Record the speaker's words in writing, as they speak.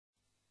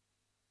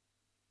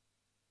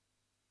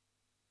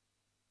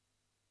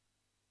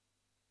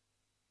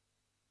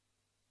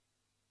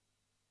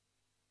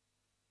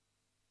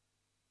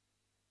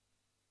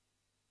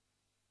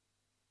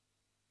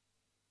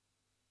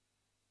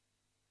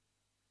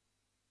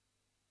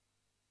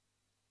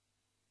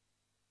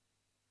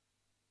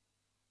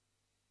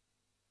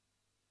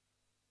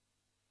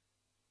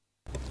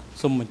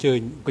សូមអញ្ជើញ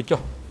អង្គចុះ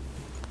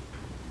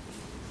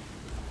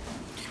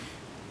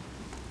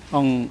អ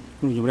ង្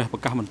គជំរះប្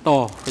រកាសបន្ត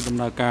កិច្ចដំ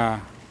ណើរការ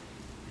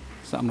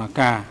សកម្ម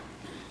ភាព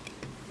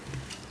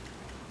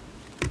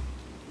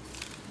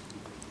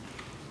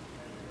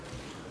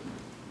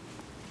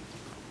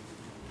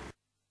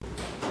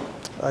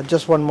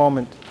Just one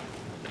moment.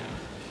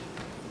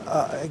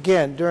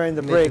 Again, during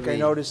the break, I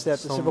noticed that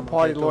the civil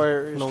party lawyer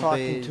is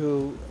talking to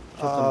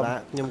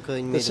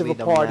the civil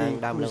party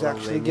who is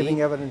actually giving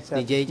evidence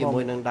at this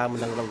moment.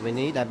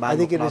 I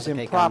think it is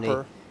improper.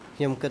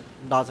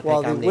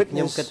 While the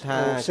witness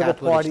or civil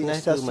party is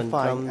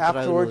testifying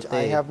afterwards,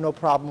 I have no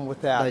problem with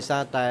that.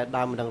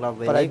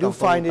 But I do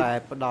find it,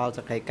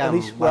 at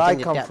least where I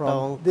come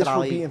from, this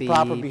would be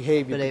improper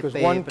behavior because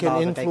one can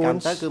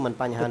influence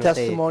the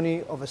testimony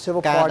of a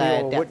civil party or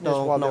a witness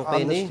while they're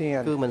on the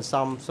stand.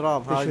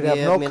 They should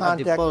have no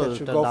contact that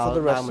should go for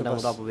the rest of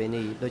us.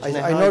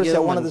 I noticed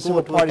that one of the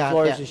civil party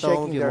lawyers is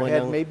shaking their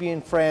head. Maybe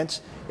in France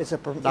it's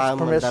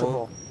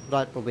permissible.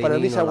 But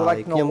at least I would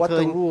like to know what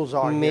the rules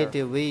are here.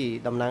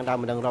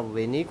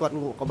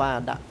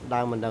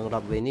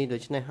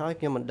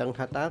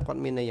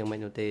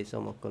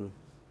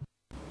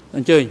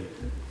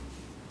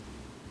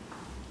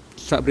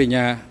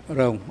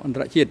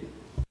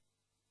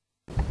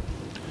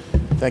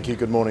 Thank you.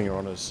 Good morning, Your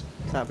Honours.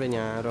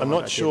 I'm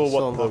not sure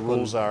what the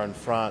rules are in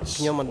France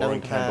or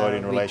in Cambodia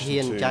in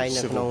relation to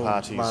civil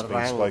parties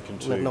being spoken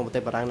to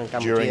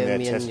during their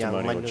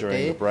testimony or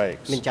during the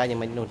breaks.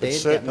 But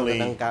certainly,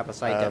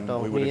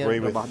 we would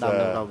agree with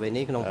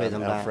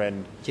our friend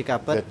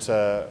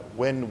that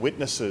when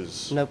witnesses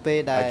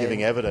are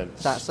giving evidence,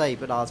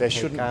 there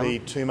shouldn't be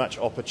too much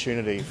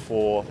opportunity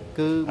for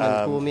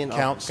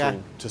counsel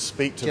to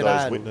speak to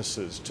those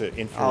witnesses to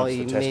influence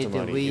the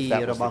testimony, if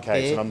that was the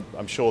case. And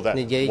I'm sure that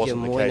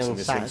wasn't the case in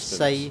this instance.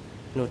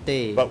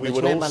 But we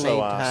would also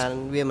ask,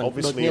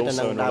 obviously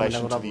also in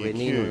relation to the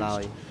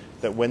accused,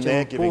 that when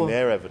they're giving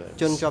their evidence,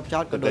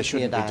 that there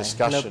shouldn't be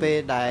discussion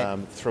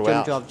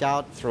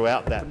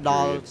throughout that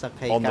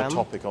period on the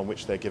topic on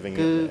which they're giving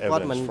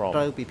evidence from.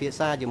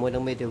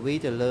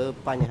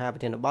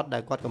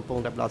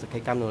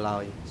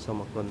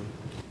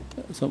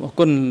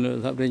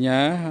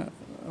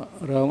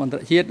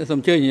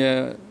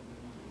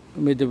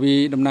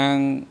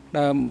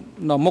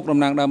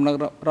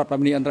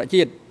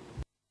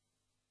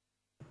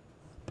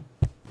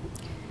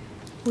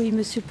 Oui,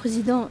 Monsieur le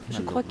Président,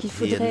 je crois qu'il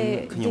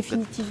faudrait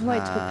définitivement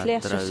être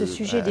clair sur ce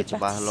sujet des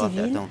parties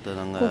civiles,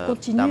 qu'on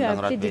continue à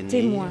appeler des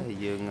témoins.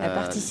 La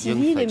partie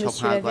civile, et M.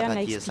 Laverne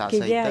l'a expliqué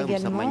hier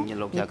également,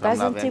 n'est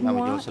pas un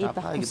témoin et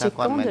par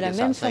conséquent, de la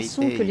même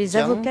façon que les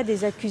avocats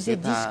des accusés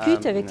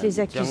discutent avec les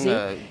accusés,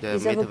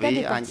 les avocats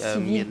des parties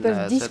civiles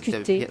peuvent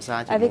discuter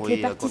avec les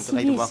parties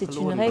civiles. C'est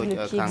une règle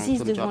qui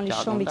existe devant les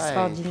chambres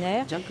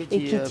extraordinaires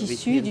et qui est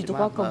issue du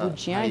droit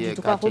cambodgien et du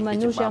droit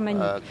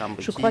romano-germanique.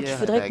 Je crois qu'il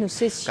faudrait que nous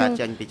cessions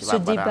ce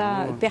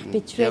débat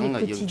perpétuel et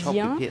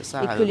quotidien et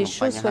que les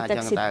choses soient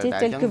acceptées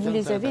telles que vous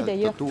les avez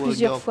d'ailleurs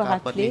plusieurs fois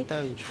rappelées.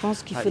 Je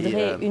pense qu'il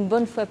faudrait une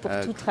bonne fois pour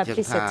toutes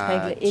rappeler cette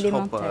règle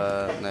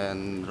élémentaire.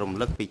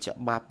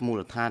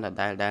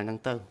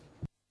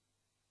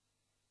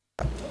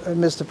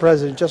 Mr.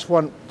 President, just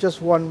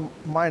one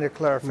minor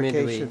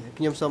clarification.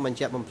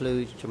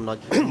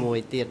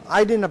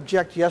 I didn't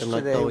object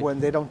yesterday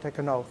when they don't take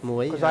an oath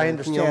because I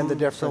understand the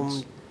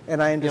difference. And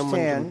I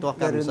understand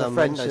that in the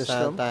French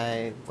system,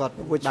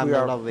 which we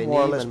are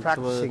more or less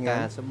practicing in,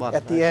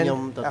 at the end,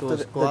 after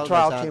the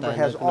trial chamber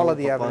has all of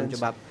the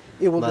evidence,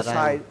 it will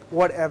decide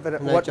what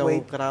evidence, what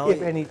weight,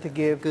 if any, to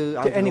give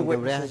to any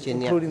witnesses,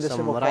 including the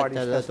civil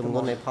party's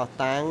testimony.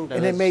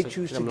 And it may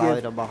choose to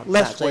give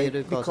less weight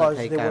because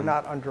they were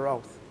not under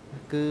oath.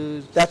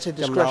 That's a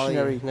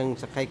discretionary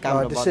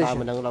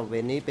decision.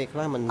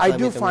 I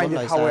do find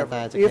it,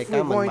 however, if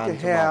we're going to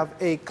have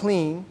a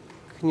clean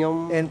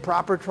and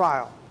proper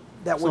trial,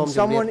 that when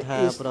someone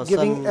is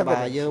giving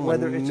evidence,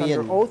 whether it's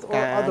under oath or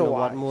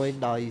otherwise,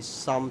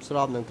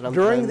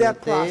 during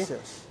that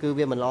process,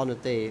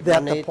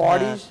 that the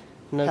parties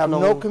have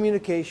no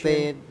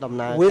communication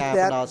with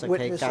that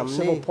witness or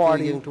civil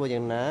party, with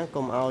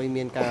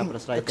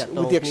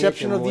the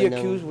exception of the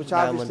accused, which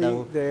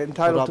obviously they're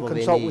entitled to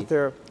consult with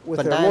their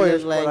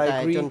lawyers, but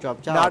I agree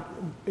not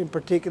in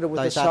particular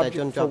with the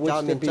subject for which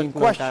they're being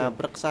questioned.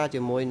 But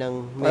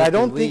I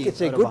don't think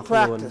it's a good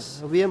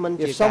practice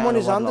if someone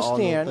is on the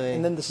stand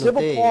and then the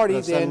civil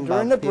party then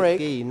during the break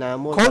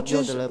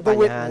coaches the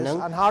witness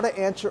on how to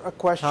answer a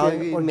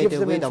question or gives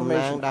them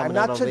information. I'm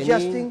not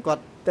suggesting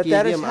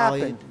that has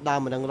happened,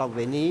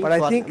 but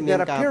I think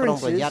that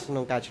appearances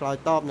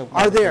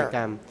are there.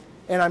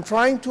 And I'm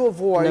trying to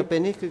avoid,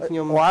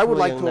 or I would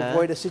like to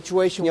avoid a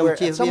situation where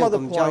at some other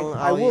point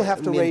I will have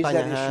to raise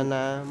that issue.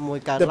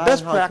 The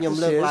best practice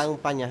is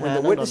when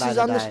the witnesses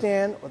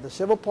understand or the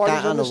civil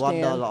parties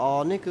understand,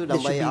 there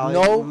should be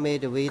no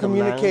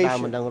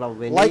communication.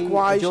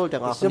 Likewise,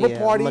 the civil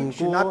parties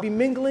should not be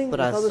mingling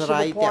with other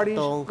civil parties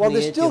while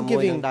they're still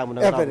giving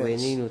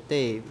evidence.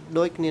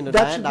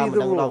 That should be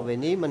the rule.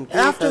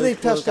 After they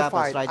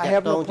testified, I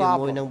have no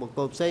problem.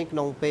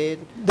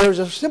 There's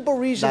a simple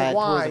reason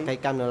why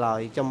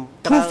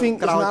proofing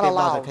is not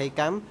allowed.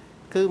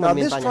 Now,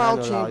 this trial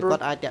chamber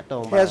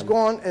has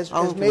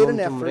made an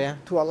effort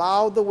to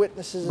allow the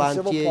witnesses and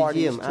civil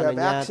parties to have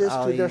access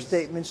to their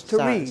statements to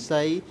read,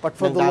 but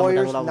for the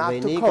lawyers not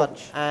to coach,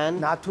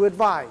 not to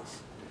advise.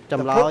 The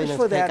purpose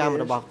for that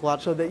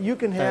is so that you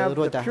can have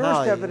the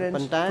purest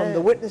evidence from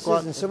the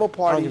witnesses and civil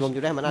parties'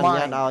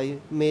 mind.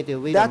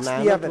 That's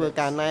the evidence.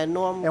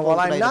 And while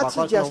I'm not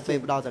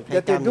suggesting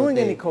that they're doing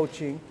any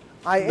coaching,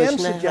 I am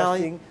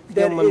suggesting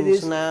that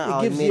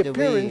it gives the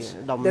appearance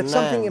that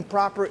something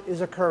improper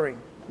is occurring.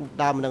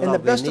 And the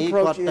best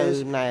approach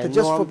is to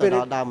just forbid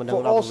it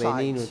for all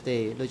sides.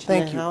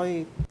 Thank you.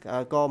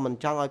 ក៏មិន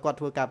ចង់ឲ្យគាត់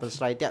ធ្វើការប្រ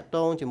ស្រ័យតាក់ទ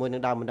ងជាមួយនឹ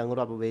ងដើមបណ្ដឹងរ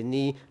ដ្ឋប្រវេ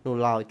ណីនោះ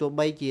ឡើយទោះ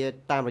បីជា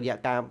តាមរយៈ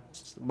ការ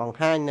បង្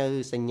ហាញនៅ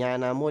សញ្ញា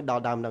ណាមួយដ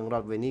ល់ដើមបណ្ដឹងរ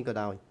ដ្ឋប្រវេណីក៏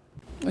ដោយ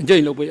អញ្ចឹង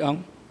លោកវិអង្គ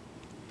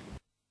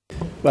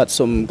បាទ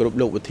សូមគោរព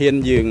លោកប្រធាន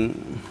យើង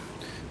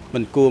មិ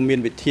នគួរមាន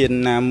វិធាន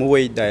ណាមួ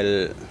យដែល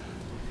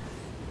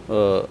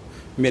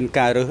មាន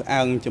ការរើស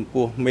អើងចំ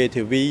ពោះមេ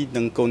ធាវី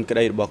និងកូនក្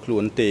តីរបស់ខ្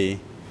លួនទេ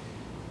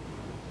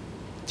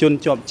ជន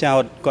ជាប់ចោ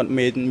តគាត់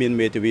មាន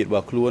មេធាវីរប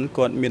ស់ខ្លួន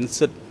គាត់មាន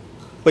សិទ្ធិ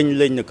ពេញ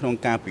លេញនៅក្នុង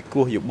ការពិគ្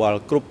រោះយោបល់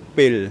គ្រប់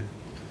ពេល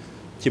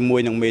ជាមួយ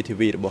នឹងមេធា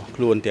វីរបស់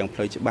ខ្លួនទាំងផ្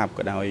លូវច្បាប់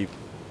ក៏ដោយ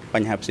ប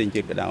ញ្ហាផ្សេង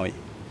ទៀតក៏ដោយ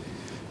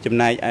ចំ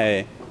ណែកឯ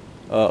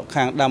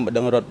ខាងដើមបណ្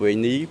ដឹងរដ្ឋប្រវេ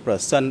ណីប្រ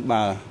សិន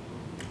បើ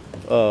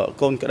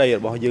កូនក្តីរ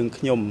បស់យើង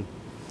ខ្ញុំ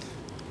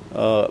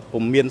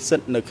ពុំមានសិ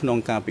ទ្ធិនៅក្នុង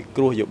ការពិ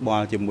គ្រោះយោប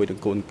ល់ជាមួយនឹង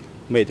កូន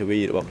មេធាវី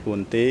របស់ខ្លួន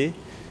ទេ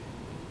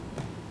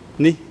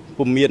នេះ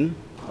ពុំមាន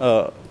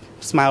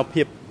ស្មើ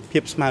ភាព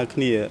ស្មើគ្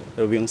នា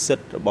រវាងសិ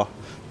ទ្ធិរបស់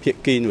ភា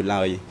គីនោះ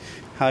ឡើយ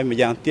ហើយម្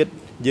យ៉ាងទៀត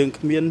យើង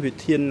គ្មានវិ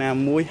ធានណា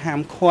មួយហាម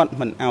ឃាត់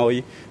មិនឲ្យ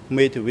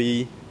មេធាវី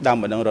ដើម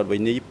បណ្ដឹងរដ្ឋវិ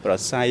នីប្រ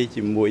ស័យ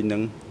ជាមួយនឹ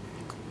ង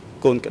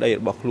កូនក្តី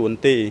របស់ខ្លួន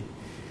ទេ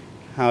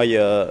ហើយ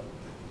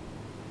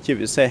ជា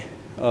ពិសេស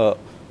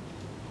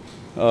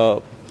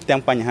ទាំ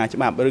ងបញ្ហាច្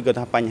បាប់ឬក៏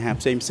ថាបញ្ហា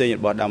ផ្សេងរ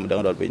បស់ដើមបណ្ដឹ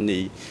ងរដ្ឋវិនី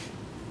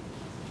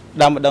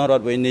ដើមបណ្ដឹងរ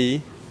ដ្ឋវិនី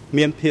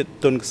មានភាព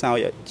ទន់ខ្សោយ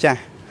ចា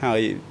ស់ហើយ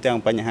ទាំង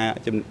បញ្ហា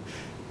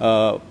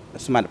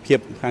សមត្ថភាព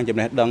ខាងចំ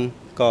ណេះដឹង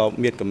ក៏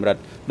មានកម្រិត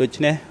ដូ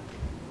ច្នេះ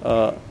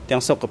ទាំ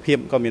ងសុខភាព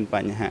ក៏មានប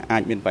ញ្ហាអា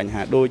ចមានបញ្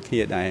ហាដូចគ្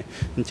នាដែរ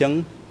អញ្ចឹង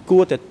គួ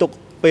រតែទុក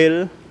ពេល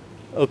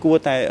គួរ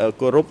តែ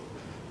គោរព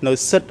នៅ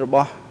សិទ្ធិរប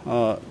ស់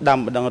ដើម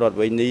បណ្ដឹងរដ្ឋ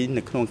វិនី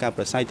នៅក្នុងការ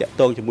ប្រស័យតាក់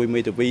ទងជាមួយមេ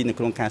ធាវីនៅ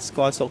ក្នុងការស្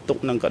គាល់សុខទុក្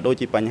ខនិងក៏ដូច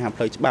ជាបញ្ហា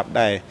ផ្លូវច្បាប់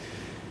ដែរ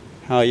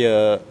ហើយ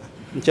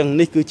អញ្ចឹង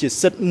នេះគឺជា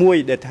សិទ្ធិមួយ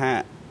ដែលថា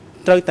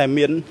ត្រូវតែ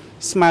មាន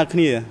ស្មើគ្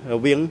នារ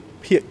វាង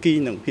ភាគី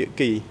និងភា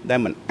គីដែល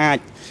មិនអាច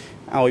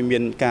ឲ្យមា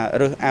នការ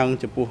រើសអើង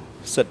ចំពោះ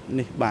សិទ្ធិ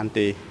នេះបាន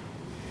ទេ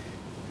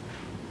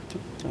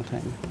ចង់ថា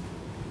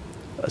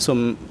សូម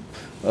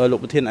លោក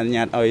ប្រធានអនុញ្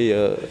ញាតឲ្យ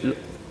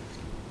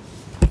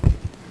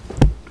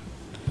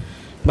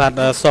បាទ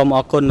សូមអ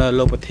រគុណ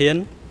លោកប្រធាន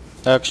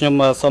ខ្ញុំ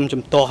សូម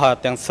ជំទាស់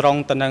ទាំងស្រុង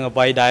ទៅនឹងអ្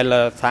វីដែល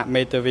សហ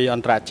មេធាវីអ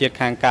ន្តរជាតិ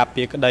ខាងការ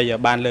ពារក្តី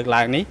បានលើក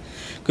ឡើងនេះ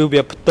គឺ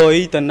វាផ្ទុយ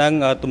ទៅនឹង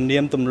ទំនៀ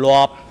មទម្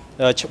លាប់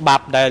ច្បា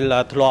ប់ដែល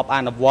ធ្លាប់អ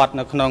នុវត្ត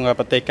នៅក្នុង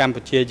ប្រទេសកម្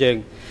ពុជាយើង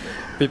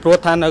ពីព្រោះ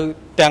ថានៅ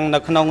ទាំងនៅ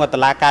ក្នុងតុ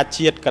លាការ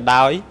ជាតិក៏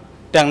ដោយ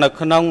ទាំងនៅ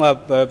ក្នុង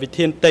វិ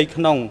ធានផ្ទៃ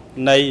ក្នុង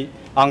នៃ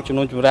អង្គជំ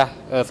នុំជម្រះ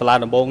សាលា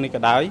ដំបងនេះក៏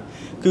ដោយ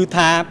គឺ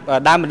ថា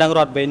ដើមបណ្ដឹងរ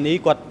ដ្ឋវេនី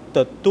គាត់ទ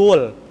ទួល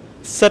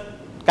សិទ្ធិ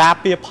ការ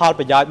ពារផល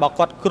ប្រយោជន៍របស់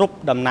គាត់គ្រប់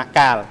ដំណាក់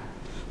កាល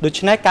ដូ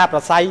ច្នេះការប្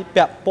រស័យ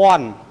ពាក់ព័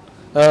ន្ធ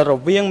រ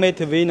វាងមេ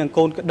ធាវីនិង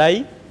កូនក្តី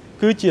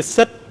គឺជា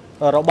សិទ្ធិ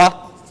របស់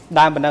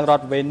ដើមបណ្ដឹងរ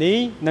ដ្ឋវេនី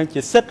និង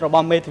ជាសិទ្ធិរប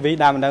ស់មេធាវី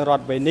ដើមបណ្ដឹងរ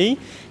ដ្ឋវេនី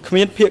គ្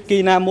មានភាគី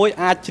ណាមួយ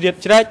អាចជ្រៀត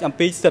ជ្រែកអំ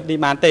ពីសិទ្ធិនេះ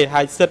បានទេ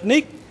ហើយសិទ្ធិ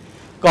នេះ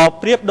ក៏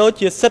ប្រៀបដូច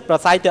ជាសិទ្ធិប្រ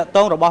ស័យតាក់ទ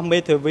ងរបស់មេ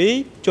ធាវី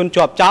ជន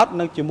ជាប់ចោទ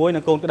និងជាមួយនឹ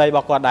ងកូនក្តីរប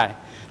ស់គាត់ដែរ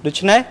ដូ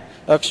ច្នេះ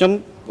ខ្ញុំ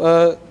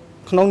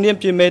ក្នុងនាម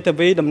ជាមេធា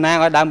វីតំណាង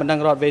ឲ្យដើមបណ្ដឹង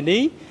រដ្ឋវេនី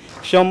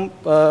ខ្ញុំ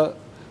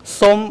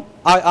សូម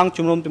ឲ្យអង្គ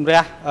ជំនុំជម្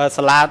រះ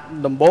សាលា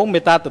ដំបងមេ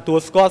ត្តាទទួល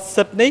ស្គាល់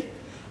សិទ្ធិនេះ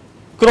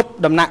គ្រប់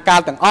ដំណាក់កា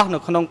លទាំងអស់នៅ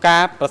ក្នុងកា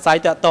រប្រស័យ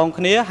តាក់ទង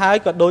គ្នាហើយ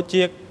ក៏ដូច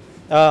ជា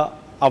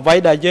អ្វី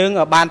ដែលយើង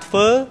បានធ្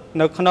វើ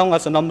នៅក្នុង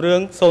សំណុំរឿង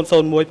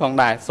001ផង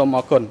ដែរសូមអ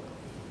រគុណ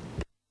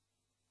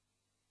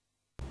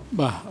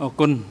បាទអរ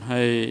គុណ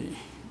ហើយ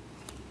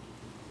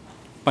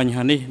បញ្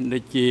ហានេះដូ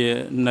ចជា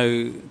នៅ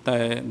តែ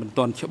មិន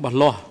ទាន់ច្បាស់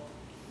លាស់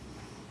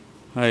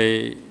ហើយ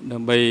ដើ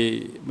ម្បី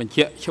បញ្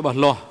ជាក់ច្បាស់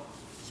លាស់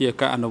ជា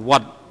ការអនុវ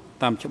ត្ត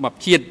តាមច្បាប់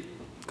ជាតិ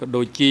ក៏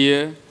ដូចជា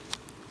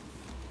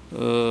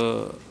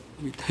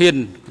វិធាន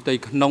ផ្ទៃ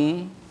ក្នុង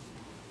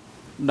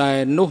ដែល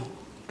នោះ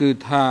គឺ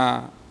ថា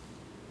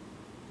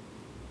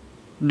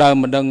ដើម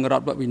បណ្ដឹងរ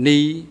ដ្ឋវិនី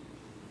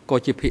ក៏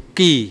ជាភា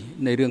គី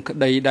នៃរឿងក្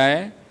តីដែរ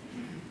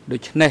ដូ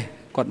ច្នេះ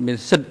គាត់មាន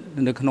សិទ្ធិ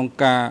នៅក្នុង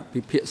ការ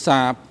ពិភាក្សា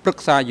ប្រឹ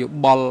ក្សាយោ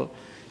បល់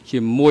ជា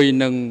មួយ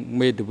នឹង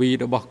មេធាវី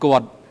របស់គា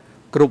ត់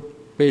គ្រប់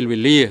ពេលវេ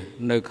លា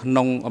នៅក្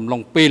នុងអំឡុ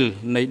ងពេល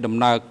នៃដំ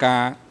ណើរកា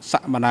រស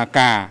កម្ម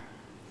ភាព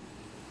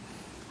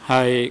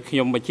ហើយខ្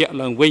ញុំបញ្ជាក់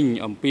ឡើងវិញ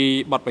អំពី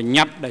បទបញ្ញ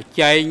ត្តិដែល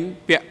ចែង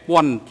ពាក់ព័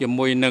ន្ធជា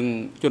មួយនឹង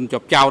ជនជា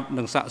ប់ចោទ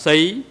និងសាក្សី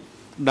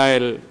ដែល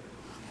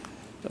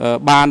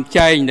បាន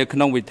ចែងនៅក្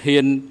នុងវិធា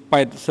ន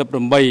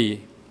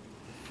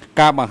88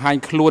ការបង្ហាញ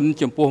ខ្លួន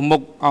ចំពោះមុ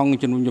ខអង្គ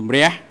ជំនុំជម្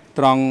រះ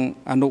ត្រង់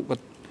អនុក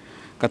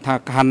ថា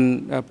ខណ្ឌ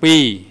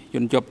2ជ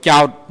នជាប់ចោ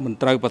ទមិន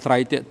ត្រូវប្រស្រ័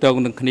យទាក់ទង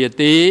នឹងគ្នា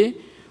ទេ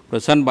ប្រ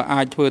សិនបើ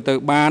អាចធ្វើទៅ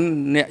បាន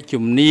អ្នក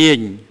ជំនាញ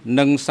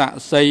និងសា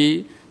ក្សី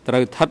ត្រូ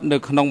វស្ថិតនៅ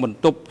ក្នុងបន្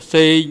ទប់ផ្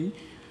សេង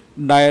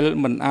ដែល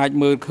មិនអាច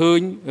មើលឃើញ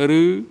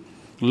ឬ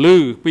ឮ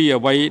ពី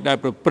អ្វីដែល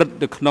ប្រព្រឹត្ត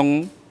នៅក្នុង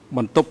ប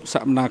ន្ទប់ស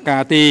កម្មភា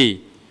ពទេ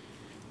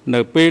នៅ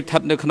ពេលស្ថិ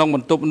តនៅក្នុងប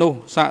ន្ទប់នោះ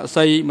សាក្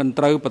សីមិន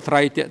ត្រូវប្រស្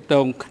រ័យទាក់ទ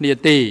ងគ្នា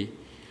ទេ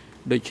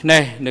ដូច្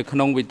នេះនៅក្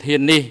នុងវិធាន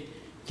នេះ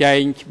ចែង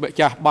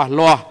ចាស់បាស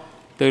លាស់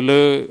ទៅ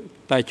លើ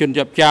តែជន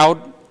ជាប់ចោទ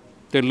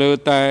ទៅលើ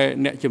តែ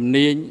អ្នកជំ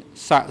នាញ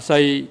សាក្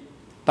សី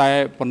តែ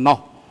ប៉ុណ្ណោះ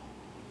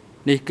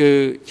នេះគឺ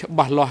ច្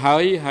បាស់លាស់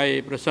ហើយ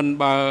ប្រសិន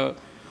បើ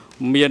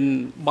មាន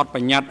បទប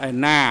ញ្ញត្តិឯ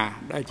ណា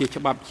ដែលជា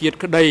ច្បាប់ជាតិ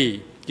ក្តី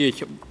ជា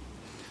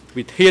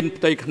វិធាន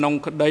ផ្ទៃក្នុង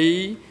ក្តី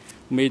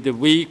មេធា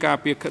វីការ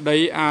ពារក្តី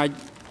អាច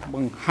ប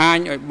ង្ហាញ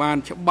ឲ្យបាន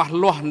ច្បាស់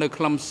លាស់នៅ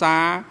ខ្លឹមសា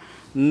រ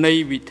នៃ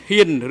វិ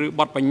ធានឬ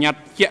បទបញ្ញត្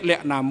តិជាក់លា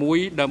ក់ណាមួយ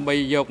ដើម្បី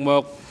យកម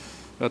ក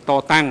ត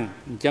តាំង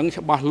អញ្ចឹង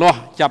ច្បាស់លាស់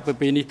ចាប់ពី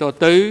ពេលនេះត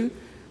ទៅ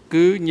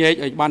គឺញែក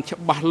ឲ្យបានច្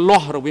បាស់លា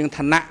ស់រវាង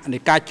ឋានៈនៃ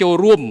ការចូល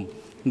រួម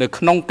នៅ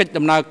ក្នុងកិច្ច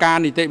ដំណើរការ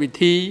នីតិវិ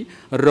ធី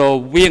រ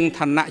វាង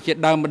ឋានៈជា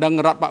ដើមម្ដង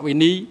រដ្ឋបវេ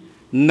នី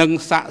និង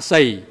សាក្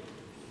សី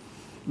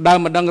ដើម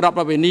ម្ដងរដ្ឋ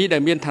បវេនីដែ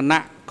លមានឋានៈ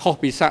ខុស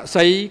ពីសាក្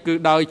សីគឺ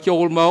ដោយចូ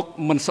លមក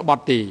មិនស្ប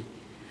ត់ទេ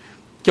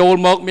ចូល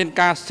មកមាន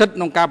ការសិទ្ធិ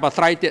ក្នុងការប្រ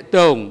ស្រ័យទាក់ទ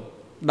ង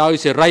ដោយ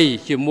សេរី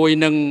ជាមួយ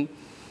នឹង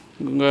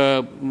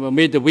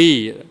មេធាវី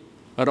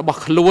របស់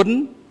ខ្លួន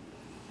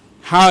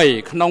ហើយ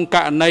ក្នុងក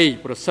រណី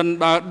ប្រសិន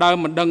បើដើម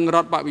ម្ដងរ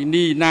ដ្ឋបវេ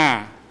នីណា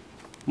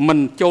មិន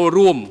ចូល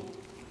រួម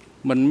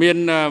មិន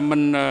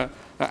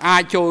អា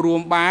ចចូលរួ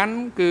មបាន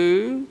គឺ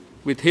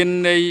វិធាន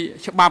នៃ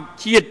ច្បាប់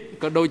ជាតិ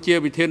ក៏ដូចជា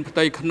វិធានផ្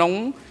ទៃក្នុង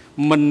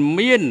មិន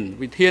មាន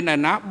វិធាន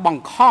ណាប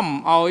ង្ខំ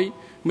ឲ្យ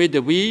មេ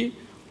ធាវី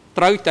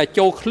ត្រូវតែ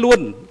ចូលខ្លួ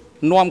ន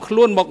នាំខ្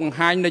លួនមកបង្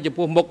ហាញនៅចំ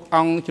ពោះមុខអ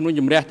ង្គជំនុំ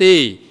ជម្រះទេ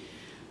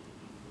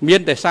មាន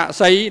តែសាក្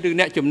សីឬ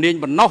អ្នកជំនាញ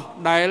ប៉ុណ្ណោះ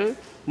ដែល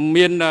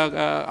មាន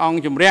អង្គ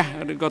ជំរះ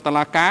ឬក៏តុ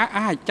លាការ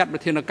អាចចាត់វិ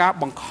ធានការ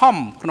បង្ខំ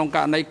ក្នុងក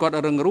រណីគាត់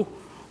រឹងរូស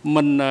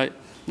មិន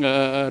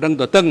រឹង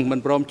ទទឹងមិន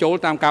ព្រមចូល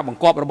តាមការបង្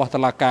គាប់របស់តុ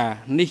លាការ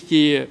នេះ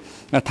ជា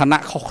ឋានៈ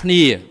ខុសគ្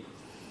នា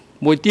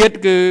មួយទៀត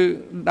គឺ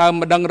ដើម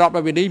ម្ដងរដ្ឋប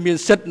វេនីមាន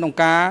សិទ្ធិក្នុង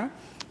ការ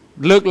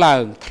លើកឡើ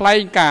ងថ្លែ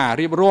ងការ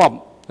រៀបរាប់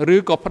ឬ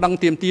ក៏ប្តឹង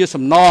ទាមទារ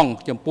សំណង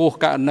ចំពោះ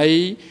ករណី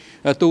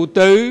ទូ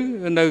ទៅ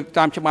នៅ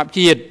តាមច្បាប់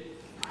ជាតិ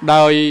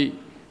ដោយ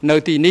នៅ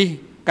ទីនេះ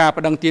ការ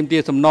ប្តឹងទាមទា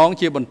រសំណង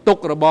ជាបន្ទុក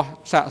របស់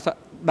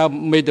ដើម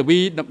មេធាវី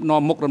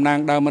នាំមុខតំណាង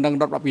ដើមម្ដង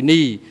រដ្ឋបវេ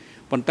នី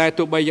ប៉ុន្តែ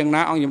ទោះបីយ៉ាង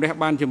ណាអង្គជំរះ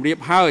បានជម្រាប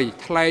ហើយ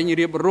ថ្លែង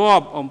រៀបរា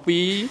ប់អំពី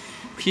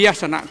ភ័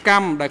សនក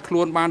ម្មដែលខ្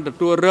លួនបានទ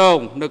ទួលរង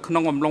នៅក្នុ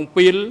ងអំឡុង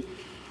ពេល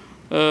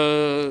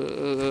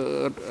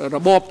រ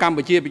បបកម្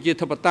ពុជាប្រជា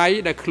ធិបតេយ្យ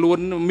ដែលខ្លួន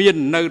មាន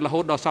នៅរហូ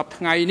តដល់សប្តាហ៍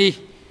ថ្ងៃ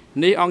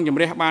នេះអង្គជំ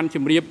រះបានជ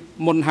ម្រាប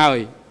មុនហើយ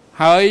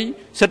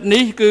សិទ្ធិ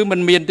នេះគឺមិន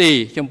មានទេ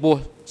ចំពោះ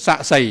សា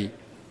ក្សី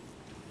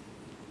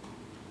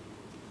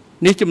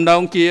នេះចំណ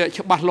ងជា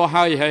ច្បាស់លាស់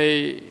ហើយ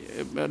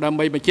ដើម្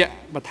បីបញ្ជាក់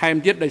បន្ថែម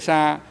ទៀតដោយសា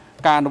រ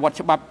ការអនុវត្ត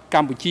ច្បាប់ក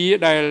ម្ពុជា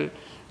ដែល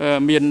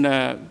មាន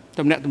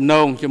ទំនាក់ទំន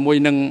ងជាមួយ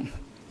នឹង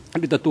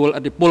ទទួលឥ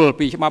ទ្ធិពល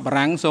ពីច្បាប់បា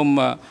រាំងសូម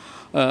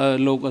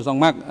លោកស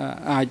ង្មាក់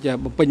អាច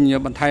បំពេញ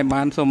បន្ថែម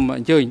បានសូមអ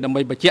ញ្ជើញដើម្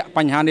បីបញ្ជាក់ប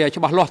ញ្ហានេះឲ្យ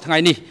ច្បាស់លាស់ថ្ងៃ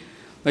នេះ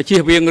ជៀ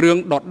សវាងរឿង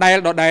ដដែ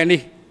ល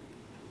នេះ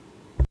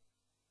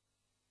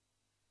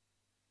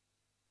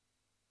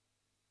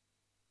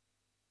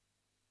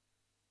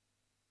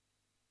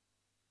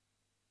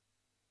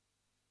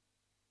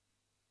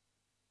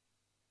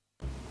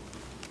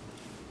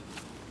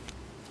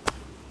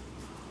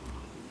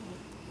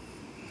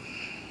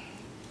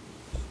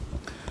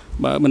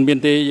បើមិនមាន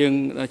ទេយើង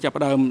ចាប់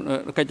ផ្ដើម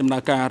កិច្ចដំណើ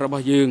រការរប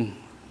ស់យើង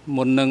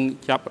មុននឹង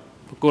ចាប់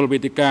ប្រគល់វេ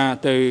ទិកា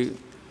ទៅ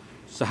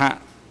សហ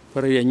ប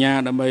រិយាញ្ញា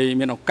ដើម្បី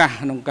មានឱកាស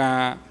ក្នុងការ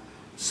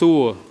សួ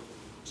រ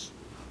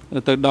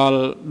ទៅដល់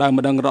ដើម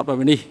ម្ដងរដ្ឋប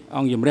វេនីអ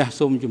ង្គជំរះ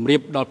សូមជម្រា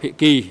បដល់ភា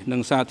គីនិ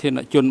ងសាធារណ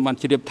ជនបាន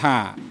ជ្រាបថា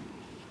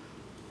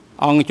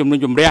អង្គជំនុំ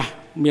ជម្រះ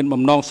មាន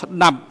បំណងស្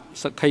ដាប់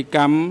សក្ខីក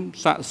ម្ម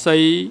សាក្សី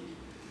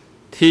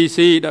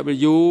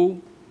TCW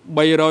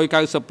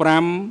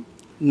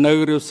 395នៅ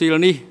រសៀល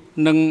នេះ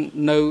និង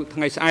នៅថ្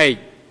ងៃស្អែក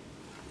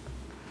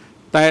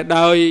តែ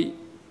ដោយ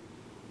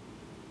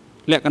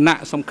លក្ខណៈ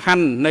សំខា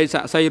ន់នៃ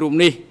សាក្សីរូប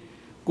នេះ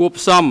គួប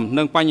ផ្សំ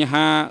នឹងបញ្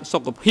ហាសុ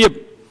ខភាព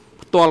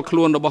ផ្ទាល់ខ្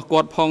លួនរបស់គា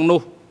ត់ផង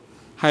នោះ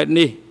ហេតុ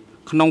នេះ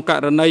ក្នុងក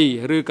រណី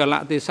ឬកលៈ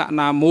ទេសៈ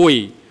ណាមួយ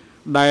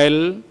ដែល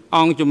អ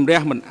ង្គជំ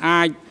រះមិន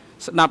អាច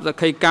ស្ដាប់សក្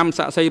ខីកម្ម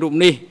សាក្សីរូប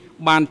នេះ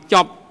បានច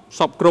ប់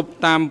សពគ្រប់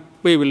តាម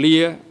ពេលវេលា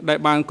ដែល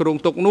បានគ្រោង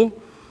ទុក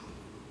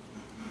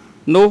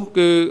នោះ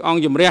គឺអង្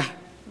គជំរះ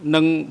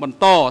នឹងបន្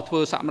តធ្វើ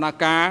សកម្ម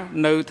ភាព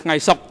នៅថ្ងៃ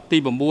សុក្រទី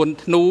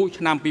9ធ្នូ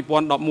ឆ្នាំ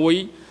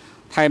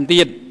2011ថែម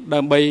ទៀតដើ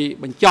ម្បី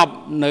បញ្ចប់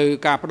នៅ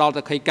ការផ្ដល់ស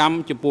ក្ខីកម្ម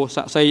ចំពោះ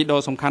សាក្សីដ៏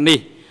សំខាន់នេះ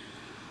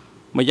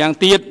ម្យ៉ាង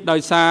ទៀតដោយ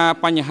សារ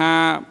បញ្ហា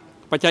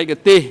បច្ចេក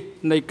ទេស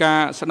នៃការ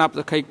ស្ដាប់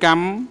សក្ខីក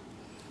ម្ម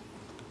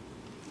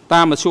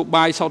តាមមធ្យោ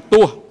បាយសោត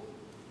ទោះ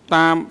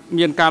តាម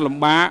មានការលំ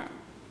បាក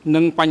និ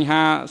ងបញ្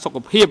ហាសុខ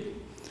ភាព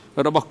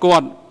របស់គា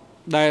ត់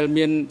ដែល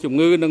មានជំ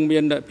ងឺនិងមា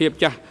នភាព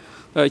ចាស់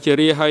ជា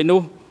រាហើយ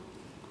នោះ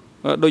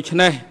ដូច្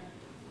នេះ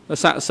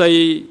សាក្សី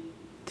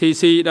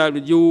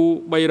TCW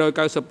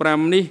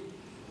 395 នេះ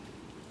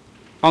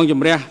អង្គ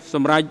ជំរះស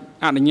ម្រាប់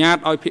អនុញ្ញាត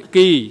ឲ្យភា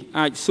គី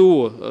អាចសួរ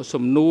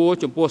សំណួរ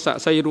ចំពោះសា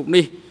ក្សីរូប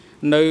នេះ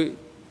នៅ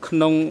ក្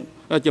នុង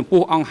ចំ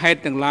ពោះអង្គហេតុ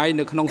ទាំងឡាយ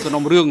នៅក្នុងសំ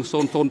ណុំរឿង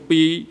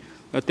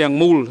002ទាំង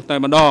មូលតែ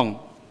ម្ដង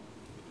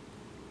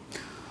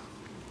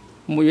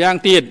មួយយ៉ាង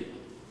ទៀត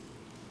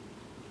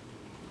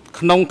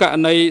ក្នុងករ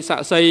ណីសា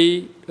ក្សី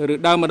ឬ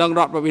ដើមម្ដងរ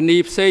ដ្ឋប្រវេណី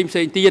ផ្សេង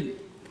ទៀត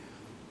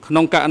ក្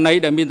នុងករណី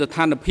ដែលមានស្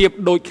ថានភាព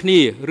ដូចគ្នា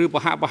ឬប្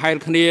រហាក់ប្រហែល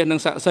គ្នានឹង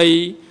សាក្សី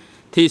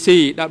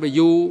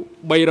TCW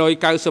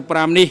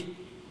 395 នេះ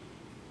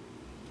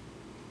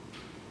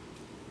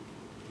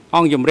អ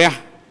ង្គជំរះ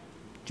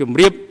ជម្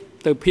រាប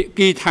ទៅភា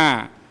គីថា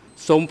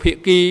សូមភា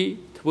គី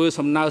ធ្វើ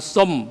សំណើ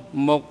សុំ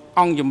មក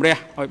អង្គជំរះ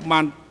ឲ្យបា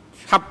ន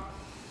ឆាប់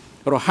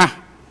រហ័ស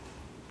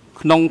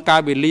ក្នុងកា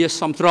រវេលា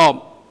សមស្រប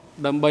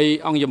ដើម្បី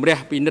អង្គជំរះ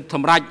ពិនិត្យស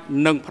ម្រេច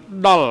និងផ្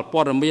ដល់ព័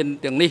ត៌មាន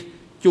ទាំងនេះ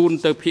ជូន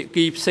ទៅភា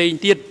គីផ្សេង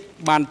ទៀត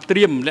បានត្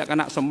រៀមលក្ខ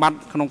ណៈសម្បត្តិ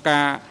ក្នុងកា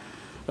រ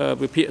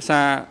វិភា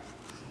សា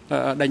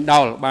ដេញដោ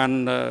លបាន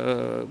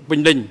ពេញ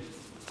លេញ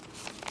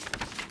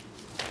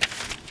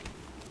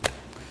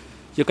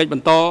ជាកិច្ចប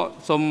ន្ត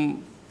សូម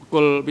គុ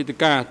លវិទ្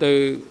យាទៅ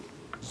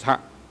សហ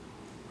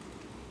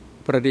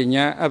ប្រតិញ្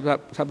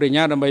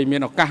ញាដើម្បីមា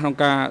នឱកាសក្នុង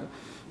ការ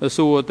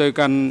សួរទៅ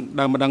កាន់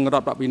ដើមម្ដងរ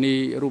ដ្ឋប្រវេណី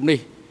រូបនេះ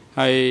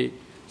ហើយ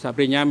សហប្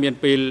រតិញ្ញាមាន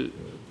ពេល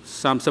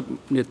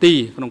30 នាទី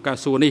ក្នុងការ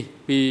សួរនេះ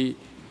ពី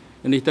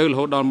នេះទៅរ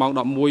ហូតដល់ម៉ោង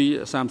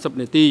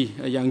 11:30 នាទី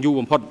យ៉ាងយូរ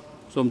បំផុត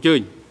សូមអញ្ជើ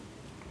ញ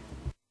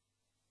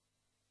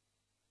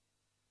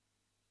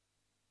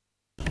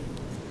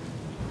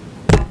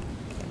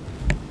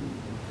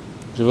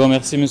Je vous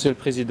remercie, Monsieur le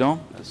Président.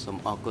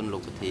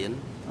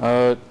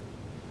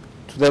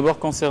 Tout d'abord,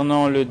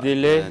 concernant le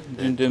délai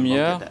d'une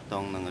demi-heure,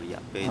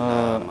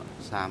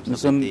 nous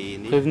sommes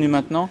prévenus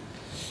maintenant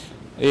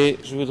et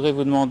je voudrais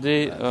vous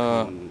demander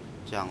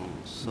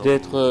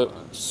d'être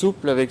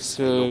souple avec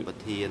cette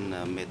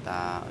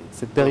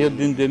période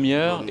d'une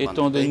demi-heure,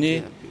 étant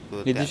donné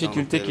les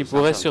difficultés qui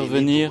pourraient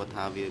survenir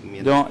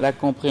dans la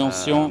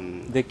compréhension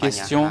des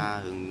questions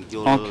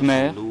en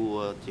khmer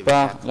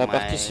par la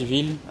partie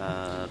civile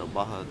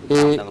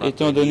et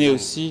étant donné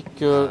aussi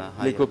que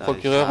les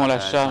coprocureurs ont la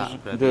charge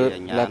de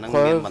la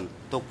preuve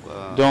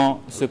dans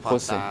ce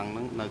procès.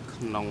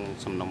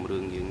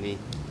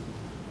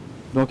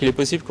 Donc il est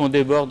possible qu'on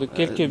déborde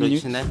quelques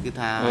minutes.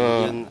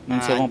 Nous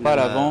ne savons pas à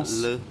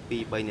l'avance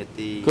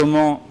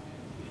comment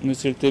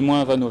Monsieur le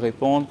témoin va nous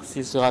répondre,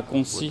 s'il sera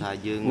concis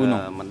ou non.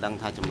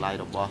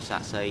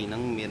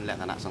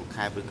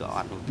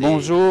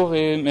 Bonjour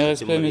et mes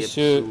respects,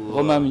 Monsieur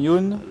Romam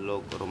Youn.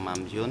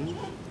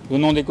 Au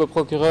nom des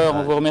coprocureurs,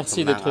 on vous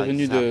remercie d'être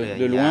venu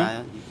de loin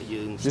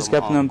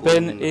jusqu'à Phnom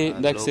Penh et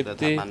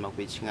d'accepter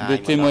de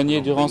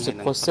témoigner durant ce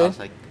procès.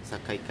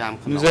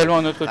 Nous allons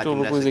à notre tour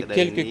vous poser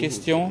quelques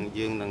questions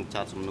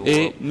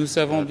et nous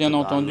savons bien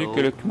entendu que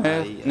le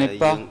khmer n'est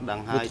pas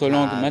votre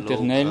langue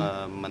maternelle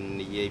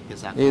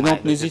et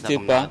donc n'hésitez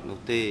pas,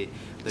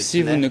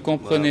 si vous ne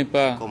comprenez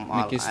pas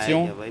mes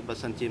questions,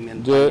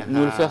 de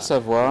nous le faire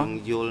savoir.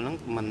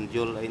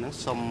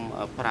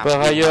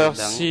 Par ailleurs,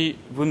 si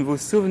vous ne vous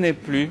souvenez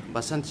plus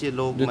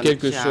de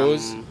quelque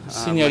chose,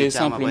 signalez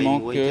simplement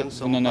que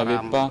vous n'en avez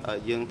pas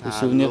de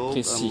souvenir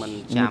précis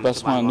et nous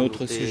passerons à un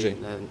autre sujet.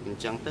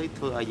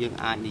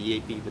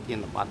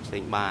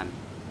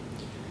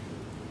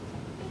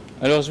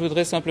 Alors je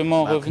voudrais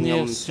simplement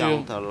revenir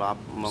sur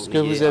ce que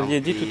vous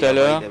aviez dit tout à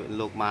l'heure.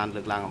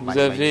 Vous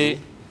avez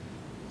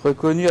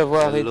reconnu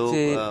avoir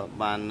été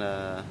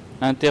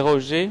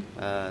interrogé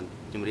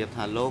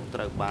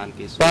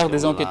par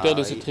des enquêteurs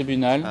de ce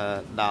tribunal.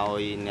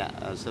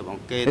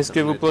 Est-ce que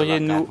vous pourriez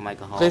nous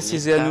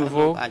préciser à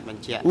nouveau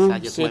où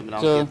cette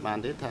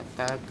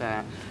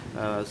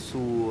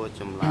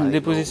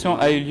déposition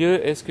a eu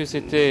lieu? Est-ce que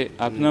c'était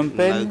à Phnom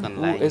Penh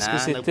ou est-ce que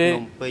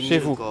c'était chez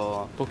vous?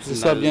 Pour que ce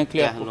soit bien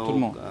clair pour tout le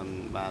monde.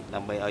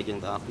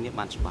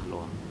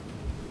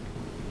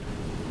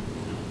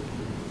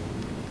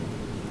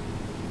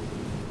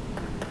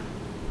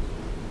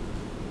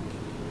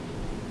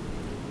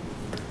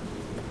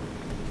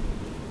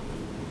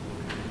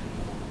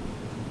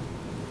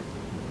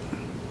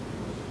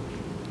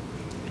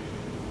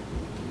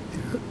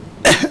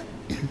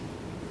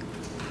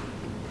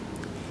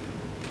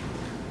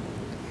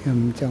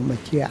 Trong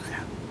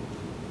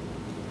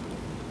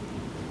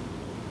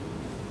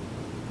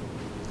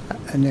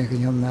anh này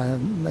nhóm là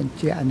mình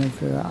chia anh này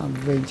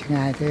về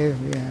ngày thế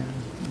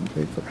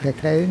về cái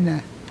đấy nè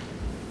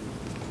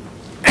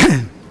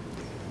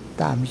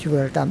tạm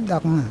chưa tạm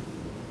đông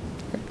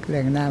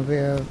cái nào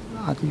về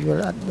ở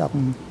chưa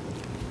đông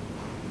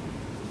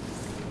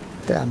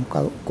tạm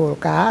câu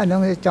cá nó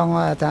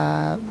trong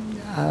ta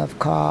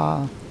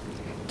kho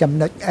chấm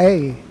đất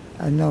ấy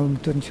nó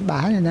tuần số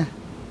 3 này nè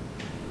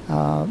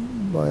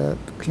bởi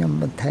nhóm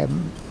mình thèm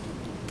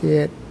thì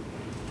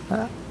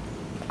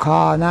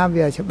kho nó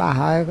về số 3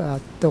 hỏi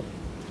tục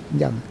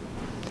dần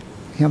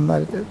nhưng mà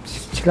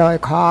rồi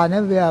kho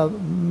nó về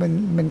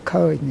mình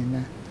khơi này nè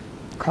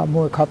kho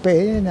mùi kho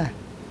pế nè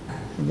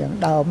dần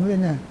đau mới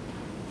nè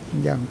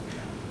dần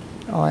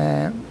rồi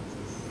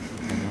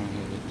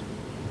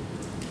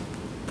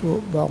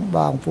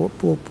bọn phụ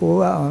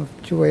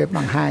ជួយប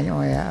ង្ហាញ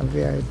ឲ្យ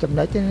វាចំ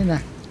ណុចនេះណា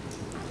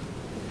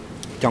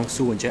ចង់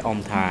សួរអញ្ចឹងអ៊ំ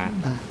ថា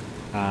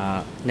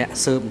អ្នក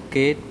ស៊ើបអង្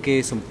កេតគេ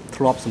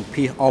ធ្លាប់សម្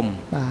ភាសអ៊ំ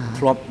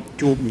ធ្លាប់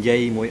ជួបនិយា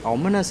យមួយ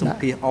អ៊ំណាសម្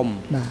ភាសអ៊ំ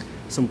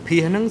សម្ភា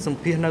សហ្នឹងសម្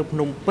ភាសនៅភ្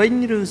នំពេញ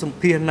ឬសម្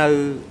ភាសនៅ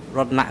រ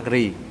តនគិ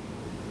រី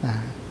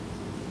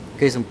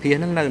គេសម្ភាស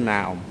ហ្នឹងនៅណា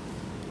អ៊ំ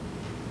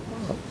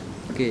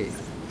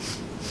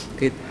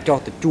គេចោះ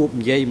ទៅជួប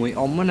និយាយមួយ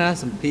អ៊ំណា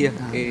សម្ភាស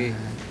គេ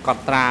ក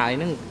ត់ត្រាអី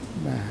ហ្នឹង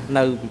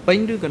នៅភ្នំពេញ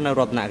ឬក៏នៅ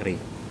រតនគិរី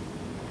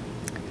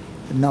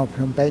នៅភ្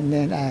នំពេញ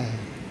នេះដែរ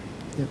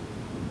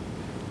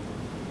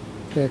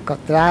គេក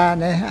ត់ត្រា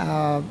នេះ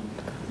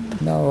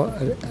នៅ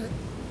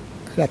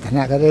រតន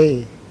គិរី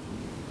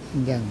អ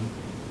ញ្ចឹង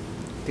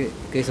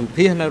គេសម្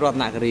ភាសនៅរត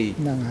នគិរី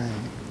ហ្នឹងហើយ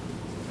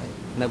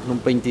នៅភ្នំ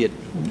ពេញទៀត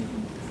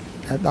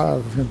ដល់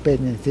ភ្នំពេញ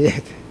ទៀ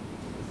ត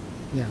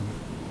យ៉ាង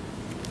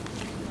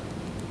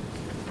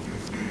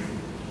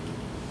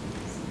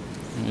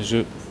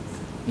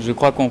Je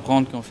crois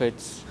comprendre qu'en fait,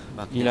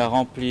 il a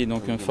rempli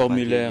donc un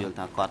formulaire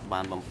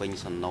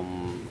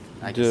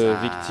de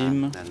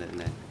victimes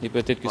et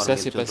peut-être que ça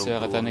s'est passé à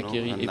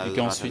Ratanakiri et puis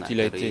qu'ensuite il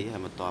a été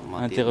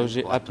interrogé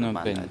à Phnom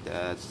Penh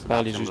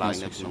par les juges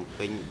d'instruction.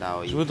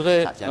 Je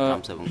voudrais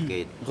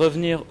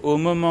revenir au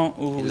moment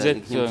où vous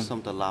êtes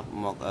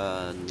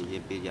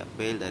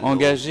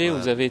engagé,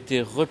 vous avez été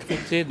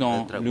recruté dans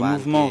le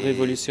mouvement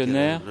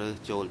révolutionnaire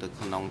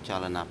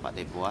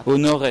au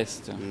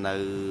nord-est.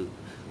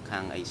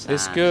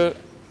 Est-ce que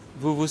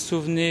vous vous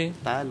souvenez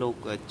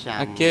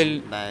à quelle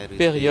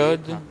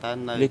période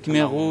les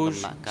Khmers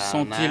rouges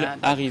sont-ils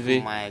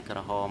arrivés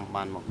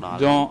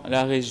dans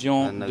la région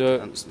de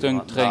Stung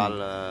Treng?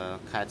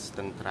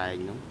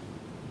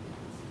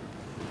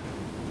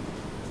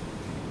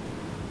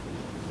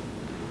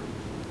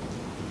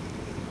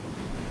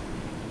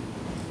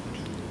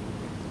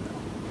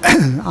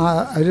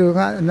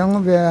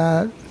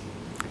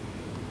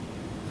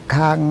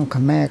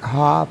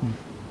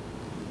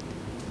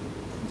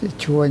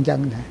 Chua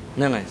chân này.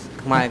 Nên là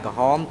mai có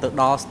hóm từ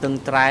đó từng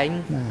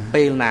tránh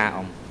pil na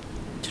ông.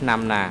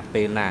 Năm na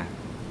pil na.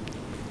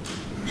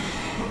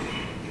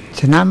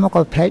 Năm nó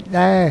có phết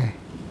đây.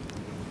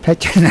 Phết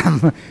năm.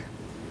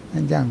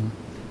 Anh chẳng.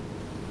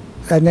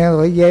 Anh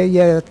em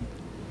giờ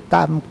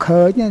tạm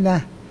khơi như nè.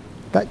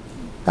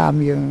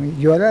 Tạm dường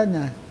vô đó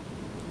nè.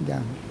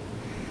 Chẳng.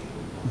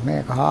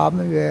 Mẹ có hóm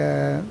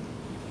về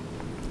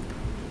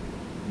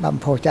bầm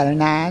phổ chân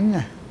nán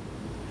nè.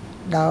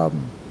 Đơm.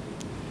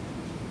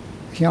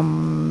 ខ្ញុំ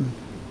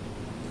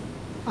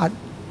អត់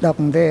ដឹង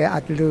ទេអ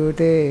ត់លឺ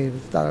ទេ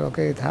តើ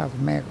គេថា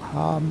ម៉ែ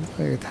ខំ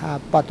គេថា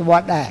បដិវ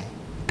ត្តដែរ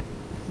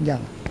អញ្ចឹ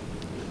ង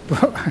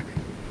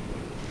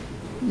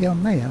យក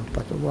មិនប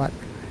ដិវត្ត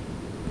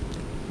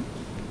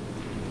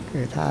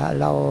គេថា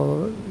เรา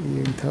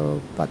យើងធ្វើ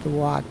បដិ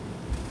វត្ត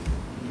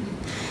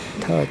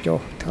ធ្វើចុះ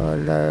ធ្វើ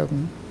ឡើង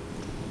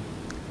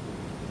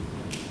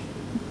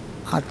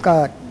អត់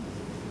កើត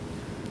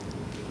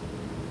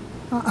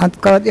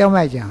យក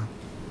មិនចឹង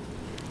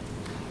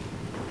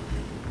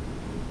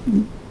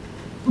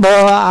Bon,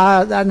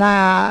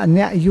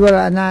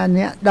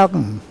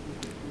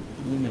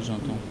 Oui, mais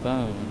j'entends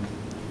pas.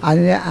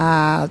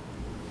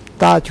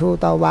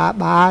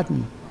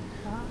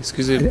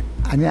 Excusez-moi.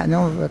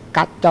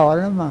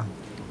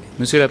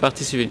 Monsieur la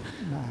partie civile.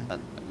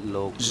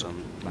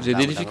 J'ai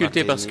des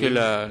difficultés parce que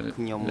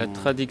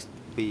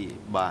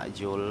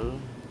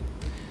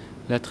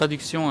la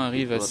traduction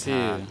arrive assez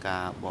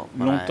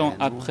longtemps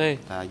après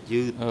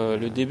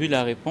le début de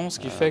la réponse,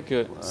 qui fait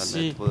que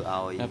si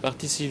la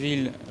partie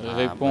civile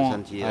répond à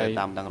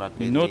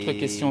une autre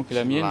question que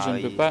la mienne, je ne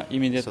peux pas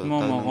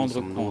immédiatement m'en rendre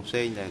compte.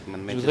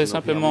 Je voudrais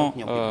simplement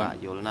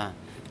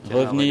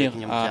revenir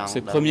à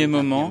ces premiers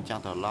moments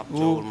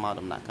où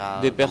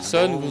des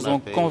personnes vous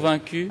ont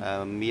convaincu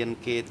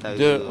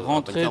de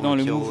rentrer dans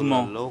le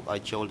mouvement.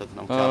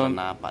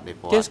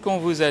 Qu'est-ce qu'on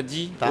vous a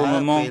dit au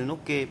moment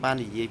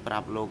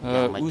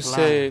où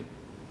ces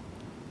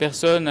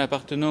personnes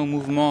appartenant au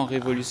mouvement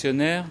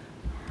révolutionnaire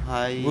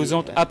vous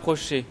ont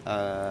approché?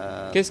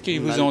 Qu'est-ce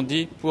qu'ils vous ont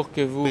dit pour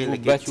que vous vous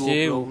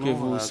battiez ou que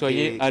vous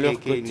soyez à leur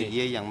côté?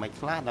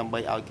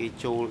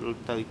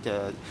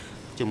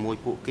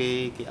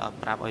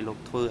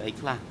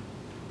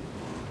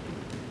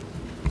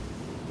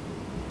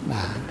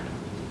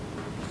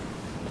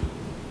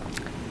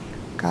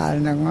 កាល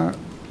ហ្នឹង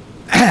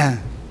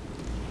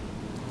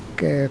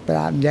គេប្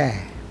រាប់ដែរ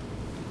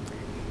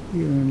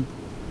យើង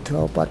ធ្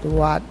វើបដិ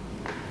វត្ត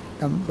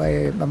ដើម្បី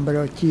បំ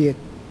រើជាតិ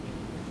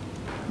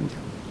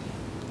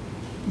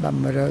បំ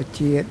រើ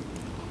ជាតិ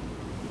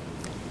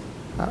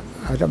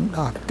រំ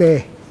ដោះប្រទេស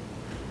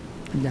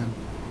យ៉ាង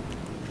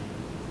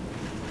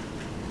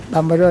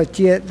បំរើ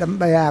ជាតិដើម្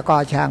បីក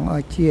សាងឲ្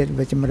យជាតិ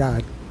វាចម្រើ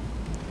ន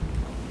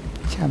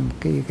ឆាំ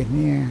គីគ្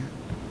នា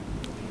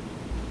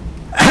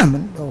មិ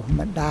នដូរ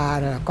មិនដា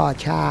ក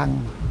សាង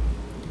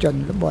ជន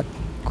បទ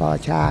ក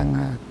សាង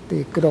ទី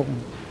ក្រុង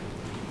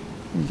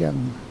អញ្ចឹង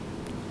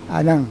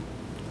អាហ្នឹង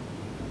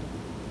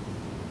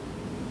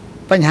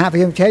បញ្ហាផ្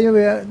សេងៗ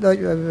វាដូច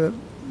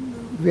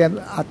វា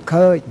អត់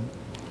ឃើញ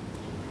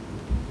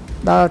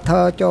ដល់ធ្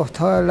វើចុះ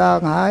ធ្វើឡើង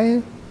ហើយ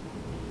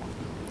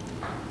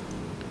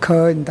ក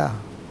ឃើញតើ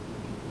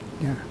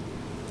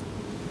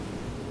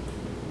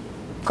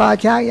ក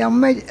សាងយ៉ាង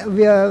ម៉េច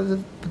វា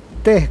ប្រ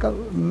ទេសក៏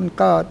មិន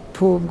កើត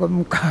ភូមិក៏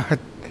មិនកើត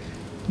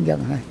អញ្ចឹង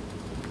ហើយ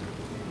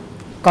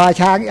ក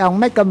សាងយ៉ាង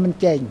ម៉េចក៏មិន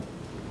ចេញ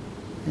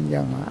អញ្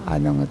ចឹងអា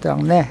នោះត្រ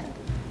ង់នេះ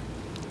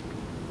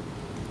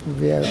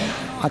វា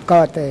អត់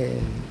កើតទេ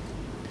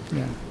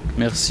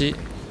Merci.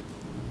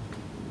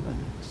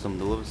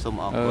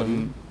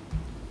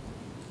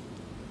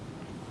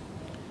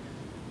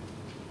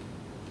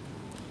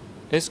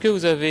 Est-ce que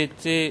vous avez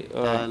été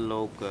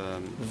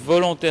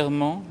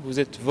volontairement, vous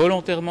êtes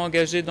volontairement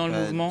engagé dans le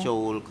mouvement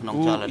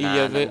ou il y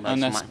avait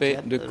un aspect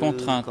de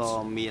contrainte?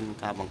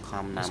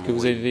 Est-ce que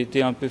vous avez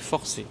été un peu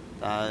forcé?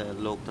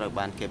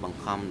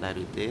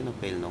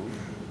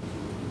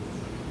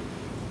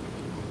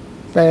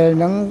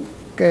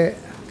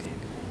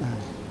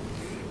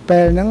ពេ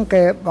លហ្នឹង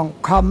គេបង្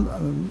ខំ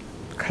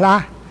ខ្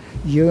លះ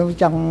យើង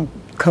ចង់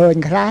ឃើញ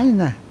ខ្លះ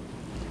ណា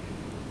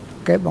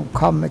គេបង្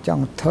ខំច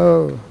ង់ធ្វើ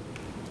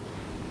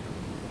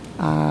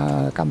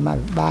កម្ម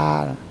បា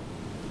ល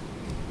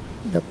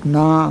ដឹក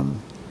នាំ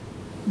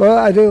បើ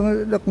រឿង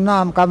ដឹក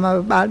នាំកម្ម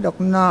បាលដឹក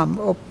នាំ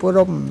អប់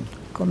រំ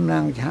កម្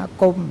លាំងសហ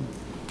គមន៍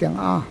ទាំង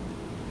អស់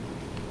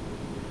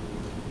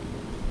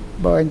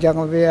បើអញ្ចឹង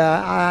វា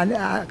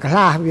ខ្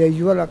លះវា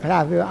យល់ខ្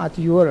លះវាអត់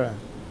យល់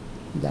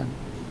អញ្ចឹង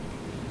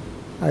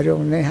រឿ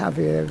ងនេះ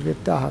វា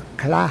តោះ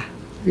ខ្លះ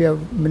វា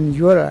មិន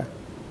យល់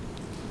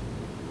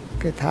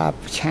គេថា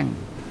ប្រឆាំង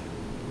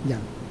យ៉ា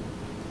ង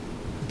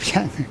ប្រ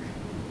ឆាំង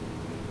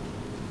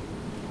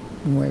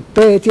មួយ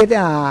ពេលទៀត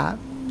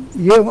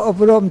យើងអ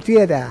ប់រំទៀ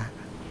ត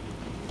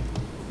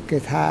គេ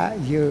ថា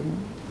យើង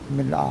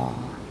មិនល្អ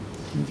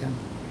អញ្ចឹង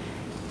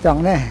ច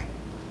ង់នេះ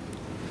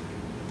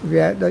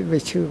វាដូចវា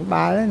ឈឺក្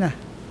បាលហ្នឹងណា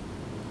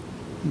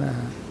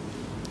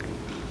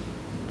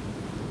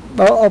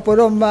បើអប់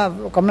រំ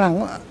កម្លាំង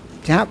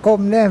សហគម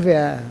ន៍នេះ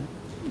វា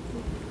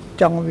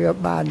ចង់វា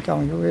បានច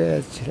ង់វា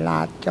ឆ្លា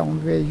តចង់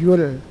វាយ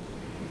ល់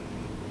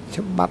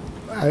ច្បាប់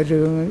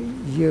រឿង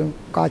យើង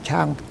ក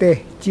សាងប្រទេស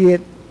ជា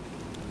តិ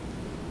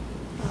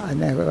អា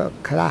នេះ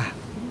ខ្លះ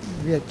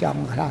វាចង់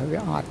ខ្លះវា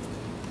អត់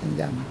អញ្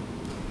ចឹង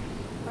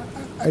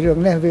រឿង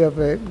នេះវា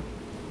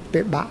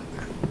ពិបាក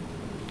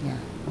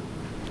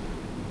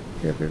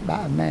វាពិបា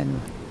កមែន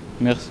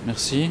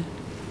Merci.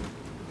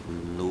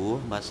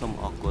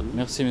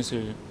 Merci,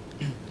 monsieur.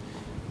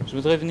 Je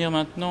voudrais venir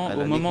maintenant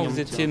au moment où vous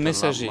étiez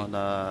messager.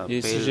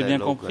 Et si j'ai bien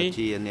compris,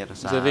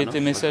 vous avez été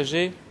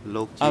messager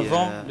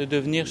avant de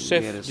devenir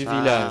chef du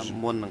village.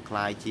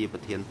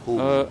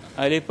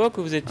 À l'époque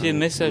où vous étiez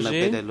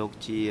messager,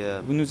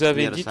 vous nous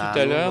avez dit tout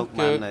à l'heure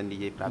que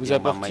vous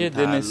apportiez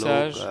des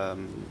messages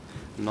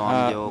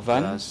à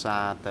Van.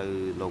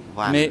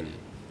 Mais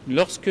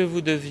lorsque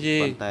vous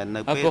deviez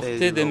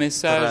apporter des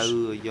messages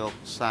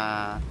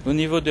au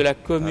niveau de la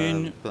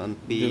commune,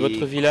 de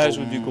votre village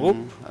ou du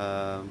groupe,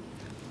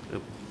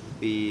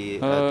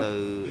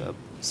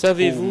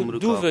 savez-vous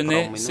d'où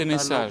venaient ces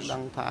messages?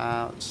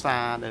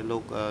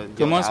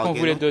 Comment est-ce qu'on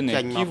vous les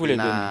donnait? Qui vous les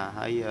donnait?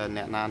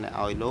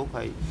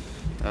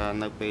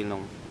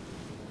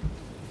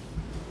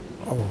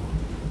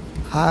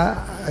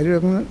 រឿ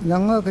ងហ្នឹ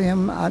ងខ្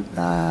ញុំអត់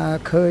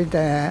ឃើញ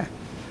តែ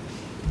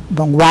ប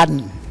ងវ៉ាន់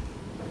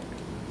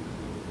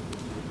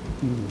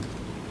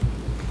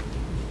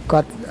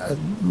គាត់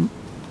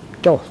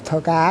ចុះធ្វើ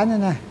ការ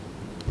ណា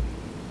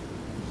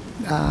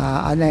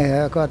អានេះ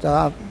គា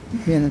ត់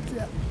មាន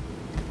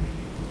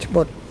ឈ្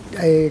មោះ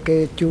អីគេ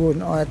ជូន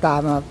ឲ្យតា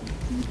ម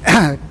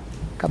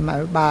កម្ម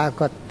បាល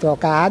គាត់ធ្វើ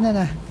ការ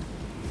ណា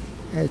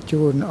គេ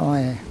ជូនឲ្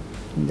យ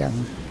អញ្ចឹង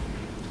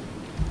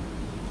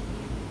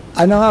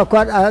អានោះ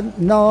គាត់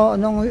នៅ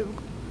ក្នុង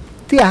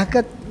ផ្ទះ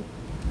គាត់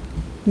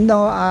នៅ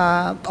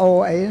អូ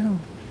អី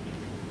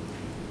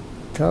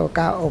ធ្វើ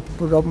ការអប់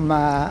រំ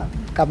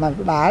កម្ម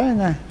បាល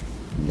ណា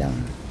អញ្ចឹង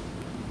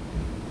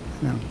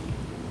ហ្នឹង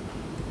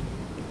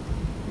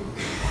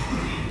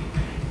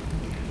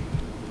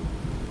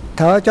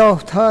ធ្វើចុះ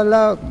ធ្វើ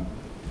លើក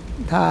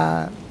ថា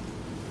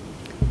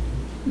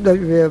ដូច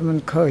វាមិន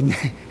ឃើញ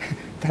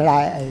ថ្លៃ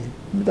អី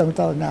មិនต้อง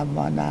ទៅណាម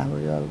កណា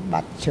វា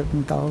បាត់ជឹក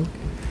ទៅ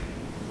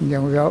យ៉ា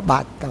ងវាបា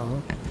ត់ទៅ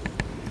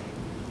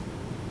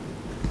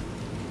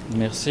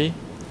Merci.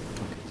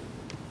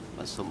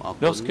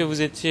 Lorsque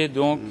vous étiez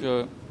donc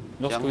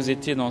lorsque vous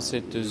étiez dans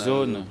cette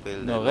zone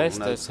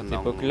nord-est à cette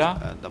époque-là,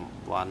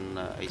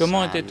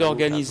 comment était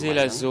organisée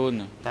la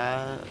zone?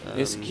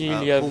 Est-ce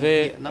qu'il y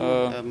avait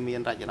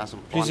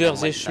plusieurs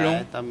échelons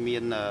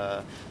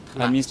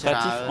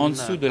administratifs en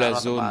dessous de la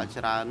zone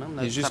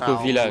et jusqu'au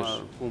village?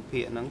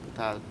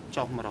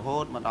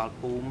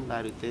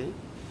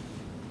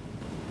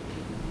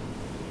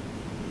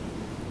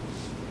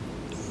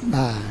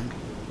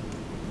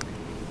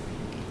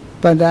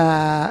 Pada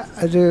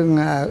រឿង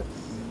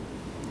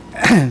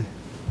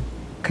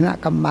គណៈ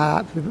កម្មា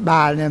ភិ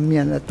បាល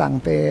មានតាំង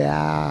ពី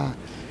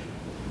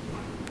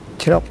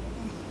ជ្រុក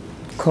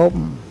ឃុំ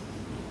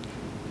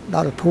ដ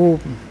ល់ភូ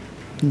មិ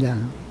យ៉ាង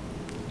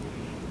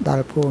ដ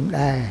ល់ភូមិ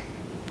ដែរ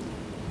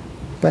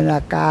បញ្ហា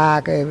ការ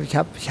គេ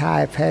ឆាប់ឆា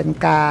យផែន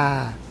ការ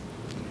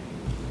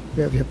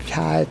វាឆាប់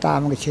ឆាយតាម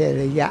វិជា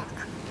រយៈ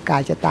កា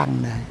រចតាំង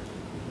ដែរ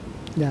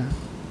យ៉ាង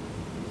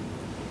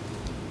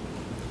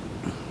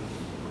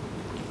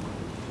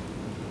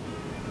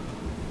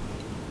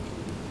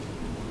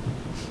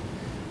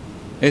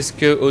Est-ce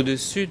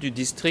qu'au-dessus du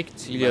district,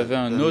 il y avait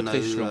un autre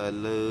échelon,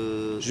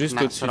 juste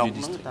au-dessus du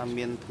district?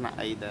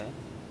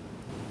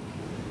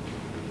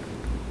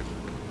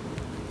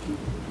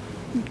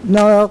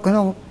 Non,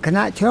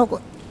 quand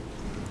chok,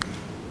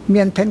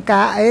 mien penka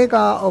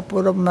ega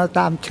opurum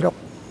tam chok,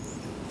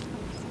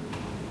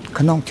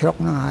 kanong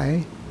chok na ai,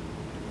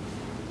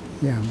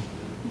 yang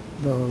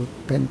bo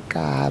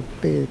penka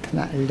pe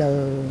thna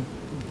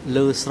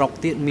lơ srok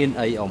tiết mien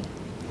ấy ông,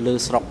 lơ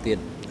srok tiết.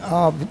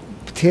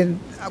 Thiên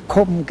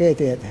khum kê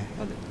tiệt.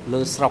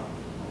 Lơ srok,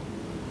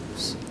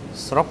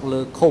 srok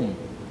lơ khum,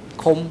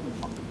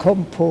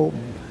 khum phum.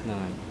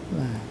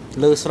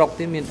 Lơ srok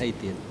tiết mien ấy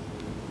tiệt.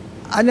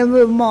 Anh em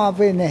mới mò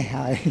về này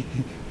hỏi,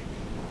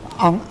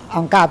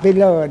 ông cả về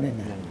lơ này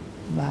nè,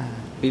 mà.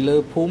 Về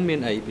lơ phum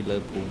mien ấy, về lơ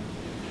phum.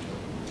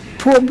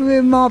 Phum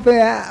về mò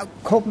về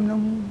khum nó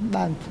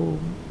bàn phum.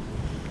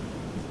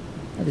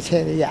 Cái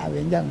xe để giả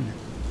về dân,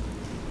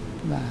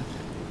 mà.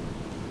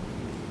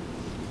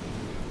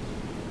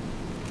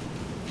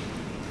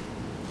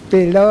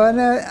 Vì lỡ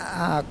nó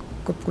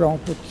cục rong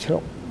cục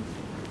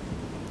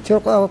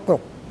chốc ở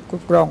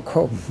cục rong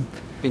khom.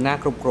 Vì na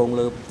cục rong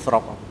lơ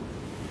srok.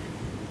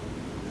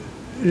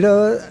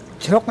 Lỡ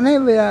chốc này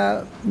bây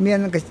giờ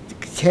miền cái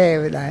xe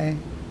về đây,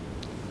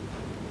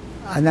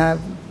 anh ta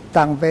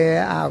tăng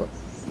về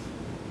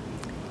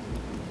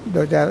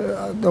đồ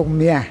đồng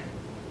mía,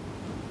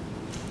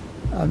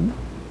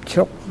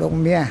 chốc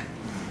đồng mía,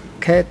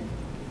 khét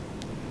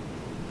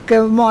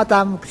cái mò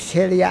tam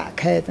xe lịa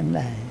khét từng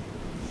này.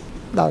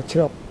 Đào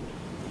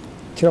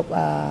chốc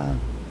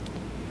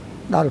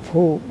đào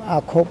phu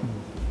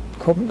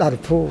khum đào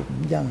phu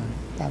dân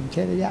làm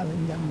chế để giảm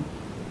dân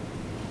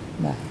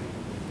này.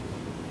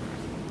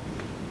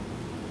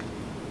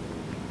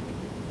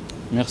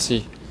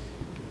 Merci.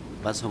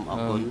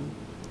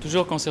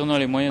 Toujours concernant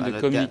les moyens de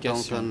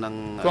communication,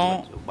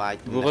 quand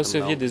vous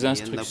receviez des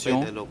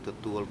instructions,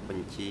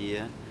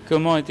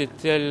 comment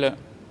étaient-elles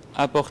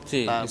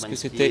apportées? Est-ce que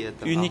c'était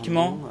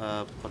uniquement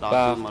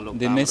par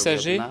des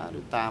messagers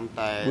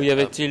ou y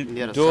avait-il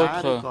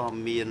d'autres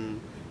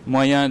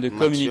moyens de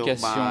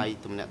communication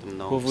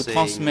pour vous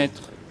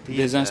transmettre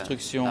des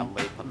instructions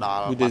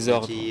ou des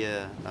ordres?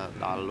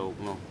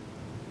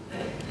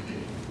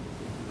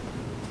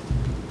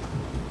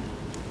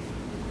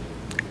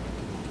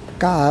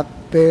 Cả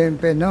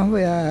bên nó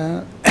với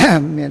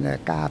miền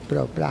cả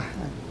pro pla,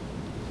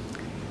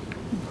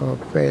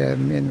 về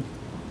miền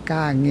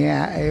cả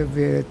nghe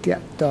về tiện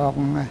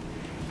tòng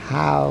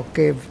hào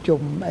kêu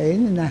chùm ấy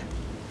nè,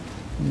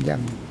 rằng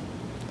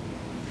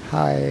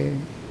hỏi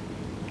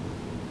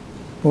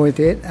hồi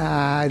tết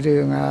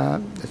đường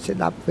sẽ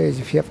đáp về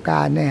phía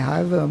cả này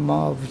hỏi vừa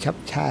mò chập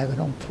chài của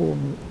ông phùm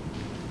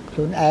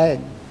luôn em,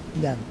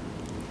 rằng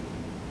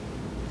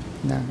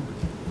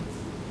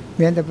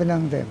miền tây bên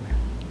năng thế.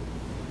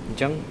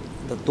 Chẳng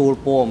tụi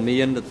po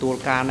miền tụi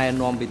ca này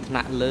nôm bị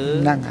nặng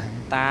lớn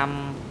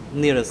tam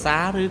nửa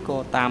xá rồi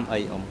có tam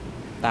ấy ông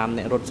tam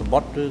nè rốt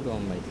spot rồi có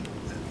mấy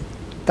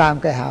tam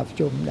cái hào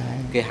chùm đấy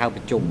cái hào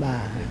bị chùm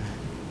bà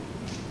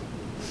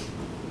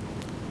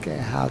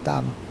cái hào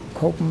tam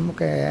khúc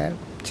cái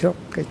chốc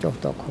cái chốc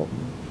tổ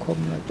khúc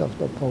nó chốc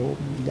tổ phù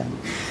dần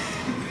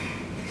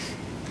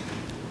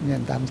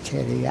nhân tam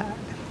chế đi ạ.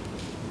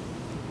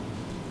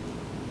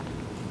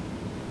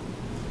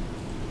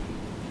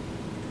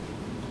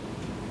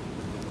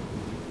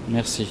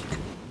 Merci.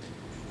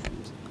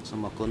 Je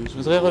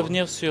voudrais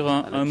revenir sur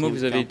un mot que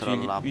vous avez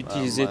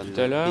utilisé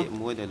tout à l'heure,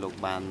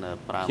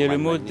 qui est le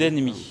mot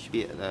d'ennemi.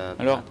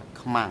 Alors,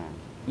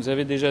 vous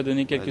avez déjà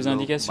donné quelques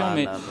indications,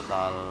 mais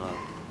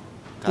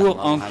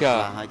pour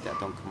Angka,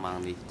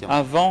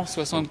 avant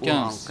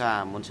 75,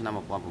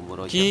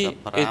 qui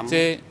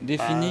était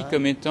défini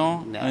comme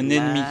étant un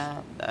ennemi?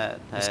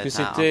 Est-ce que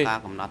c'était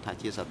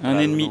un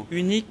ennemi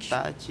unique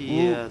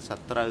ou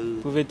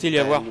pouvait-il y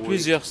avoir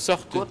plusieurs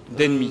sortes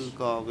d'ennemis?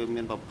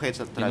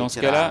 Et dans ce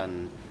cas-là,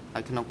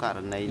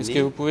 Est-ce que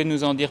vous pouvez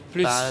nous en dire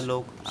plus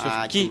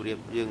sur qui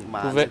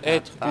pouvait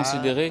être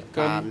considéré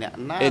comme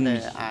ennemi?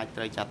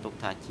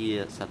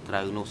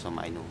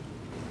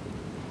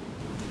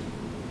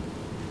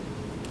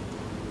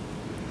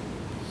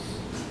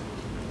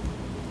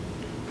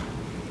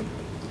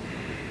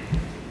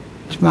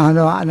 Mà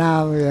nó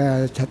nào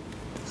về thật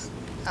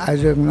ở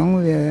rừng nó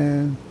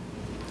về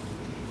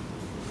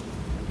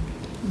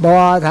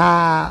bò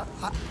tha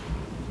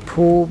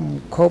phum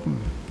khum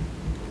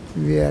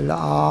về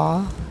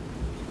lõ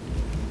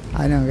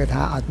anh em cái tha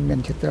ở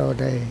miền Bắc Trâu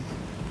đây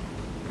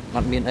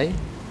ở miền ấy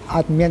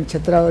ở miền Bắc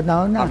Trâu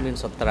nó ở miền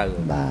Bắc Trâu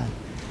bà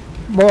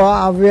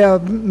bò về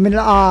miền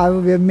lõ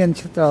về miền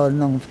Bắc Trâu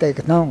nông tây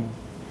cái nông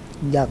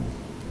dần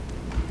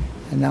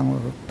anh em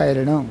tây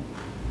là nông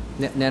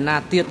nè na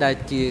tiết đây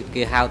chỉ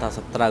cái hao thà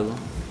sập trâu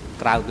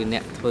cào từ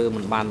nè phơi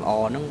mình bàn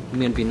o nó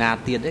miền Việt Nam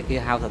tiết đấy cái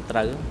hao sập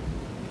trâu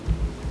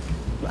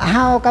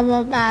hao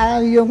cầm bà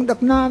dùng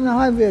đập non nó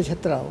hỏi về sập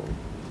trâu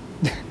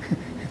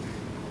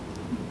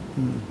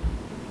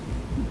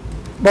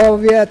bò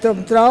về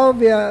tôm trâu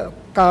về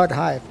cao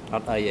thải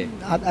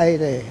ở đây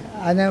đây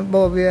anh em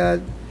bò về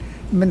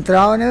mình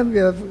trâu nữa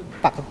về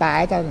bạc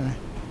tài tao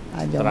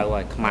này trâu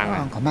rồi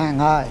khăm mang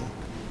thôi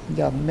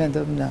giờ miền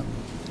tôm nào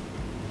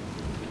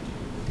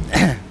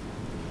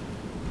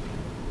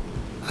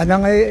anh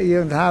nói ấy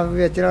dương thao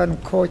về cho nó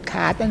khôi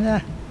khát đó nha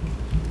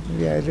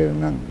về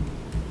rừng nó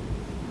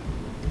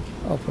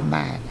ở phần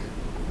mài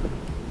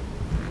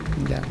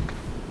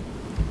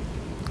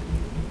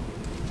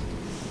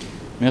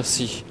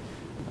Merci.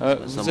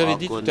 Vous avez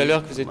dit tout à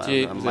l'heure que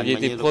vous aviez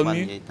été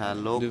promu,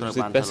 vous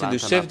êtes passé de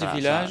chef de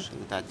village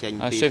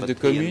à chef de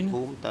commune.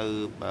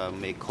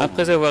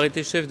 Après avoir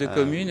été chef de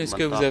commune, est-ce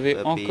que vous avez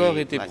encore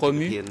été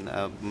promu?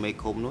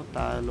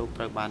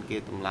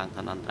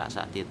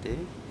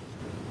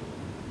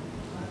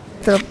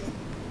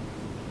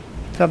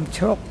 Trầm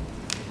chốc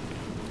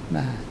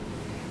là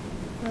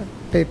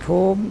bị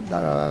phốm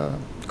là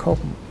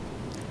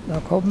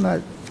khốm là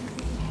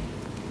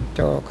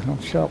cho không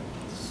sốc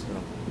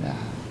là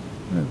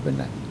bên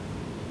này.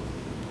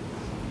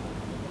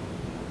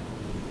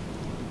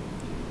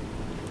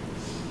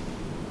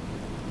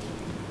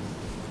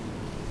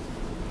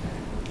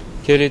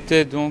 Quel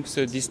était donc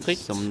ce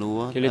district?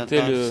 Quel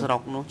était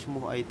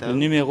le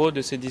numéro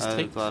de ce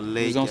district?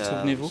 Vous en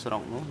souvenez-vous?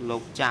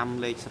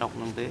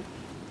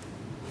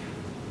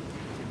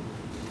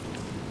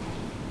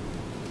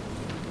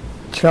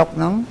 Sọc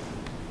nóng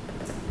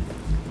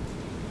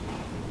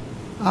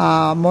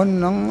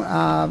môn nóng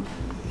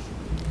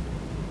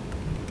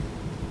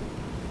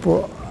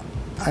bộ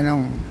anh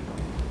ông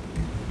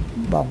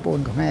bỏng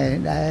bùn của mẹ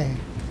đây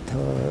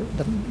thở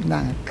đấm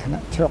nàng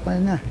sọc đấy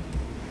nè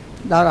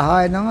đó là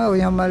hai nó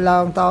nhưng mà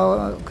lòng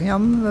tao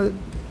nhóm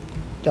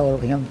trâu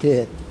nhóm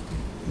thiệt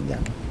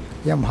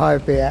nhóm hai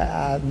bè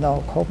nó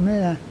khốm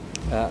đấy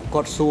nè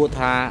cột xua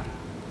thà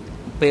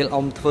pel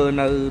ông thơ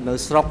nơi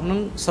sọc nó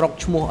sọc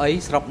chmua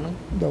ấy sọc nó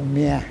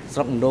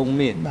đồng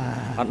miền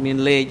ở miền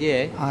lê chứ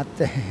ấy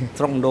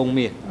sọc đồng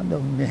miền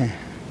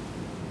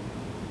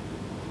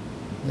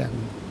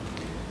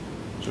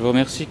Je vous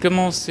remercie.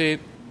 Comment s'est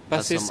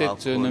passée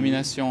cette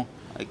nomination?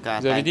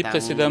 Vous avez dit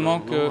précédemment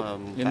que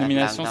les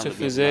nominations se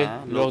faisaient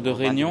lors de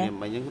réunions.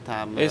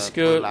 Est-ce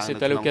que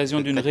c'est à l'occasion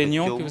d'une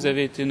réunion que vous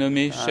avez été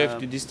nommé chef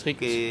du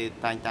district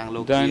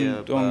d'An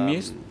Dong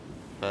Mis?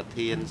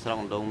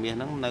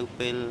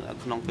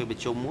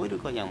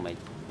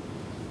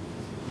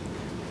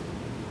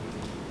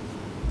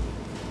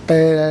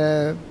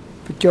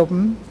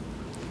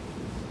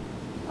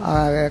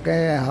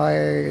 cái hỏi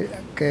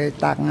cái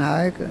tặng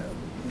hỏi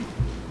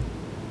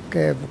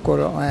cái cô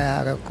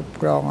cái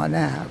cục rong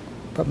đó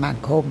ประมาณ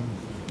คม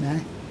นะ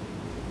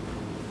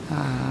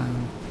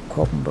ค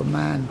มประม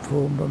าณภู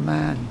มิประม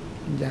าณ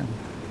อย่าง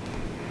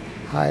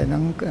ให้น้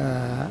อง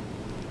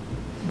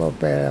บ่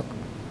ไป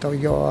ตัว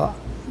ยอ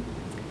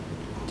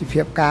ที่เพี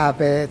ยบกาไ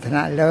ปธน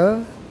าเลอ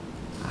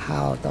หา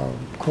วต่อ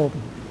คม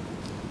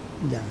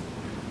อย่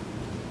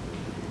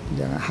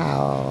างหา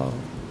ว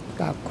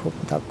ตั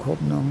บคม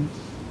น้อง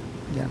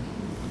อย่าง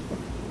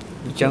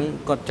จัง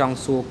ก็จัง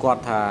สู้กอด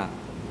ท่า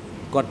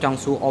ก็จัง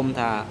สู้อม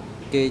ท่า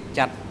គេ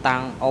ចាត់តាំ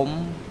ងអ៊ំ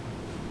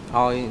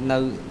ឲ្យនៅ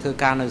ធ្វើ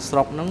ការនៅស្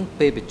រុកហ្នឹង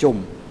ពេលប្រ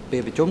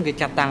ជុំគេ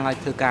ចាត់តាំងឲ្យ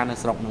ធ្វើការនៅ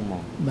ស្រុកហ្នឹងហ្ម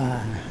ងបា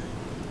ទ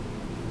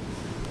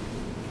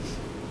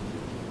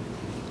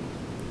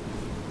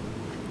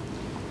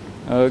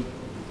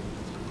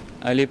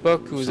À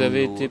l'époque où vous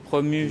avez été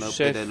promu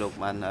chef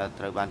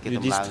du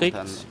district,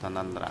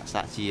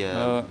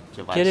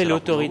 quelle est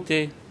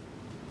l'autorité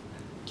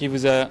qui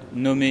vous a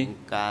nommé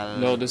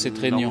lors de cette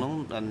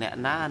réunion?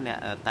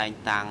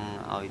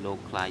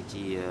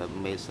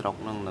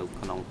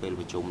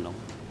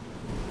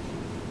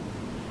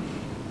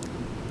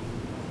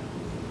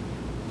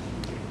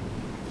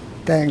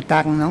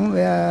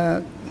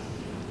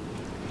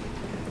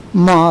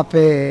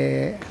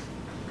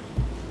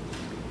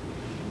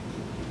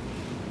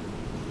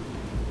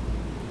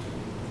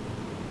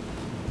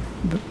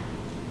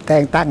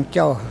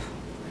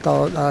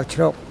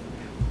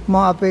 ម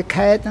កពេល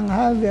ខេតហ្នឹង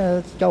ហើយវា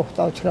ចុះ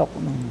ទៅជ្រុក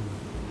ហ្នឹង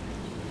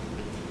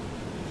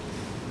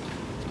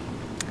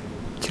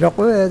ជ្រុក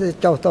វា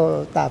ចុះទៅ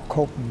តាម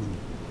ខុប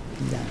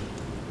ចា៎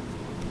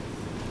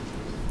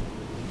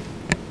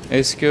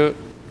Est-ce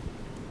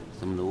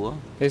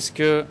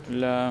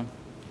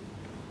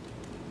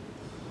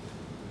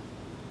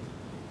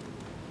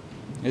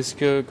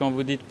que quand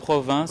vous dites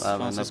province,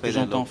 c'est ce que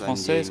j'entends en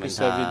français, est-ce que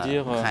ça veut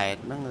dire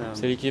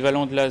c'est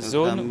l'équivalent de la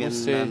zone ou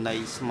c'est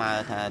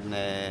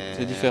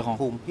différent?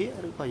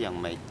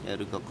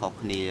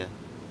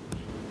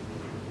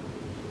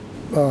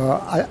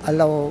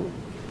 Alors,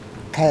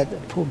 khét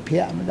phùm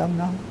phia mà đông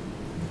nó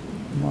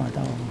mò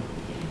tàu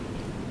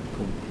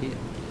phùm phia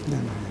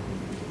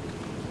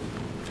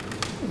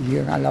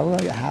dương ở lâu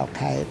hào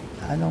khét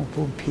ở nông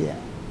phùm phia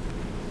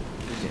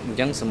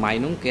dân sớm mai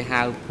nung cái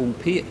hào phùm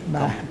phia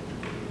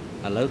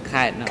ở lâu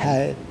khét nó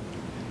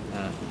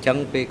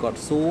chân pe cọt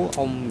sú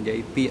ông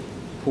dậy pia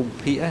phùm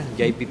phia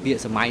dậy pia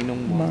sớm mai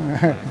nung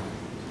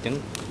chân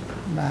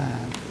mà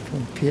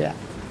phùm phia.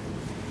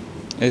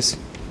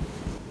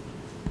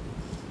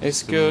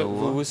 Est-ce que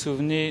vous vous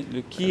souvenez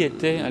de qui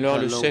était alors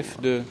le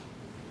chef de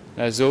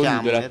la zone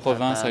ou de la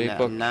province à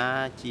l'époque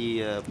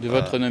de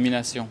votre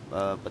nomination?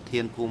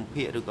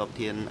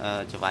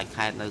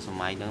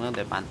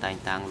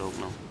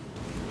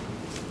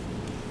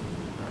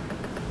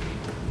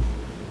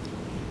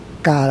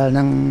 Cả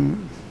năng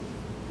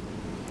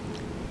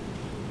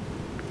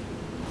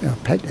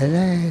phải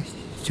đấy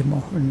chứ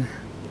một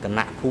cái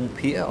nạ phun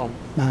phía ông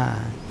bà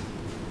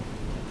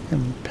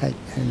phải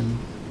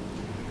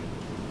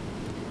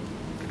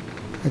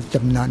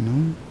chấm nón nó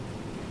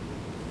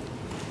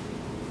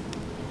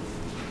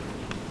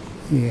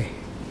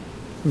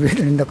viết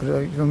lên được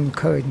rồi không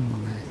khơi mà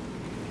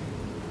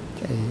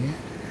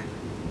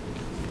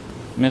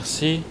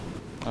merci.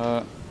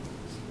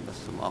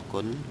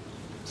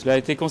 Cela a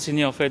été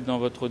consigné en fait dans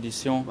votre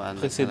audition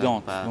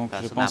précédente, donc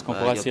je pense qu'on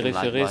pourra s'y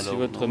référer si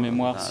votre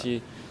mémoire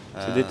s'est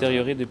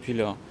détériorée depuis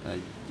lors.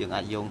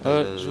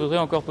 Je voudrais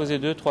encore poser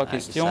 2-3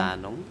 questions.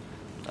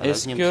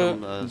 Est-ce que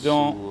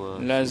dans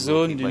la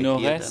zone du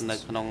nord-est,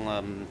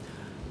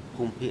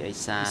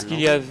 est-ce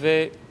qu'il y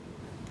avait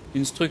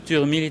une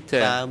structure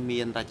militaire?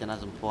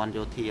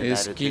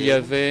 Est-ce qu'il y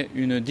avait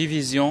une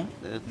division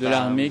de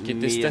l'armée qui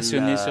était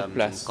stationnée sur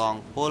place?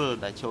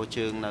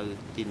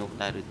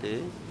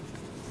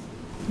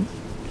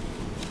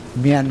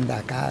 Miền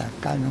đã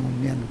cả nông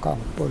miền con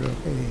pol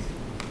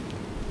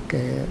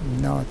cái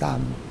nó tam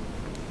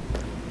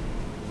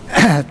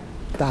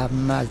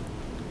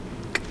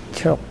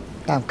chọc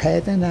tam khé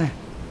thế này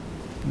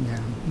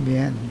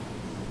miền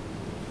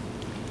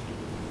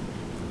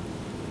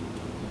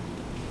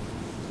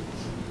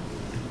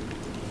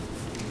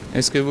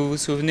Est-ce que vous vous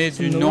souvenez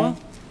du nom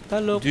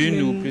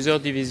d'une ou plusieurs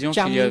divisions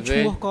qu'il y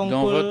avait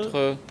dans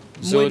votre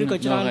zone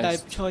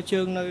nord-est,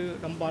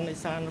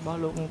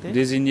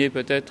 désignées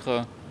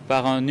peut-être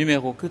par un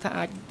numéro?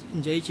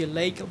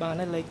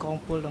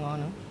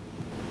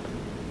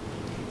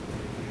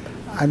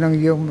 Anh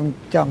đang dùng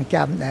chọn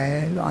chạm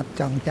để loạt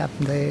chọn chạm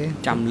để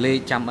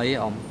chăm ấy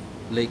ông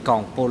lấy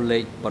còn pol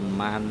lấy bẩn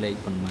man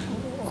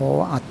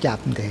ô chạm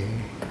để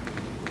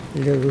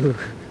lư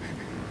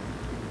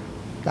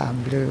tam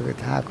lư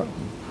tha có.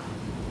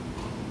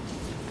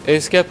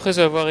 Est-ce qu'après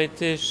avoir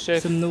été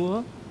chef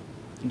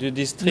du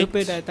district,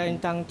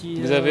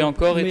 vous avez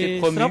encore été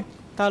promu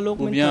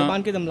ou bien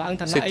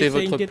c'était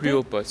votre plus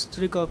haut poste?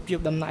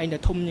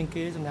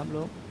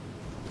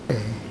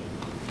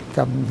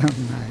 Trong năm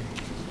này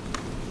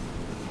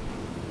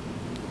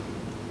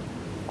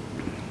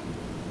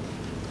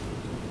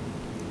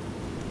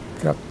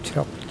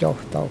chọc cho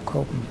tao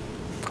không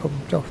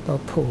cho tao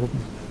phùm.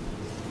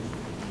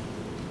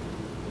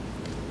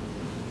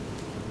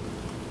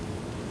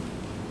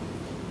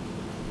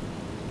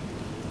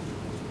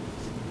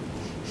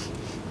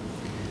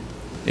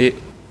 Et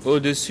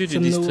au-dessus du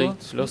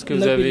district, lorsque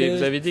vous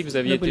avez dit que vous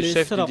aviez été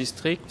chef du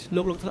district,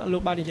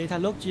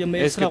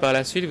 est-ce que par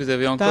la suite vous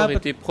avez encore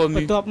été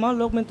promu? Et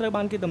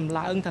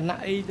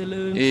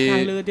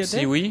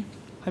si oui,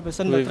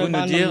 pouvez-vous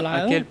nous dire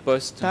à quel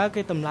poste?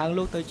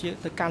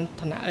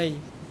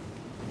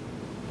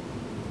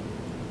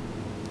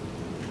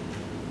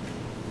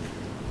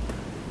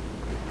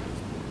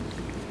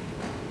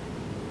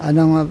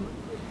 Anh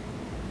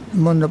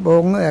muốn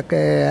bốn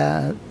cái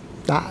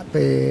tạ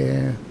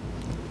về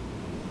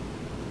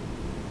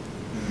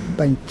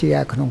บัญชี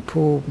ของ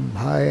ผู้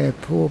ให้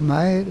ผู้ไ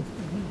ม้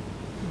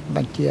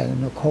บัญชี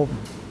นคม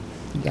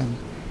อย่าง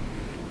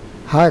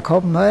ให้ค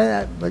มไม้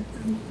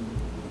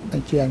บั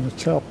ญชีน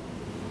โชค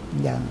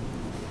อย่าง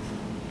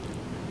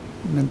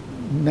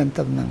มันต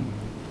ำแหน่ง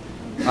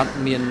อัด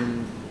เมียน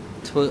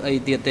เธอไอ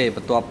เตียเตปร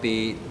ะตัวปี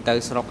เตย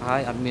สระหาย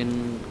อัดเมียน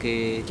เก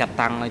จัด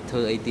ตังไอเธ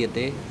อไอเตียเต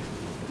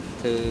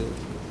เ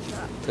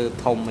ธอ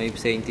ทอมไอ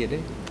เซนเตียเต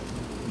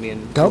เมียน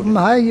ทอมใ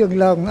ห้ยัง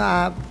ลง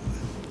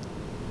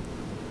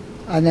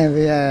anh em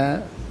về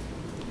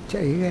chỉ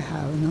cái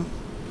hào nó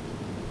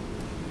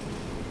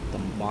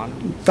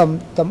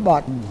tầm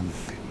bọt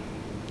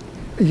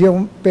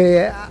dùng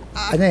về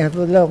anh này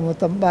lâu một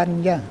tấm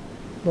ban nha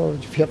rồi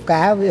phiệp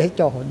cá với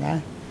chỗ nè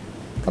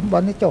tấm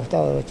ban cái chỗ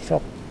tàu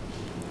sọc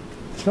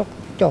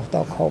chỗ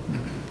tàu khom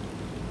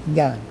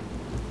giờ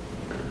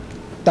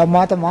tàu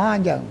mò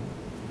giờ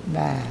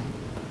là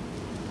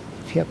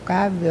phiệp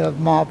cá vừa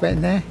mò về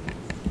nè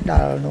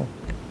đào luôn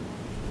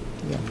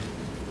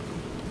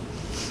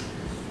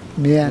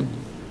miền.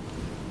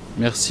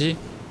 Merci.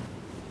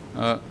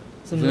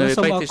 Vous n'avez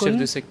pas été chef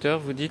de secteur,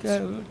 vous dites.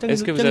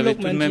 Est-ce que vous avez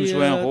tout de même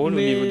joué un rôle au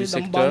niveau du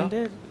secteur?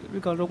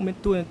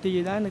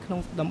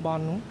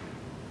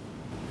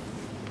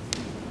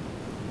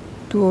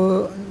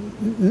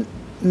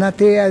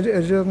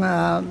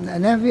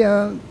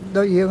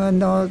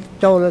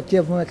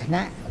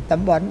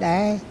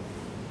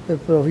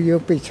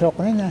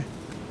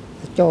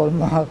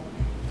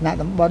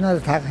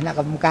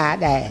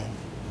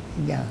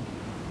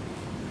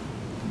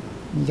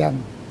 Dân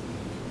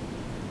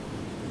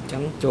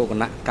chẳng chỗ của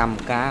nặng cầm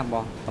cá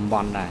bò tầm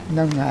bòn này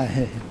nâng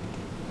ngày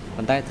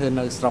còn tay thưa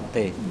nơi sọc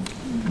thì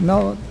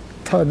nó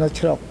thơ nó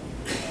sọc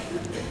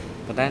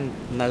còn tay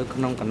nơi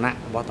nông còn nặng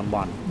bò tầm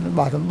bòn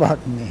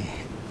này.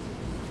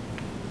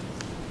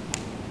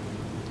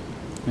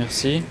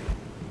 Merci.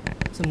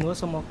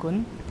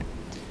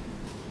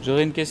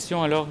 J'aurais une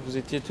question alors, vous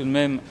étiez tout de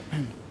même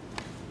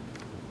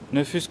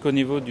ne fût-ce qu'au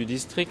niveau du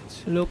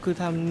district,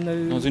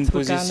 dans une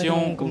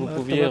position où vous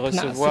pouviez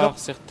recevoir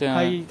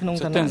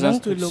certaines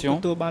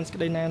instructions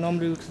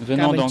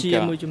venant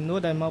d'Anka.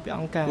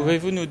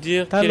 Pouvez-vous nous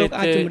dire quelle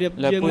était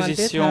la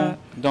position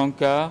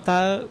d'Anka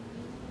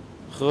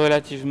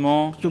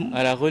relativement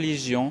à la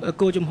religion et à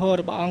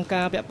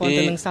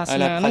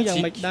la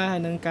pratique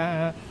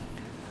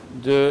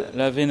de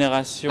la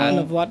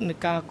vénération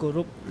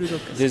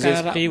des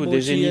esprits ou des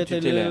génies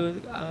tutélaires?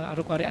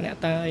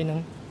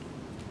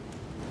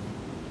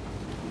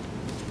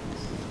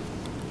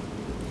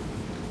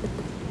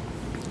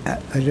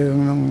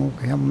 Rừng nó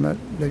không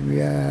được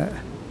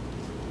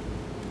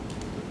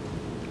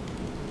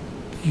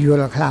vừa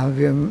là khá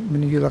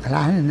mình vừa là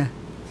khá này nè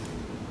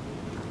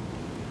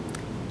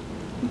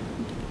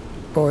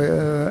rồi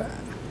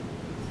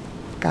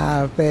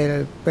cả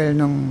về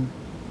nông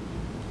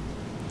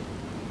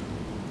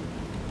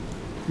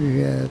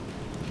về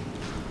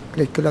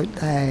lịch cái lối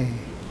này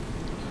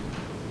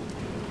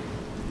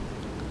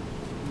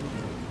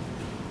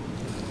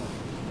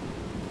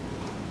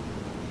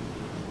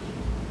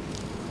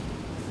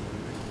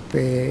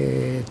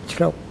về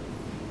chọc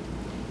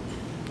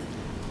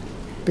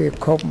về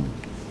khom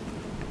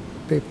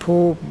về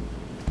phum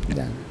อ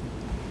ย่าง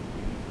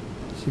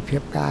สิเพีย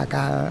บก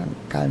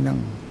ารนึง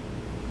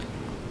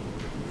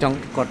ច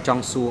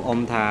ង់សួរអ៊ំ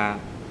ថា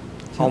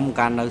អ៊ំ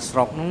ការនៅស្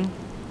រុកហ្នឹង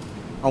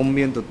អ៊ំ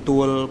មានទទួ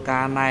ល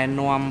ការណែ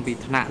នាំពី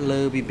ថ្នាក់លើ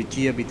ពីវិ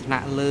ជាពីថ្នា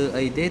ក់លើ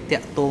អីទេតា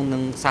ក់ទងនឹ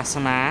ងសាស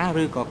នា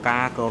ឬក៏កា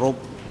រគោរព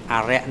អ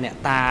រិយអ្នក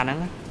តាហ្នឹង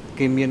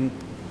គេមាន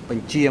ប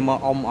ញ្ជាមក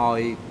អ៊ំឲ្យ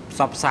ផ្ស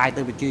ព្វផ្សាយ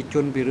ទៅប្រជាជ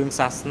នពីរឿង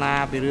សាសនា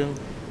ពីរឿង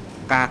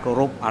ការគោ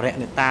រពអរិយ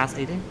អ្នកតាស្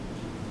អីទេ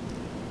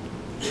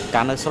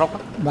ការនៅស្រុក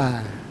បា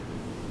ទ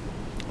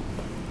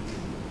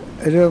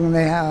រឿង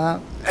នេះ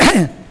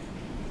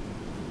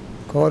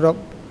គោរព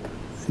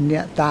អ្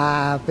នកតា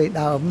ពី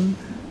ដើម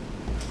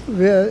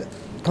វា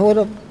គោរ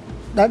ព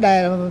ដែល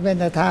មាន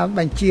ថាប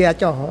ញ្ជា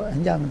ចុះអ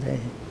ញ្ចឹងទេ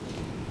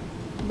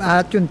បា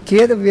ទជន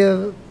ជាតិវា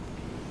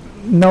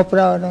នៅប្រ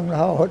នឹងរ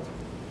ហូត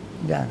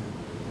យ៉ាង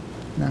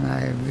ហ្នឹងហើ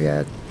យវា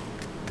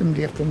ទំ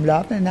រៀបទម្លា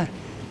ប់នេះណា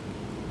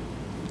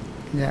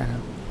យ៉ា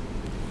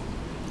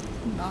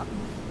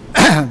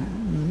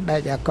បែរ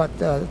គាត់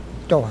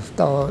ចុះ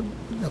ត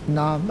ដឹក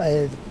នាំអី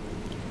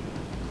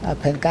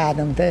ផែនការ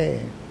ហ្នឹងទេ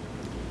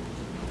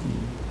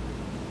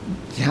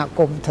សហគ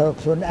មន៍ធ្វើ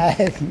ខ្លួនឯ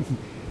ង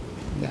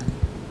យ៉ាង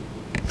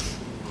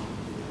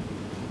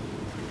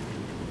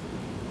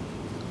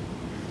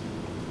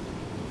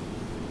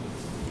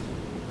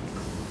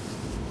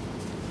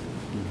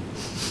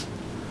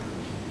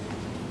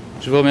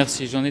Je vous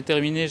remercie. J'en ai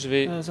terminé. Je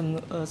vais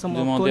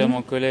demander à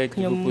mon collègue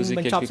de vous poser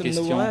quelques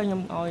questions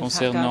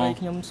concernant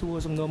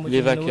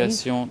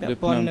l'évacuation de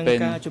Phnom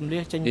Penh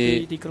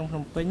et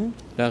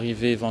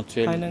l'arrivée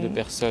éventuelle de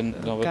personnes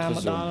dans votre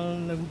zone.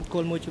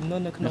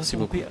 Merci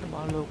beaucoup.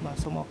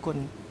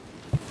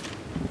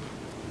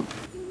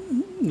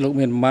 លោក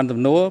មានប្រមាណទំ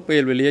នួលពេ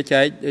លវេលា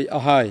ចែកអ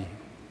ស់ហើយ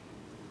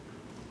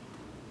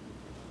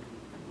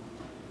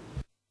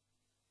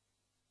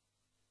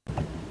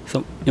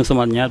ខ្ញុំសូម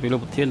អនុញ្ញាតពីលោក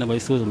ប្រធានដើម្បី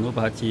សួរសំណួរ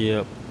ប្រហែលជា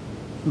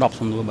10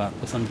សំណួរបាទ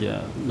បើសិនជា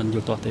មិនយ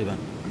ល់ទាស់ទេបាទ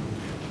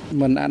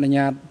មិនអនុញ្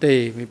ញាតទេ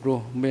ពីព្រោះ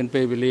មាន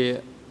ពេលវេលា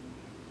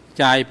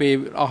ចាយពេល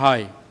អស់ហើយ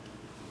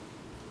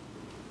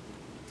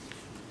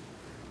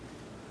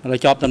ឥឡូវ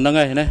ចប់តំណឹង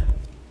ហើយណាត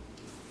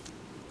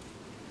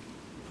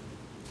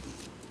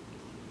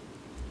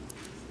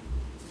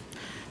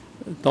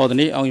ទៅ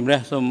នេះអង្គជំរះ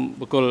សូម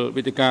បកគល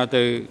វិទ្យា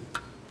ទៅ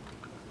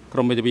ក្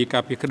រុមមេធាវីកា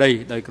រពារក្តី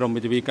ដោយក្រុមមេ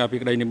ធាវីការពារ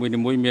ក្តីនីមួយៗ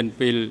មាន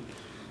ពេល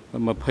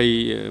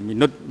20 មី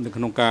និតនៅ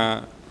ក្នុងការ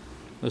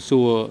សួ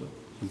រ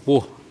ចំពោះ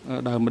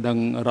ដើមម្ដង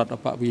រដ្ឋអ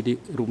បវិធិ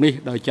រូបនេះ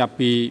ដោយចាប់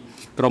ពី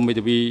ក្រុមមេ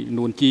ធាវី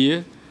នួនជា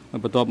ប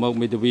ន្ទាប់មក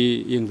មេធាវី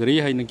អៀងសេរី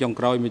ហើយនឹងចុង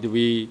ក្រោយមេធា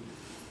វី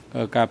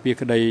ការពារ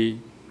ក្តី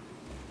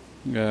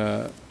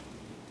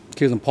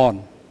ខៀវសំផន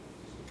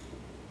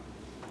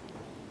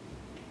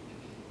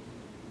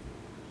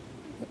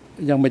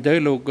យ៉ាងមិនទៅ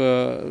លោក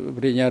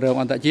ប្រញ្ញារង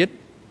អន្តរជាតិ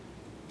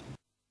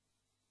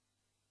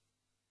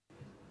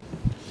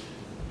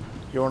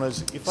Your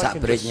Honours, if I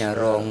can just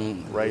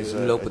raise a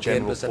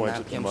general point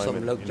at the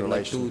moment in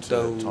relation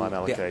to time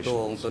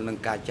allocation.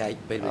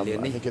 I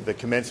think at the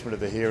commencement of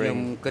the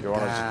hearing, Your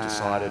Honours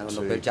decided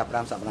to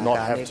not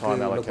have time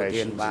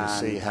allocations and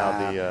see how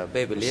the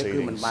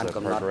proceedings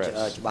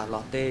progress. And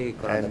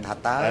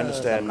I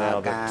understand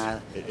now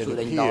that it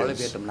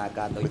appears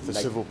with the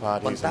civil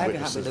parties and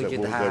witnesses that there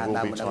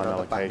will be time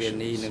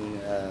allocations.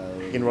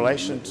 In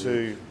relation to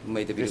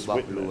this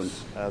witness,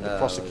 the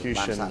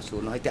prosecution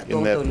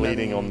in their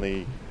pleading on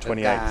the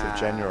 28th of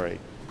January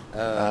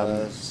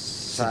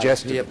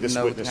suggested that this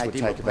witness would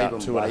take about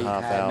 2.5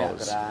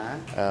 hours,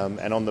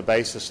 and on the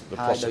basis that the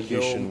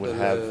prosecution would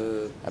have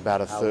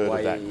about a third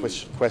of that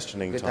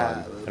questioning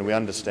time. And we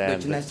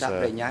understand that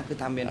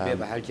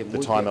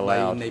the time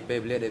allowed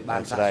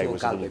today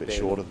was a little bit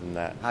shorter than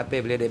that.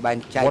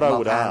 What I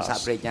would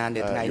ask,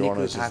 Your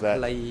Honours, is that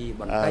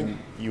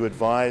you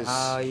advise,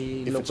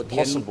 if it's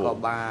possible,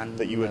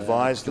 that you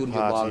advise the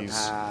parties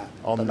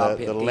on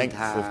the length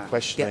of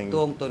questioning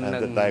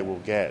that they will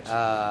get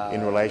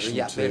in relation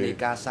to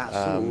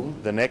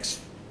the next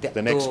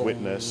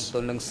witness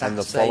and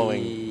the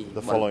following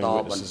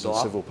witnesses and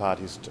civil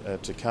parties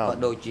to come.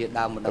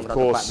 Of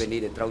course,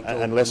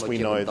 unless we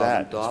know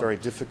that, it's very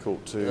difficult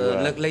to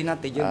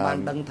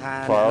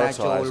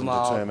prioritise and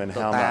determine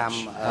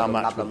how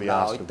much would be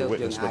asked of the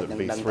witness, whether it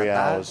be 3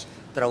 hours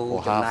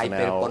or half an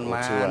hour or 2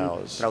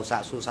 hours.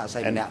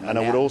 And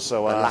I would also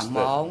ask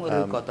that,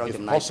 if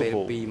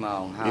possible,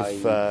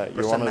 if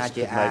Your Honours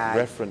could make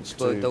reference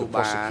to the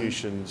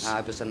prosecution's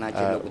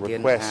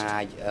request,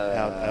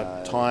 our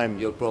time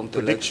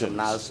predictions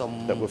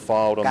that were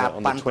filed on the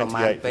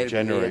 28th of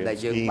January,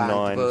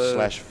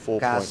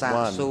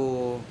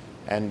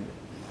 E9/4.1,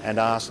 and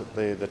ask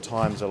that the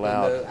times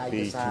allowed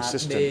be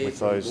consistent with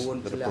those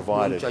that are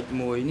provided.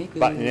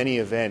 But in any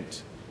event,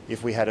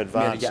 if we had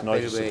advance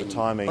notice of the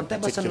timing,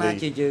 particularly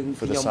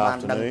for this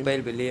afternoon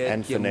and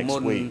for next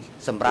week,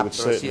 it would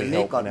certainly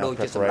help in our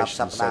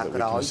preparation so that we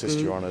can assist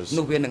Your Honours as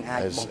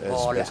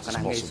best as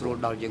possible.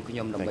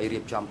 Thank you.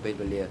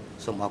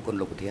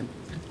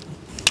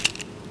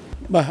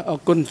 បាទអរ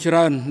គុណច្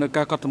រើននៅ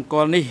ការកត់សម្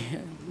គាល់នេះ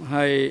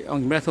ហើយអ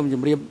ង្គជំរះសូមជ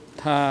ម្រាប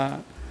ថា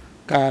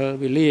កាល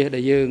វេលាដែ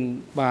លយើង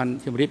បាន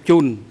ជម្រាបជូ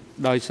ន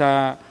ដោយសារ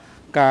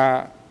ការ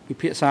ពិ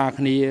ភាក្សា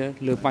គ្នា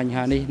លើបញ្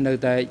ហានេះនៅ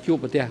តែជួប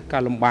ប្រទះកា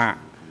រលំបាក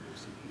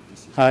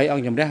ហើយអ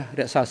ង្គជំរះ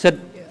រក្សាសិទ្ធិ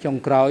ចុង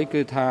ក្រោយ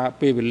គឺថា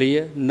ពេលវេលា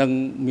នឹង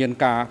មាន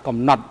ការកំ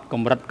ណត់ក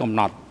ម្រិតកំ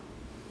ណត់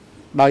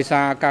ដោយ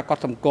សារការក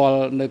ត់សម្គាល់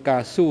នៅកា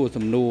រសួរ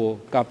សំណួរ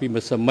កាលពី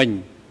ម្សិលមិញ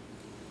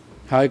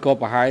ហើយក៏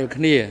ប្រហែល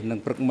គ្នានឹង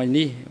ព្រឹកមិញ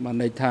នេះបាន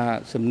ន័យថា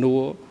សំណួរ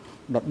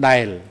ដ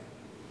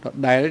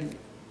ដែល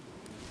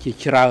ជា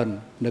ច្រើន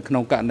នៅក្នុ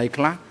ងករណី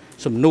ខ្លះ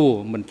សំណួរ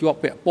មិនជាប់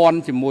ពាក់ព័ន្ធ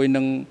ជាមួយ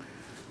នឹង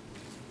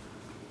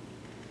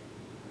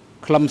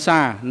ខ្លឹមសា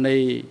រនៃ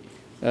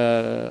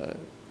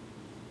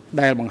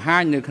ដែលបង្ហា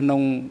ញនៅក្នុ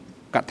ង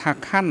កថា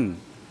ខណ្ឌ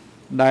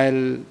ដែល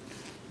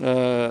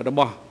រប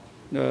ស់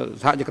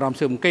សហជីវកម្ម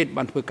ស៊ើបអង្កេត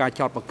បានធ្វើការ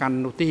ចោទប្រកាន់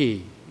នោះទេ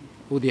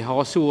ឧទាហ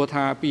រណ៍សួរ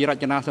ថាពីរ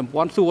ចនាសម្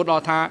ព័ន្ធសួរដ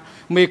ល់ថា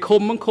មេ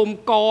ឃុំហ្នឹងឃុំ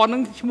កហ្នឹ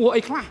ងឈ្មោះ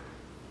អីខ្លះ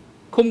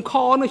ឃុំខ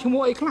ហ្នឹងឈ្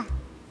មោះអីខ្លះ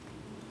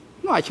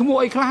នោះឈ្មោះ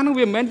អីខ្លះហ្នឹង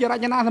វាមិនមែនជារ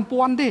ចនាសម្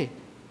ព័ន្ធទេ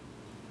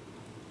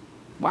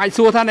បើអាច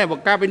សួរថាបើ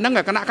កាលពីហ្នឹង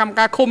គណៈកម្ម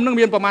ការឃុំហ្នឹង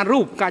មានប្រមាណរូ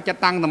បការចាត់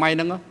តាំងសម័យហ្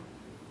នឹង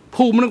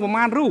ភូមិហ្នឹងប្រ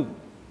មាណរូប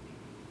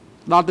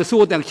ដល់ទៅសួ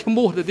រទាំងឈ្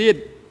មោះទៅទៀត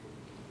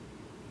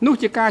នោះ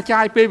ជាការចា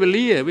យពេលវេ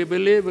លា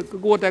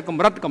គួរតែក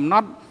ម្រិតកំណ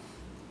ត់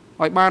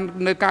ឲ្យបាន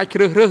នៅការជ្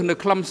រើសរើសនៅ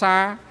ខ្លឹមសា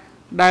រ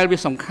ដែលវា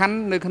សំខាន់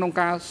នៅក្នុង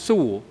ការសួ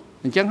រ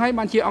អញ្ចឹងហើយ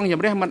បានជាអង្គ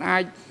ជំរះមិនអា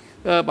ច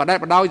បដិ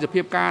បដោយស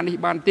ភាពការនេះ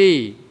បានទេ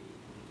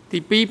ទី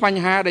2ប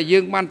ញ្ហាដែលយើ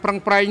ងបានប្រឹង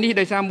ប្រែងនេះ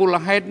ដោយសារមូល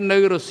ហេតុនៅ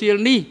រសៀល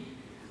នេះ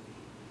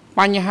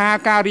បញ្ហា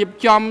ការរៀប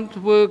ចំ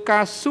ធ្វើកា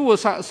រសួរ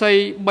សាក្សី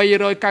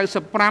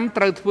395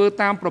ត្រូវធ្វើ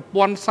តាមប្រ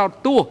ព័ន្ធសោត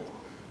ទស្សន៍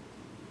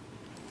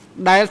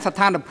ដែលស្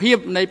ថានភាព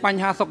នៃប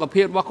ញ្ហាសុខ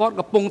ភាពរបស់គាត់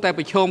កំពុងតែ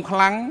ប្រឈមខ្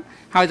លាំង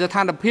ហើយស្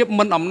ថានភាព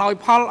មិនអំណោយ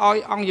ផលឲ្យ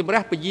អង្គជំ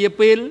រះពជា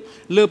ពេល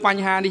លើប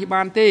ញ្ហានេះ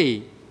បានទេ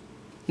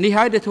នេះ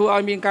ហើយដែលធ្វើឲ្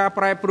យមានការ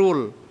ប្រែប្រួល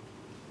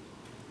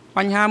ប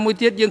ញ្ហាមួយ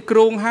ទៀតយើងគ្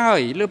រោងហើយ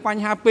លើប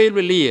ញ្ហាពេល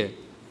វេលា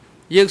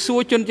យើងសួរ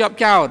ជនជាប់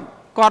ចោទ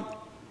គាត់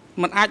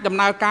មិនអាចដំ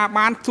ណើរការ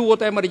បានសួរ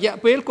តែមួយរយៈ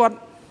ពេលគាត់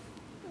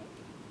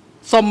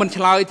សុំមិន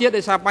ឆ្លើយទៀត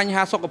ដោយសារបញ្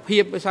ហាសុខភា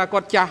ពដោយសារ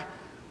គាត់ចាស់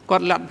គា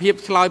ត់លទ្ធភាព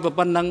ឆ្លើយ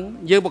ប៉ុណ្ណឹង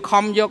យើងបង្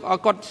ខំយកឲ្យ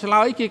គាត់ឆ្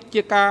លើយ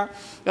ជាការ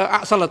អ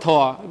សិលធ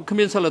ម៌គ្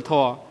មានសិលធ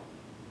ម៌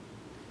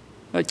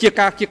ជា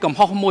កំ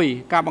ហុសមួយ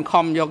ការបង្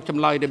ខំយកច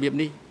ម្លើយរបៀប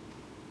នេះ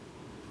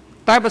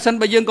តែបើសិន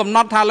បើយើងកំណ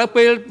ត់ថាលើ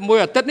ពេលមួយ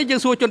អាទិត្យនេះយើ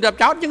ងសួរជនជាប់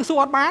ចោទយើងសួរ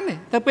អត់បានទេ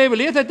តែពេលវេ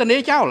លាទៅធានា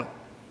ចោល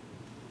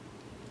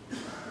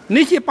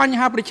នេះជាបញ្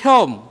ហាប្រឈ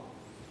ម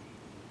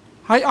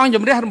ហើយអង្គ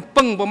ជំរះរំ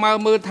ពឹងប្រមើល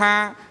មើលថា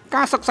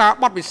ការសិក្សា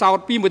បទពិសោធ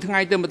ន៍ពីមួយថ្ងៃ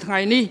ទៅមួយថ្ងៃ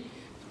នេះ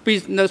ពី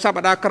នៅស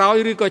ប្តាហ៍ក្រោយ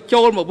ឬក៏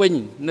ចូលមកវិញ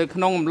នៅក្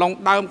នុងអំឡុង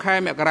ដើមខែ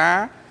មករា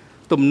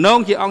ទំនង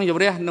ជាអង្គជំ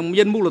រះនឹង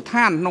មានមូលដ្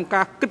ឋានក្នុង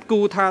ការគិតគូ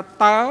រថា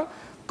តើ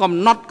កំ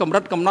ណត់កម្រិ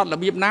តកំណត់រ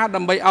បៀបណា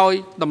ដើម្បីឲ្យ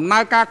ដំណើ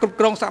រការគ្រប់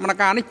គ្រងសកម្មភា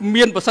ពនេះ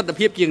មានប្រសិទ្ធ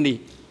ភាពជាងនេះ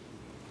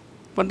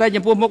ប៉ុន្តែ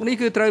ចំពោះមុខនេះ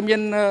គឺត្រូវមា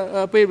ន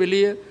ពេលវេ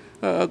លា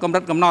កម្រិ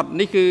តកំណត់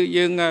នេះគឺ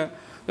យើ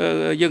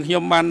ងខ្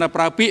ញុំបាន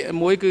ប្រើពាក្យ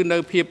មួយគឺនៅ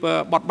ភាព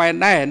បត់បែន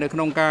ដែរនៅក្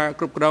នុងការ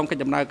គ្រប់គ្រងកិច្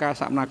ចដំណើរការ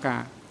សកម្មភា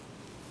ព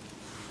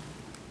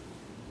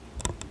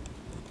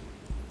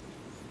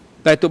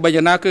តែទោះបី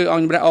យ៉ាងណាគឺអ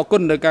ង្គជំរះអរគុ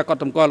ណនៅការក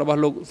ត់សម្គាល់របស់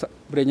លោក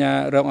ប្រាជ្ញា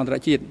រងអន្តរ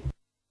ជាតិ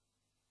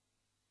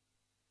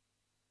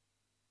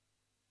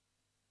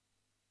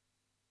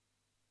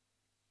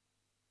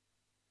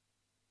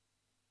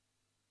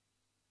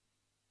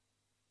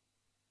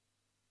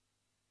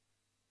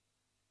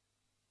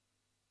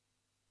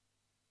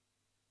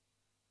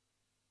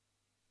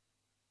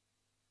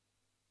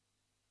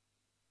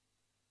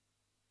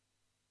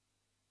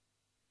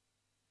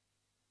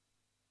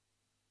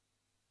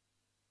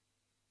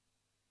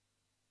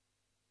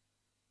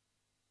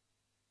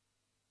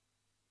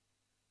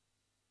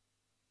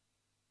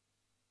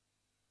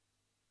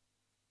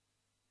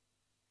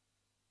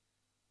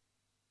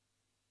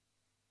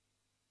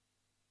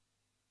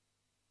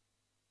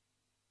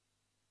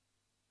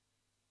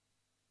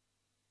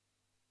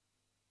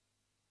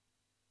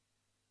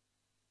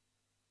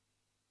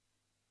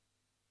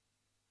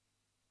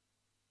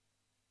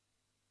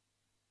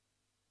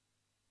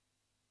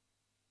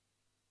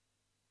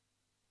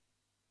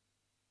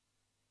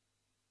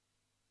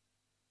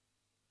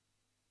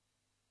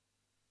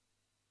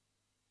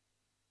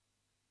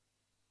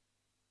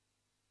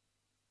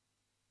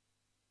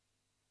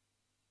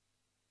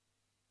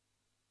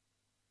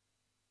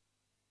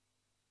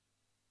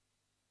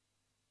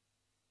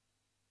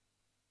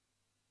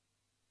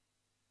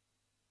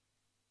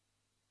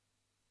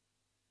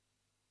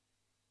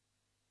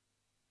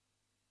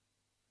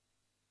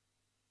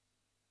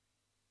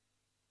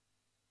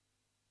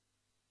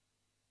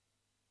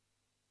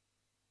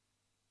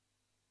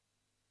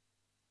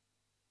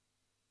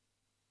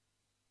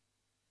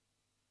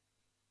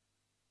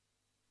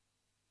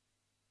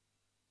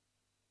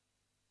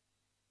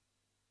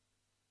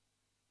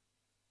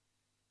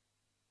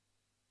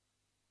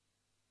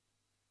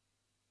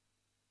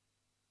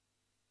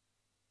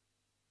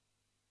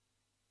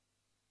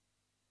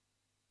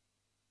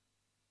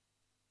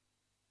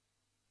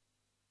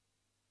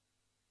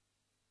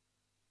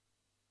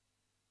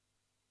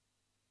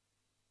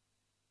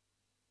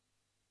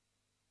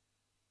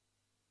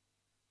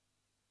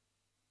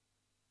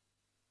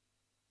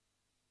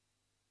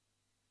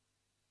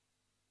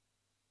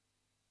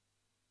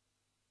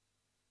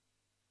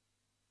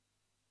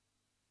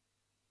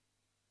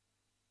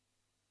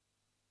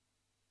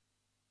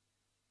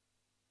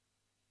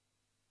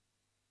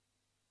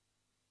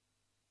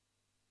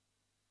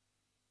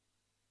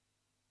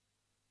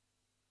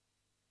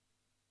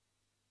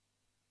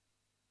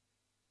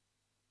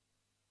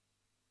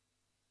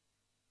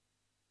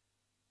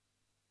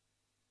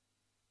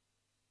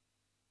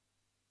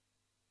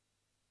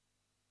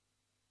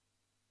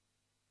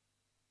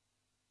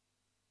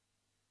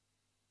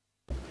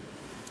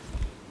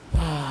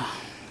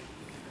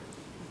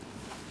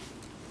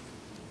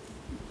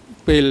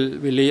ពេល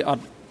វេលាអ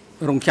ត់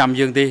រងចាំ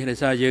យើងទេដោយ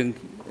សារយើង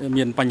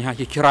មានបញ្ហា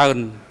ជាច្រើន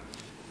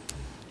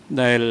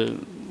ដែល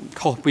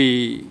ខុសពី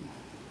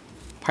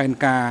ផែន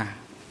ការ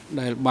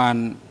ដែលបាន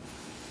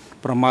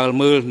ប្រមាល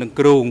មើលនឹង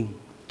គ្រោង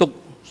ទុក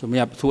សម្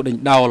រាប់សួរដេញ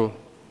ដោលឥ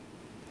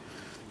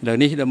ឡូវ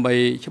នេះដើម្បី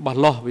ច្បាស់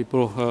លាស់ពីព្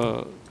រោះ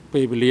ពេ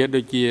លវេលា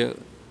ដូចជា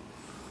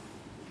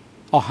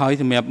អស់ហើយ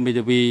សម្រាប់មេ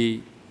ធាវី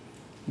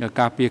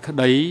ការពារក្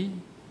តី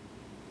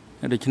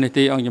ដូច្នេះ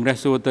ទេអង្គជំរះ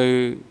សួរទៅ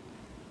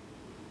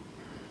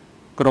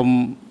ក្រម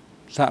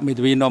សហមេ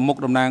ធាវីនាំមុខ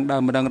តំណាងដើ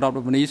មម្ដងរដ្ឋ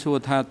បាលនីសួរ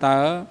ថាតើ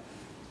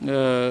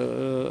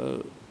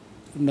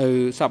នៅ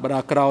សប្តា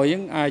ហ៍ក្រោយហ្នឹ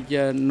ងអាច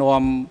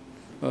នាំ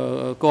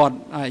គាត់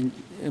អាច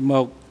ម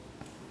ក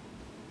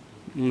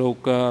លោ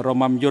ករ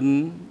មមយុន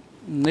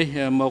នេះ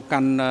មកកា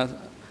ន់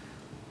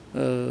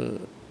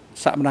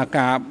សកម្ម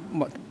ភាព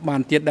បា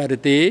នទៀតដែរឬ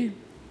ទេ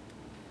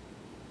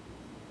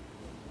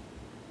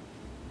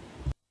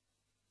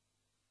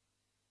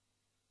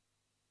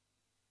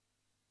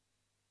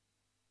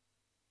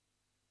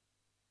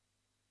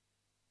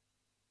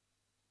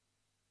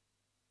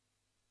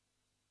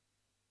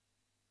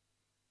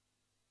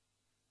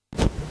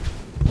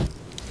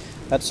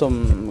បាទសូម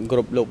គ្រ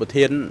ប់លោកប្រ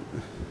ធាន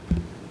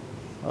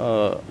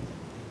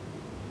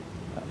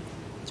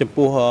ចំ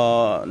ពោះ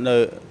នៅ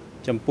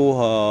ចំពោះ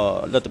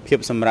លទ្ធភាព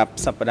សម្រាប់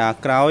សប្តាហ៍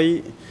ក្រោយ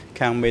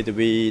ខាងមេធា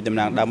វីតំ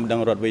ណាងដើមដឹង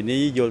រដ្ឋវិនី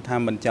យល់ថា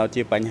មិនចោទ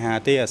ជាបញ្ហា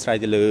ទេអាស្រ័យ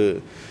ទៅលើ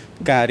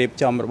ការរៀប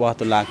ចំរបស់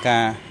តុលាកា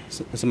រ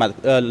សមត្ថ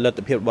លទ្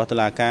ធភាពរបស់តុ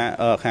លាការ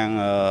ខាង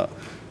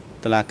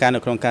តុលាការនៅ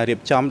ក្នុងការរៀប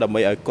ចំដើម្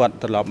បីឲ្យគាត់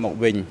ត្រឡប់មក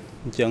វិញ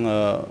អញ្ចឹង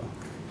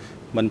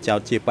មិនចោទ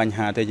ជាបញ្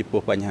ហាទេចំ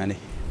ពោះបញ្ហា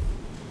នេះ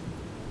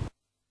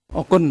អ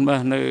រគុណបា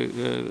ទនៅ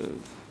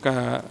កា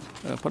រ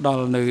ផ្ដ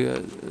ល់នៅ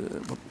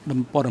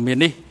ព័ត៌មាន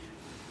នេះ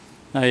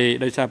ហើយ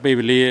ដោយសារពេល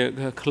វេលា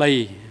ខ្លី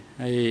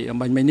ហើយអំ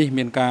បញ្ញមិញនេះ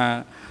មានការ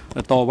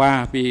តវ៉ា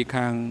ពី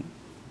ខាង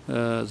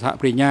សហ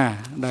ប្រញ្ញា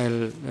ដែល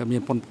មា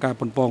នការ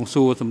ប៉ុនប៉ង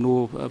សួរសំណួរ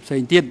ផ្សេ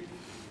ងទៀត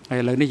ហើយ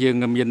ឥឡូវនេះយើង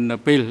មាន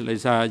ពេលដោយ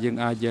សារយើង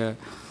អាច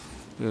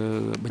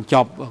បញ្ច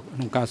ប់ក្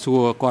នុងការសួរ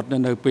គាត់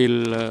នៅពេល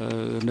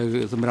នៅ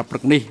សម្រាប់ព្រឹ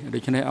កនេះដូ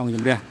ច្នេះអង្គ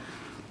ជំរះ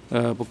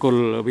បកគល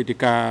វេទិ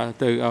កា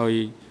ទៅឲ្យ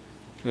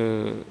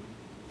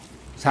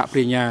សហប្រ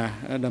ញ្ញា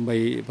ដើម្បី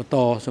បន្ត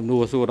សំណួ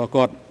រសួរដល់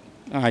គាត់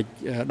អាច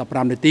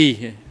15នាទី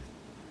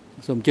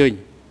សូមអញ្ជើញ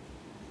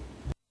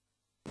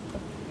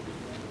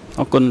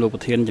អរគុណលោកប្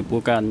រធានចំពោះ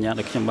ការអនុញ្ញាត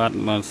ឲ្យខ្ញុំបាទ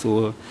មកសួរ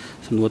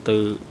សំណួរទៅ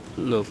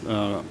លោក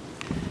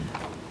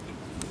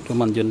រ៉ូ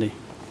ម៉ាន់យុននេះ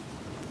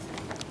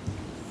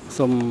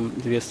សូម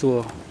ជម្រាបសួរ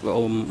លោក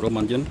អ៊ំរ៉ូ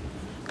ម៉ាន់យុន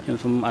ខ្ញុំ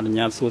សូមអនុញ្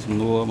ញាតសួរសំ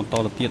ណួរបន្ត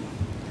ទៅទៀត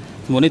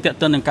សំណួរនេះទាក់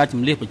ទងនឹងការ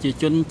ជំនះប្រជា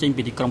ជនចេញ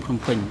ពីទីក្រុងភ្នំ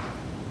ពេញ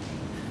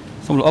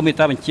សូមលោកអ៊ំមេត្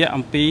តាបញ្ជាក់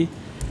អំពី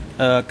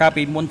កាល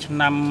ពីមុនឆ្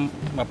នាំ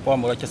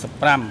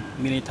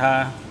1975មានន័យថា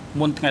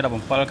មុនថ្ងៃ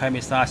17ខែ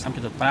មេសាឆ្នាំ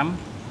75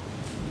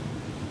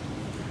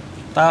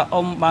តើ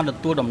អ៊ំបានទ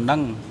ទួលដំណឹ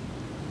ង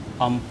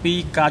អំពី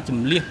ការជំ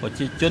នះប្រ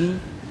ជាជន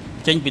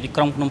ចេញពីទីក្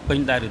រុងភ្នំពេញ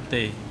ដែរឬ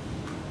ទេ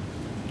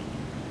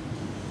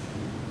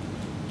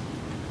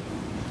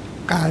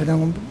កាលនោះ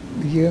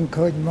យើង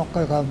ឃើញមក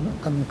ក៏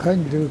ឃើញ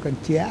ឬក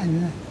ញ្ជាក់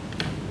ណា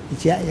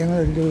ជាក់យ៉ាង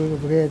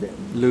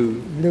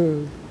លឺ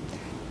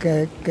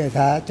គេ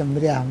ថាជំ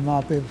រះម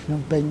កពីភ្នំ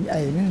ពេញ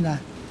អីនេះណា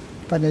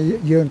ប៉ុន្តែ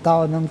យើងត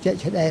នឹងជាក់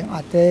ឆ្ដែងអ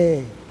ត់ទេ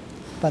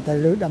ប៉ុន្តែ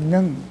លឺដំ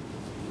ណឹង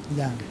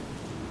យ៉ាង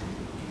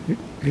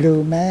លឺ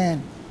មែន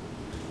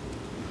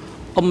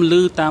អ៊ំ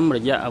លឺតាមរ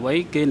យៈអ្វី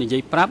គេនិយា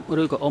យប្រាប់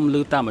ឬក៏អ៊ំ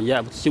លឺតាមរយៈ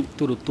វិទ្យុ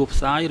ទូរទស្សន៍ផ្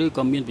សាយឬ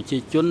ក៏មានប្រជា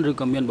ជនឬ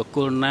ក៏មានបុគ្គ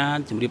លណា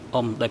ជំរាប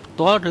អ៊ំដោយផ្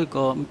ទាល់ឬ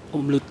ក៏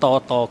អ៊ំលឺត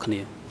គ្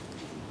នា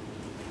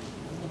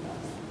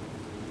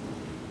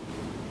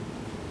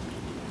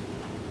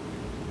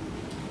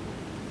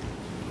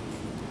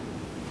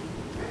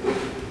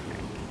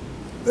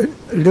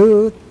លឺ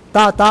ត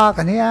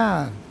គ្នា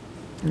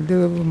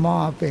លឺម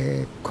កពី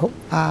ខុក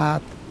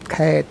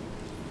ខេត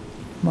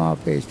មក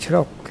ពីជ្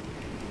រុក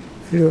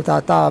លឺត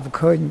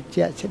ឃើញ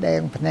ជាក់ស្ដែង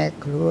ភ្នែក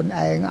ខ្លួន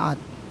ឯងអ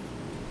ត់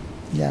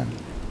យ៉ាង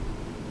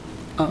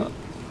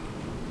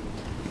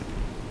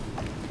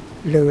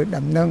លឺ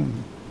ដំណឹង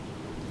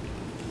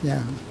យ៉ា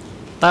ង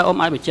តើអ៊ំ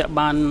អាចបញ្ជាក់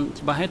បាន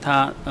ច្បាស់ទេថា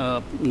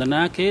នរ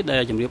ណាគេដែ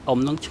លជំរាបអ៊ំ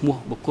នឹងឈ្មោះ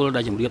បុគ្គល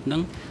ដែលជំរាបនឹ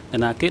ងនរ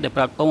ណាគេដែល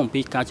ប្រាប់អ៊ំអំ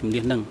ពីការជំ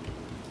នះនឹង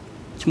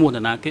ឈ្មោះនរ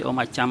ណាគេអ៊ំ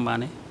អាចចាំបាន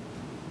ទេ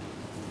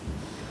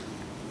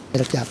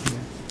ចាប់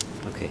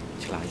អូខេ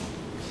ឆ្លើយ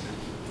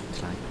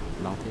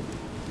ឡងទៀត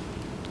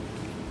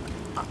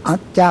អ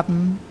ត់ចាប់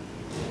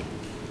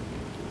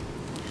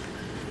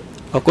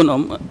អរគុណ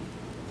អ៊ំ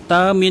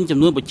តើមានចំ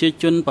នួនប្រជា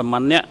ជនប្រមា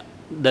ណអ្នក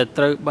ដែល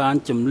ត្រូវបាន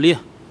ជំនះ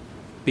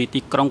ពីទី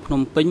ក្រុងភ្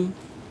នំពេញ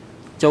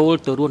ចូល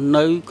ទៅរស់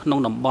នៅក្នុង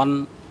តំបន់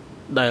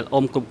ដែល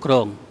អ៊ំគ្រប់គ្រ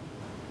ង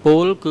ព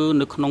លគឺ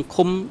នៅក្នុង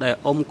ឃុំដែល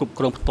អ៊ំគ្រប់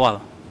គ្រងផ្ទាល់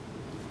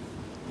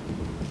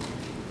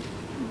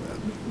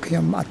ខ្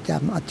ញុំអត់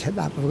ចាំអត់ឆ្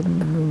លាប់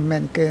មិ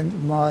នគេ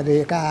មករា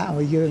យការណ៍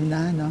ឲ្យយើង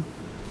ណាเนาะ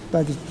បើ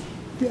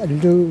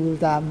លឺ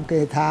តាមគេ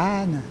ថា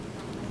ណា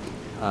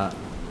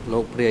លោ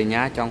កព្រះអញ្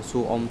ញាចង់សួ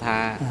រអ៊ំថា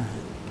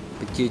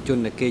ប្រជាជន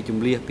ដែលគេជំ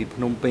នះពីភ្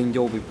នំពេញយ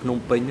កពីភ្នំ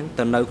ពេញហ្នឹង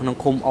ទៅនៅក្នុង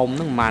ឃុំអ៊ំហ្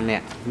នឹងប៉ុន្មានអ្ន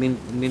ក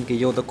មានគេ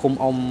យកទៅឃុំ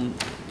អ៊ំ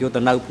យកទៅ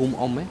នៅភូមិ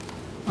អ៊ំទេ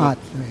អត់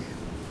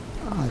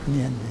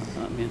មាន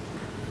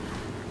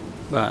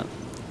បាទ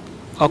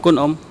អរគុណ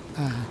អ៊ំ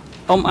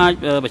អ៊ំអាច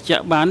បញ្ជា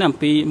ក់បានអំ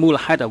ពីមូល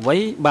ហេតុអ្វី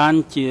បាន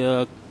ជា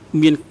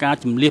មានការ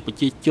ជំនះប្រ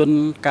ជាជន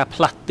ការផ្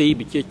លាស់ទី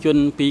ប្រជាជន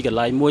ពីកន្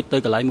លែងមួយទៅ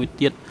កន្លែងមួយ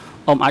ទៀត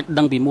អ៊ំអាច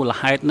ដឹងពីមូល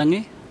ហេតុហ្នឹង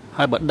ទេ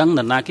ហើយបើដឹងន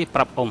រណាគេប្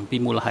រាប់អ៊ំពី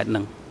មូលហេតុហ្នឹ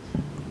ង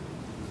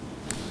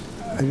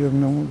រឿង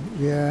នោះ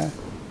វា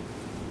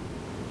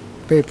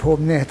ពេលភូ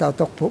មិនេះត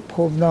តក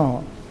ភូមិនោះ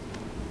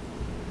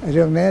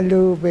រឿងនេះ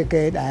លឺពេល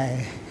គេដែរ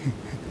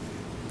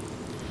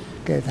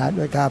គេថា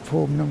ដោយថាភូ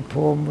មិនឹង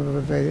ភូមិ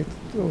ពេល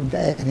អូន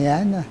តែគ្នា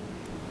ណា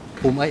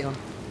ភូមិអីអូន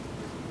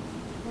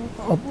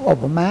ឧ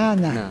បមា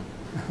ណា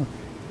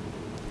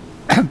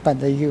ប៉ុន្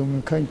តែយើងមិ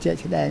នឃើញជាក់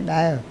ស្ដែង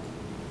ដែរ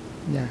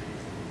យ៉ា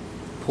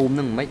ភូមិ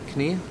នឹងមិនគ្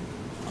នា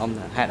អ៊ំ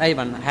ហេតុអី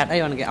បាន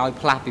គេឲ្យ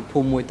ផ្លាស់ពីភូ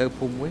មិមួយទៅ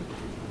ភូមិមួយ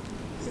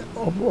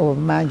ឧប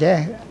មាចេះ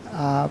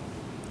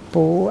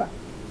ពូ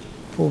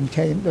ភូមិ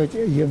ឆេងដូច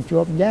យើងជួ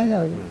បអញ្ចឹង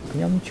ខ្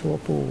ញុំឈួរ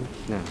ពូ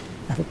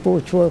ពូ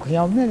ឈួរខ្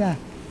ញុំនេះណា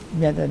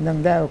មានតែនឹង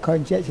ដែរឃើញ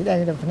ជាក់ស្ដែង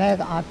តែផ្នែក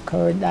ក៏អត់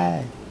ឃើញដែរ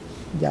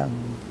យ៉ាង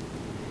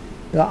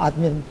เราអត់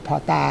មានផ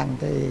តាង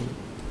ទេ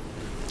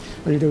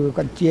ឬ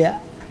ក៏ជា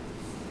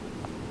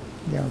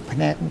យ៉ាងផ្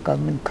នែកក៏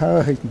មិនឃើ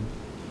ញ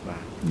បា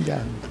ទ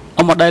យ៉ាង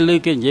អមដែលលើ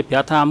គេនិយាយប្រា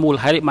ប់ថាមូល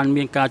ហេតុបាន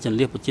មានការចន្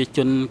លោះប្រជាជ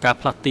នការ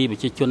ផ្លាស់ទីប្រ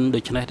ជាជនដូ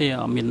ចនេះទេ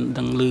អត់មាន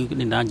ដឹងឮ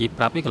នេះណានិយាយ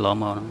ប្រាប់ទេកន្លង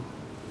មកហ្នឹង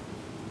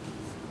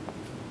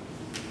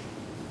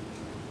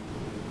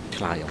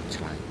ឆ្លើយ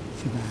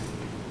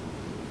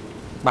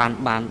បា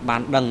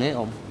នដឹងទេ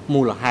អ៊ំ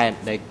មូលហេតុ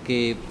ដែលគេ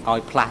ឲ្យ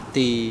ផ្លាស់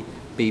ទី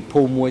ពី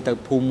ភូមិមួយទៅ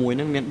ភូមិមួយហ្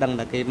នឹងមានដឹង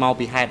ថាគេមក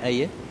ពីហេតុអី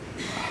ទេ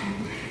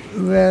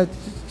វា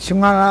ឆ្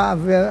ងល់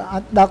វាអ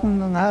ត់ដឹងហ្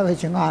នឹងហើយវា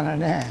ឆ្ងល់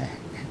ណាស់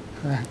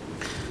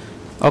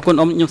អរគុណ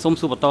អ៊ំខ្ញុំសូម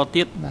សួរបន្ត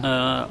ទៀត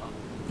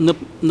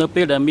នៅ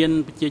ពេលដែលមាន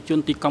ប្រជាជន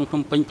ទីក្រុងភ្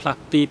នំពេញផ្លាស់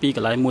ទីពីក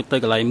ន្លែងមួយទៅ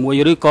កន្លែងមួយ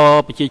ឬក៏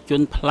ប្រជាជ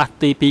នផ្លាស់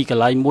ទីពីក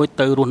ន្លែងមួយ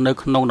ទៅរស់នៅ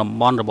ក្នុងតំ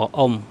បន់របស់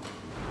អ៊ំ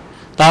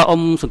តើ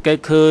អ៊ំសង្កេត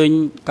ឃើញ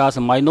កាលស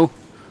ម័យនោះ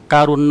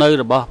ការរស់នៅ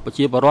របស់ប្រ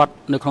ជាពលរដ្ឋ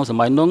នៅក្នុងស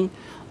ម័យនោះ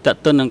តើ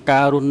ទៅនឹង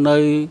ការរស់នៅ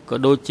ក៏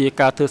ដូចជា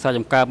ការធ្វើសារ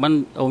ចំការមិន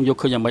អ៊ំយក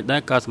ឃើញយ៉ាងម៉េចដែរ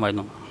កាលសម័យ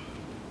នោះ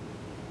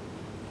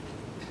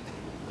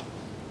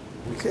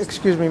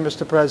Excuse me,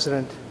 Mr.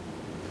 President.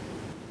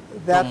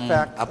 That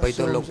fact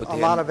assumes a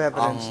lot of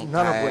evidence,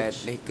 none of which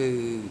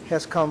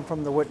has come from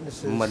the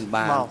witness's mouth. Now,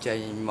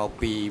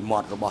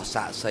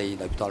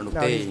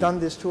 he's done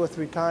this 2 or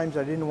 3 times.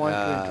 I didn't want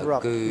to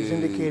interrupt. He's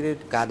indicated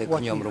what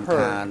he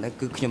heard. Now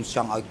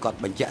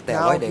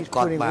he's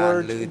putting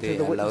words into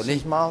the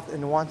witness's mouth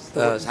and wants the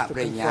witness to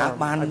confirm.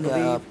 I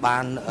believe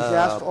he's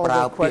asked all the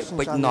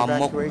questions on the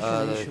evacuation.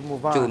 He should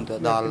move on. They've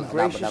been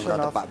gracious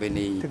enough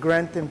to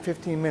grant them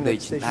 15 minutes. They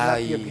should not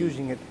be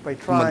abusing it by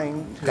trying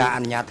to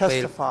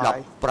testify.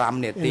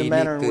 15 នាទី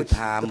នេះគឺ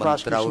ថាមិន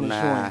ត្រូវ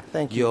ណា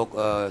យក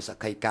ស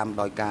ក្ខីកម្ម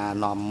ដោយការ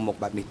នាំមុខ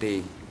បែបនេះទេ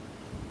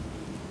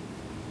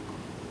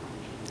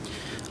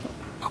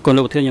អរគុណ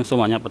លោកប្រធានខ្ញុំសូម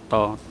អនុញ្ញាតបន្ត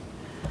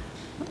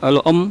លោ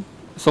កអ៊ំ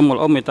សូមលោក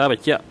អ៊ំមេត្តាប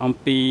ញ្ជាក់អំ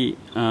ពី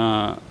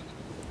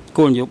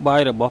គោលនយោបា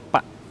យរបស់ប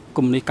ក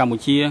កុម្មុយនីសកម្ពុ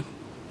ជា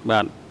បា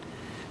ទ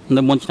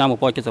នៅមុនឆ្នាំ 1975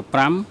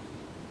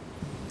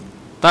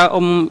 តើ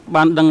អ៊ំ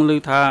បានដឹងឮ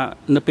ថា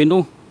នៅពេល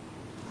នោះ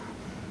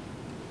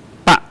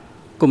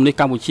កុម្មុយនីស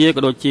កម្ពុជាក៏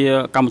ដូចជា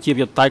កម្ពុជាប្រ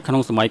ជាធិបតេយ្យក្នុ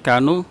ងសម័យកាល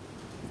នោះ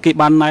គេ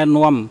បានណែ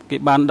នាំគេ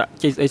បានដាក់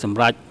ចេញស្ដីសម្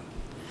រេច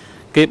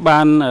គេបា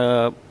ន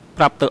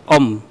ប្រាប់ទៅ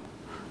អ៊ំ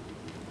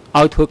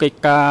ឲ្យធ្វើកិច្ច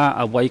ការ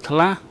អ្វីខ្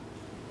លះ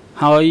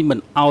ហើយមិន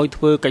ឲ្យ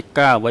ធ្វើកិច្ច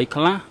ការអ្វី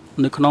ខ្លះ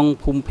នៅក្នុង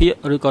ភូមិភាគ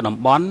ឬក៏តំ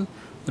បន់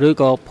ឬ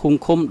ក៏ភូមិ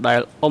ឃុំដែ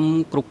លអ៊ំ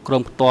គ្រប់គ្រ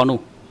ងផ្ទាល់នោះ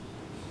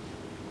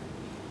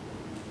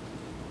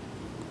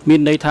មាន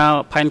ន័យថា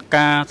ផែន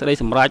ការស្ដី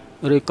សម្រេច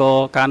ឬក៏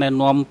ការណែ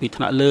នាំពី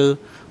ថ្នាក់លើ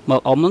មក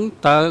អ៊ំហ្នឹង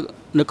តើ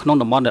នៅក្នុង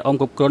តំបន់ដែលអ៊ំ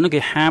គ្រប់គ្រងនោះគេ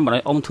ហាមឲ្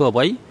យអ៊ំធ្វើអ្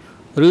វី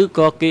ឬ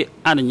ក៏គេ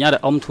អនុញ្ញាតឲ្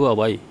យអ៊ំធ្វើអ្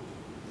វី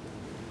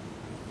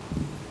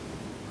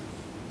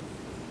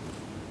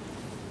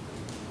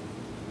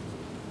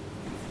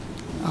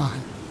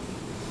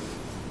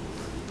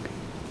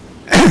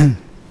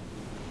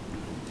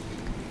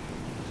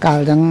កាល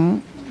ហ្នឹង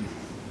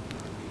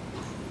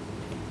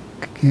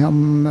ខ្ញុំ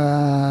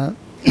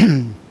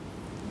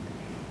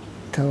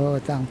ធ្វើ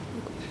តាំង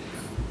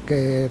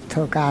គេធ្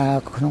វើការ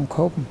ក្នុង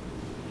ឃុំ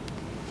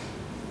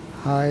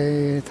ហើយ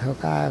ធ្វើ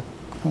ការ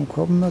ក្នុង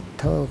ឃុំ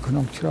ធ្វើក្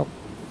នុងជ្រក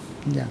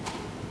យ៉ាង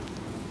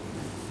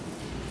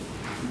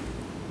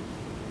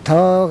ធ្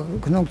វើ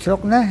ក្នុងជ្រក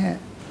ណា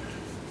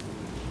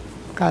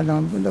កាល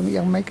នោះ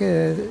យ៉ាងម៉េចគេ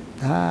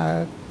ថា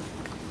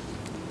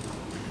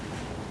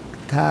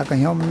ខ្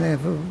ញុំនេះ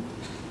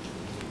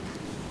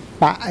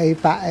ប៉អី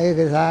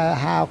គេថា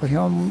ហៅខ្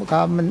ញុំ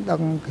ក៏មិនដឹ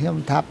ងខ្ញុំ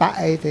ថាប៉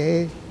អីទេ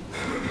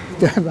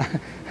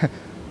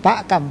ប៉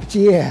កម្ពុ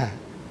ជា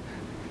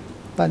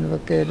ប៉ុន្តែ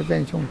គេទៅ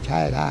ជុំឆែ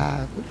កថា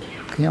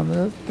ខ្ញុំ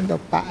ទៅ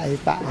ប៉អី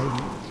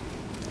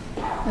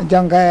អញ្ចឹ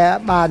ងគេ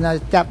បាន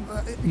ចាប់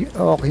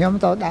ខ្ញុំ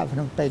ទៅដាក់ក្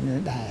នុងពេញ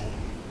ដែរ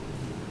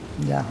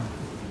យ៉ាង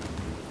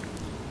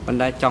ប៉ុន្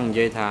តែចង់និ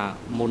យាយថា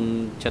មុន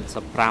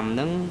75ហ្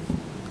នឹង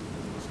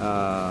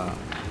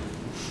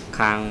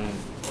ខាង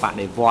ប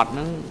ដិវត្តហ្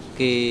នឹង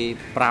គេ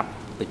ប្រាប់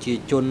ប្រជា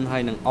ជនហើ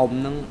យនឹងអ៊ំ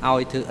ហ្នឹងឲ្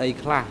យធ្វើអី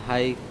ខ្លះហើ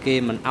យគេ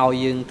មិនឲ្យ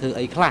យើងធ្វើ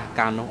អីខ្លះ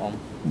កាលនោះអ៊ំ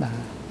បាទ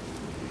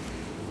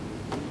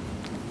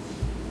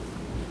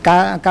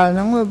កាលហ្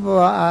នឹង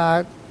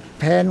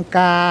ផែន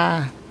ការ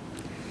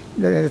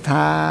ដែល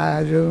ថា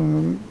រឿង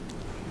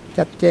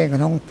ចាត់ចែង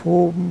ក្នុងភូ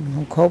មិក្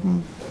នុងឃុំ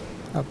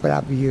ប្រា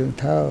ប់យើង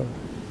ធ្វើ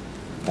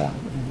គេ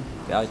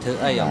ឲ្យធ្វើ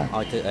អីឲ្យ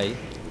ធ្វើអី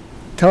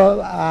ធ្វើ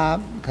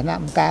គណៈក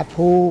ម្មការ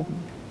ភូមិ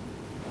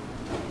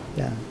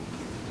ចា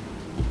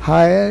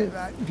ហើយ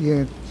យើ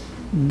ង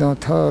នៅ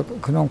ធ្វើ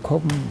ក្នុង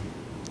ឃុំ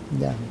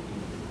យ៉ាង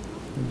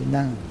ហ្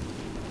នឹង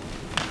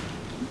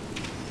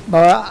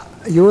បើ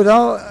យូរ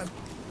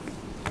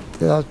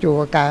ទៅជួ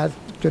ការ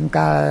ជួន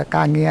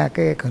ការងារ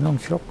គេក្នុង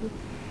ស្រុក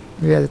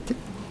វា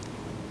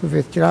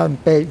ច្រើន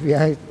ពេកវា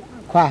ឲ្យ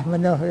ខ្វះម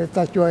នុស្ស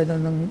ទៅជួយក្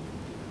នុង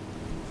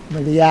ម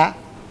លយៈ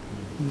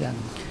យ៉ាង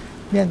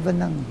មានប៉ុណ្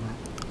ណឹង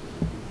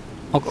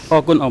អ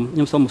រគុណអ៊ំខ្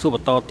ញុំសូមសួរប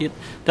ន្តទៀត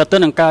តើទៅ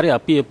នឹងការរៀប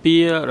អាពាហ៍ពិពា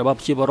ហ៍របស់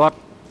ប្រជាពលរដ្ឋ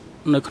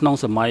នៅក្នុង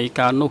សម័យ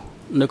កាលនោះ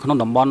នៅក្នុង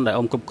តំបន់ដែល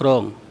អ៊ំគ្រប់គ្រ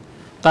ង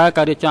តើ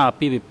ការរៀបចំអា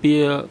ពាហ៍ពិពា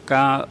ហ៍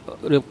ការ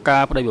រៀបកា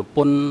រប្តីប្រព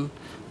ន្ធ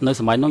នៅ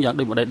សម័យនោះយ៉ាង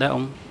ដូចម្ដេចដែរ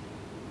អ៊ំ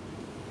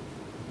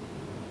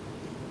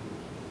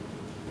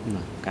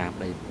ការ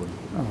ប្តីប្រពន្ធ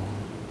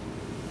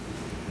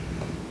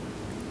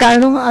កាល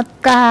នោះអត់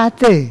ការ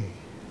ទេ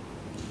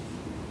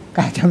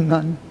ការចំណ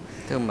ន់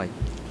ធ្វើម៉េច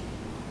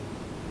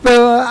បើ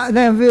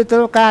នេះវាត្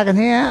រូវការគ្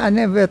នាអា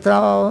នេះវាត្រូ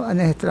វអា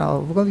នេះត្រូវ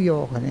ក៏យ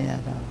កគ្នា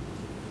ទៅ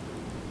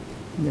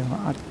យក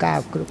អត់ការ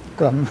គ្រប់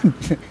គ្រង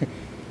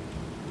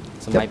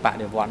សម័យប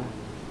ដិវត្តន៍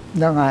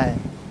ហ្នឹងហើយ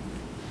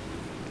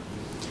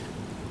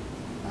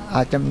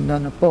អាចចំណ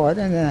ន់ពោ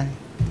ទេណា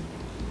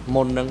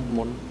មុននឹង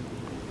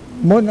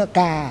មុន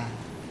កា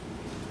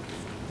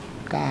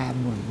រ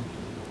មុន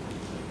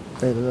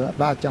về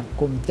bao trong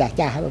cùng chả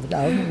chả rồi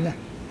đó nè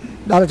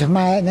đó là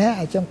mai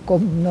nè trong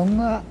cùng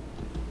nó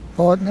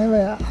hốt nè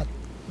với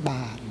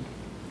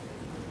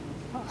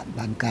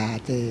bàn cà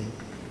thì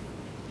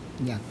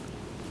nhận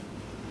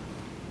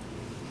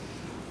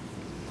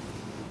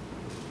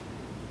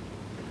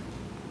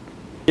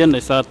Yên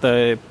để sao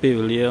tại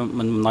bây giờ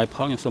mình nói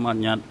phóng những số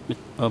mạng nhạt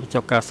ở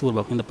trong ca suốt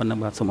bảo những tập năng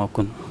bạc số màu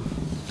cồn.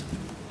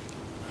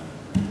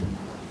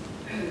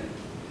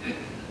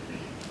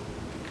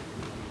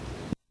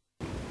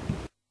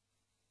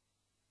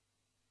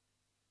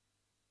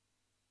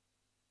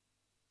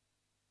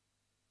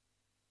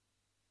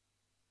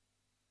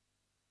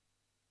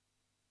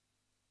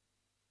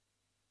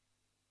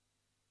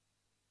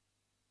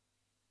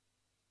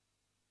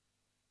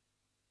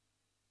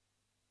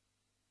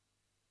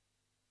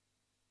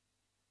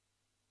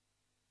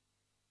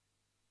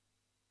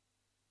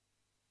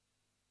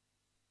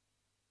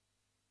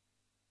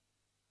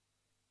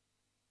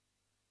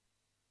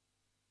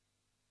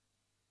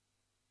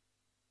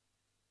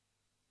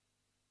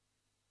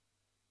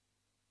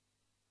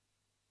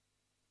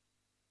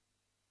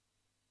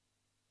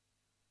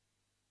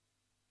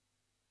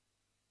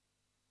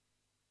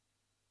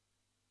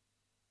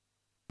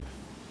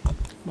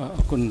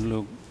 Con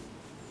lục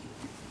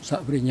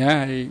sợ với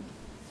nhá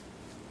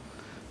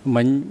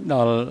mình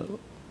đòi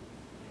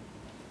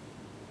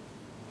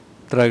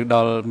trời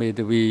đòi mê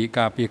từ vì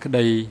cà phê cái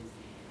đây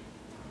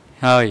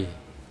hơi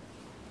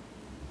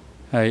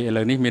hay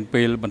là ní miền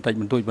Tây bận tay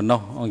bận tuổi bận nọ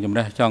ông nhầm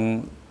đây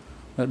trong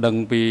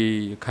đằng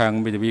vì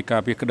khang mê từ vì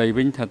cà phê cái đây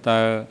vĩnh thật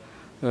ta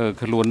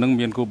khởi luôn nâng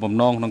miền cô bầm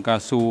non nâng cà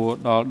su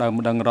đó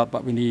đang rót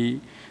bạc bên đi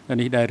anh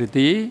đi đại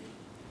tí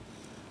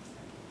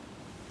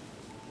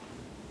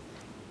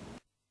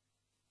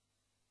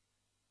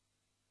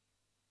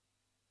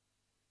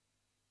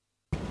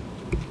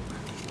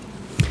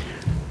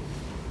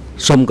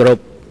Sông Cờ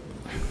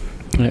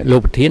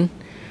Lục Thiên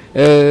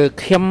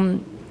khém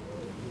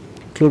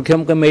luôn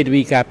khém cái mê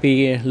vi cà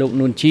phê lục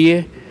nôn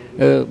chia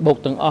bốc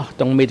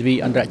tầng mê vi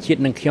anh đã chết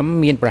năng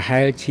khém miền Bắc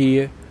Hải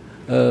chia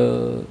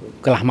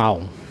cả làm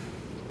màu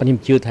bên em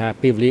chưa thà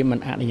phê lý mình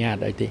ăn ở nhà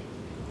đấy thì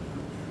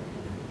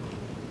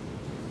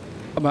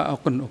bà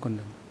con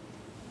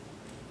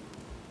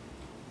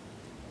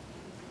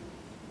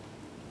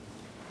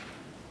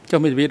cho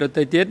mê vi đó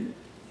tây tiết.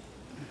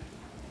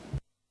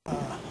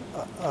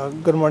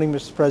 Good morning,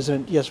 Mr.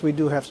 President. Yes, we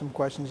do have some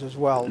questions as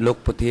well.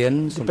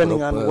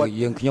 Depending on what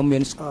the other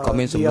teams,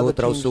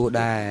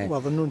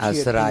 well, the Nuncia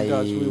team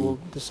does, we will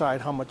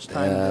decide how much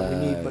time that we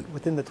need, but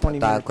within the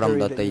 20-minute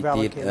period that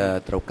you've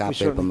allocated, we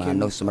certainly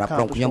can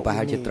accomplish what we need.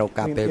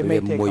 I mean, it may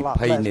take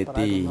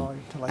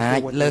a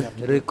lot less,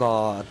 but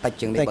I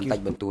don't know until I see what we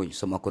have to do.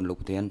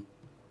 Thank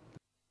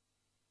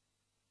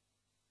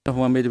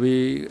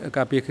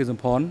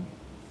you.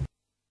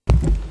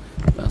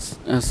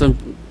 សូម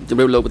ជម្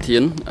រាបលោកប្រធា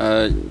ន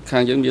ខា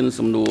ងយើងមាន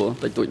សំណួរ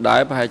តិចតួចដែ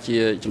រប្រហែលជា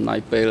ចំណាយ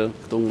ពេល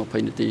ខ្ទង់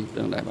20នាទីដ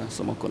ល់ដែរបាទ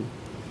សូមអរគុណ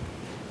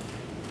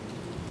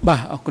បាទ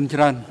អរគុណច្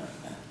រើន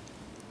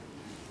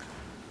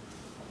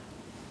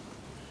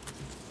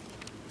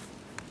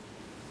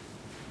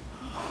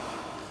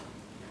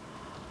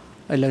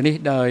ឥឡូវនេះ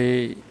ដោយ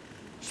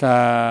សា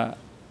រ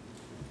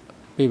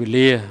ពេលវេ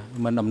លា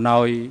មិនអំណោ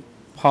យ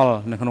ផល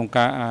នៅក្នុង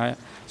ការ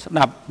ស្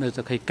ដាប់នៅស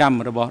ក្ខីកម្ម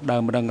របស់ដើ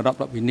មដឹងរដ្ឋ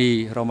វិនី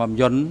រម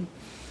យន្ត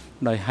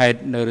ដោយហេតុ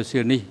នៅរសៀ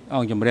លនេះអ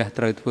ង្គជំរះ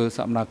ត្រូវធ្វើស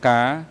កម្មភា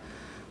ព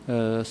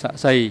សាក់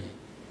សី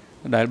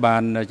ដែលបា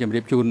នជម្រា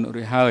បជូន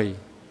រួចហើយ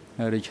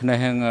ដូច្នេះ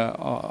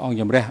អង្គ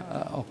ជំរះ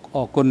អ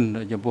រគុណ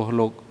ចំពោះ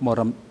លោក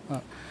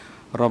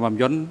រម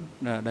យន្ត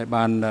ដែល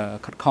បាន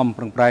ខិតខំ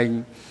ប្រឹងប្រែង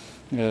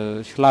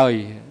ឆ្លើយ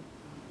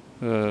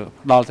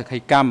ផ្ដល់សក្ខី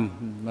កម្ម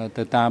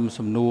ទៅតាម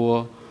សំណួរ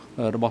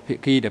របស់ភា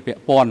គីដែលពា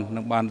ក់ព័ន្ធ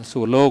នឹងបាន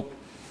សួរលោក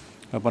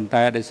ប៉ុន្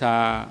តែដោយសា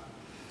រ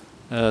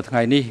ថ្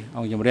ងៃនេះអ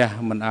ង្គជំរះ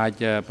មិនអា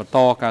ចបន្ត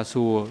ការ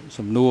សួរ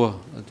សំណួរ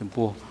ចំ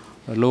ពោះ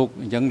លោក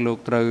អញ្ចឹងលោក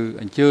ត្រូវ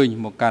អញ្ជើញ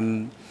មកកាន់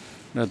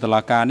តុ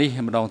លាការនេះ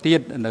ម្ដងទៀត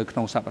នៅក្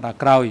នុងសប្តាហ៍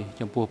ក្រោយ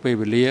ចំពោះពេល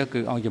វេលាគឺ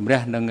អង្គជំរះ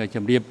នឹងជ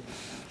ម្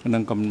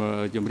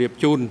រាប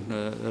ជូន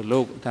លោ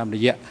កតាមរ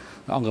យៈ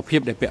អង្គភាព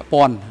ដែលពាក់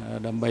ព័ន្ធ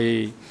ដើម្បី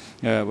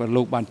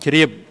លោកបានជ្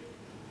រាប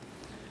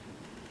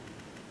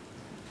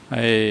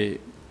ហើយ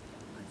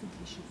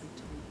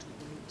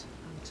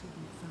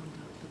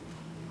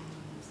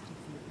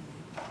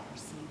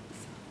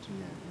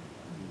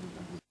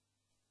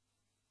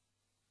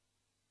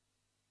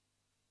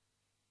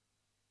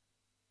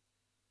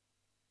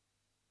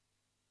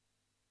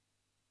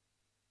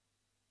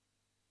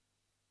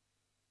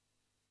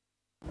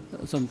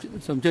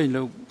Some change,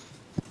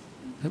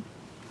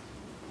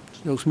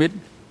 Luke Smith.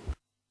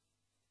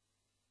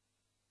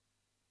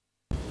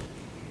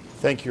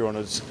 Thank you, Your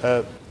Honours.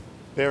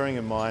 Bearing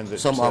in mind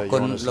that Your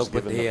Honours has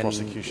given the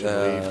prosecution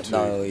leave to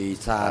lead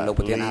the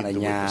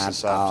witness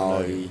this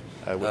afternoon,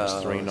 witness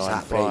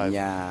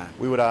 395,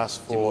 we would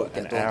ask for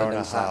an hour and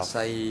a half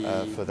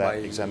for that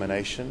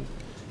examination.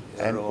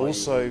 And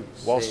also,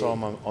 whilst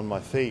I'm on my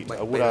feet,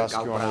 I would ask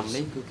Your Honours,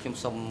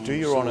 do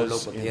Your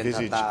Honours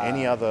envisage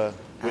any other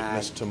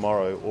witness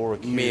tomorrow or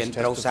accused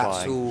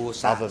testifying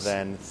other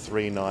than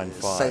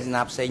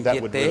 395.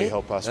 That would really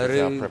help us with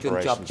our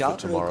preparations for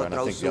tomorrow, and I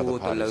think the other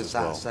parties as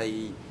well.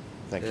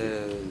 Thank you.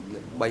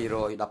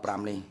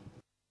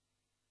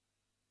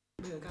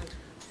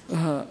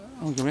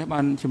 អង្គជំនះ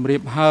បានជម្រា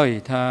បហើយ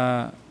ថា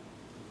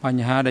ប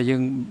ញ្ហាដែលយើ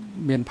ង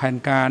មានផែន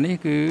ការនេះ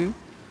គឺ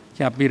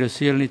ចាប់ពីរ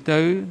សៀលនេះទៅ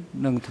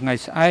នឹងថ្ងៃ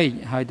ស្អែក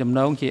ហើយតំណ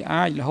ងជា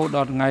អាចរហូតដ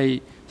ល់ថ្ងៃ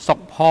សុ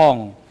ក្រផង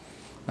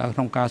ក្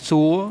នុងការ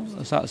សួរ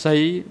សាកសី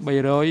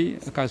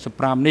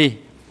395នេះ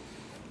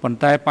ប៉ុន្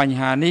តែបញ្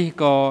ហានេះ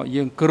ក៏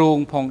យើងគ្រោង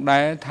ផង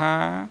ដែរថា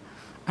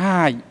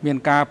អាចមាន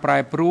ការប្រែ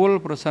ប្រួល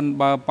ប្រសិន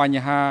បើប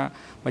ញ្ហា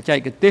បច្ចេ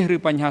កទេសឬ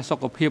បញ្ហាសុ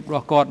ខភាពរប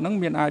ស់គាត់នឹង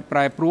មានអាចប្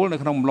រែប្រួលនៅ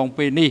ក្នុងអំឡុង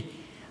ពេលនេះ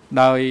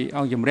ដោយអ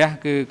ង្គជំរះ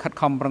គឺខិត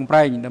ខំប្រឹងប្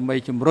រែងដើម្បី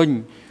ជំរុញ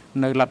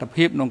នៅលទ្ធ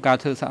ភាពក្នុងការ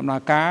ធ្វើសកម្ម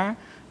ភា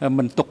ព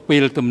មិនទុកពេ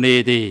លទំនេរ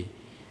ទេ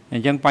អ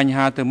ញ្ចឹងបញ្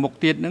ហាទៅមុខ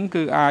ទៀតហ្នឹង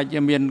គឺអាច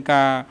មាន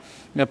ការ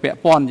ពាក់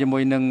ព័ន្ធជាមួ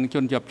យនឹងជ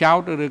នជាប់ចោ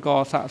ទឬក៏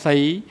សាក្សី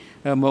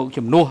មក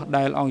ជំនួស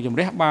ដែលអង្គជំ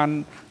រះបាន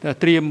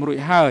ត្រៀមរួច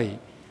ហើយ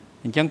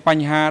អញ្ចឹងប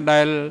ញ្ហា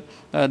ដែល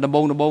ដំបូ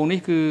ងនេះ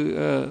គឺ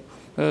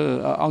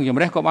អង្គជំ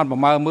រះក៏បានប្រ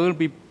មើលមើល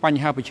ពីប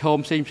ញ្ហាប្រឈម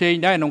ផ្សេង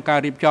ដែរក្នុងការ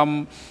រៀបចំ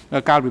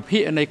កាលវិភា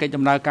គនៃកិច្ច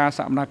ដំណើរការស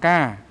កម្មភា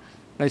ព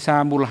ដោយសា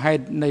រមូលហេ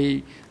តុនៃ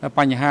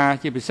បញ្ហា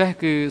ជាពិសេស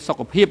គឺសុ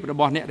ខភាពរ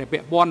បស់អ្នកដែលពា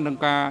ក់ព័ន្ធនឹង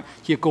ការ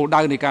ជាគោល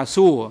ដៅនៃការ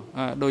សួរ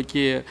ដូច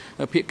ជា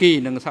ភាគី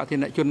និងសាធារ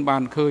ណជនបា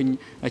នឃើញ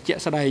ជា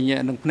ក់ស្ដែង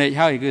នឹងភ្នែក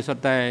ហើយគឺសុទ្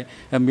ធតែ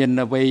មាន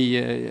អ្វី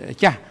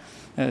ចាស់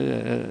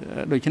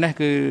ដូច្នេះ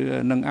គឺ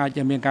នឹងអាច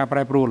មានការប្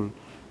រែប្រួល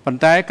ប៉ុន្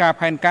តែការ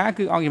ផែនការ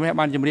គឺអង្គជំរះ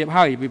បានជម្រាប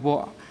ហើយពីពួក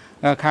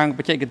ខាងប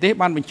ច្ចេកទេស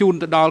បានបញ្ជូន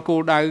ទៅដល់គោ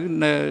លដៅ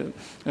នៅ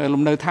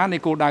លំនៅឋាននៃ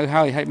គោលដៅ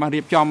ហើយបាន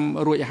រៀបចំ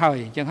រួចហើយ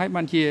អញ្ចឹងហើយ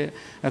បានជា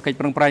កិច្ច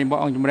ប្រឹងប្រែងរប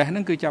ស់អង្គជំរះហ្នឹ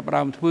ងគឺចាប់ផ្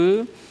ដើមធ្វើ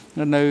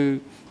នៅ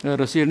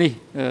រសៀលនេះ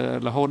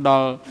រហូតដ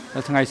ល់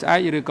ថ្ងៃស្អែក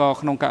ឬក៏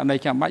ក្នុងករណី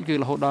ចាំបាច់គឺ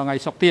រហូតដល់ថ្ងៃ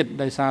សុក្រទៀត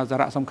ដោយសារសា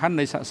រៈសំខាន់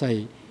នៃសាក្សី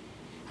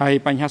ហើយ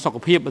បញ្ហាសុខ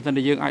ភាពបើមិន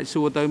យើងអាច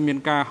សួរទៅមាន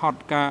ការហត់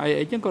ការអី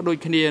អញ្ចឹងក៏ដូច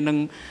គ្នានឹង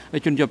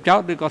ជនជាប់ចោទ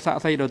ឬក៏សា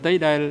ក្សីដទៃ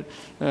ដែល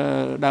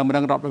ដើមម្ដ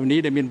ងរដ្ឋប្រវេណី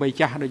ដែលមានវ័យ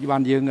ចាស់ដូចបា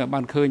នយើងបា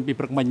នឃើញពី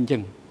ព្រឹកមិញអញ្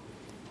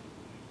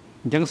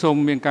ចឹងសូម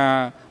មានការ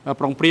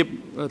ប្រុងប្រៀប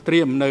ត្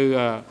រៀមនៅ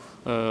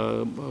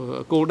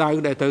គោលដៅ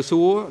ដែលត្រូវ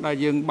សួរដែល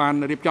យើងបាន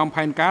រៀបចំ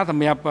ផែនការស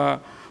ម្រាប់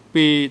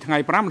ពីថ្ងៃ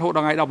5រហូតដ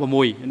ល់ថ្ងៃ16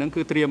ហ្នឹង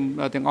គឺត្រៀម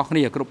ទាំងអស់គ្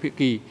នាគ្រប់ភា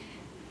គី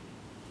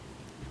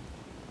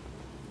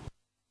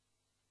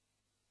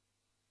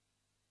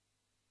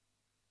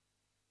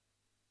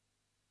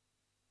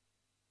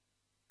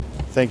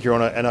Thank you, Your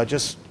Honour, and I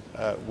just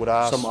would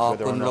ask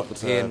whether or not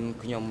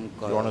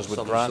Your Honours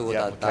would grant the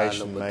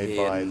application made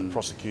by the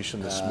prosecution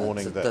this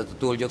morning that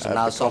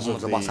because of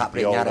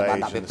the old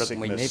age and the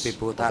sickness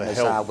of the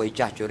health of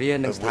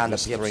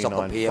witness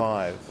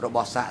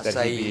 395 that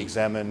he be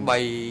examined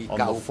on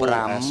the full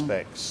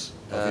aspects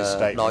of his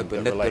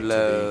statement that relate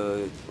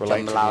to the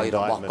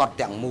indictment.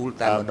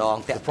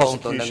 The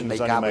prosecution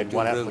has only made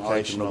one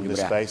application on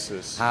this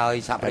basis,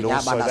 and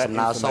also that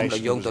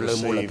information was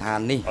received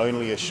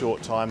only a short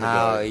time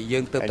ago, and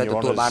Your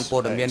Honours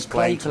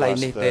explained to us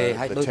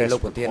the test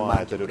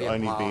required that it would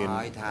only be in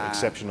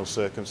exceptional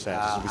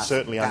circumstances. We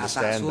certainly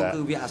understand that,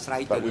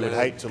 but we would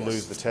hate to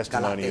lose the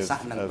testimony of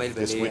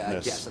this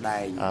witness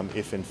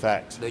if in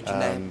fact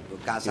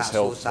his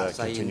health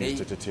continues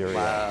to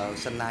deteriorate.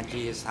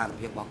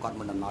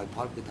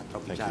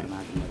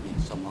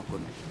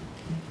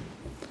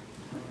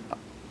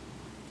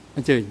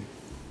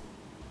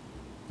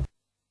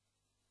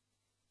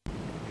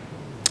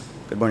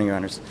 Good morning, Your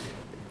Honours.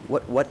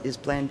 What is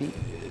Plan B?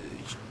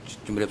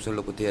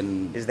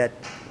 Is that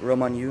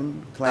Roman Yun,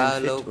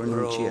 Clan Fit, or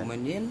Nunchia?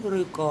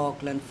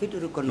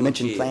 You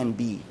mentioned Plan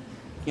B.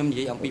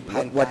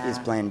 What is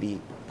Plan B?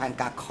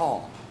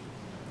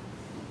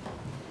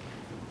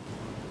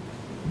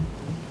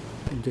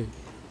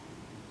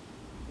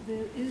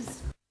 There is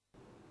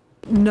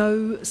no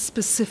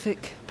specific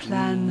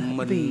Plan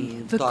B.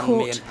 The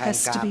court has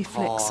to be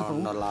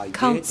flexible.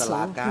 Counsel,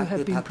 who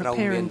have been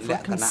preparing for a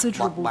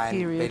considerable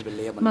period,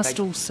 must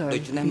also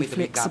be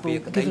flexible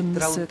given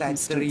the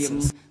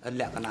circumstances.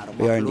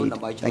 We are indeed.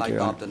 Thank you,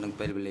 Your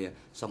Honour.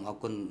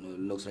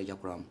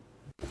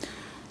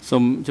 សូ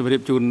មជម្រា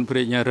បជូនព្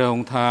រះញ្ញារង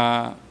ថា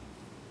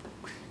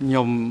ខ្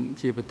ញុំ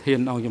ជាប្រធាន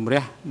អង្គជំ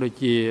រះដូច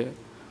ជា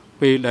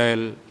ពេលដែល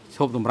ឈ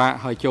ប់សម្រាក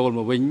ហើយចូលម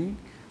កវិញ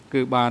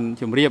គឺបាន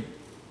ជម្រាប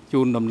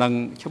ជូនដំណឹង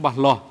ច្បាស់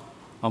លាស់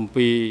អំ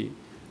ពី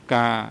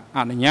ការអ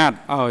នុញ្ញាត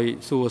ឲ្យ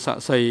សួរសា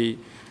ក្សី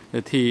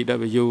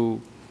TCW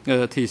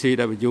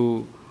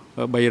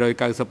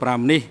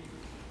 395 នេះ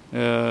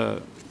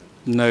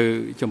នៅ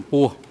ចំ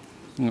ពោះ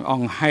អ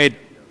ង្គហេតុ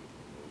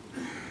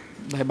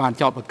ដែលបាន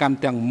ចោទប្រកាន់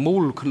ទាំងមូ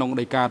លក្នុង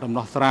ដីកាដំ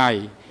ណោះស្រាយ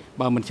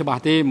បើមិនច្បា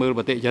ស់ទេមើលប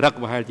តិចរិក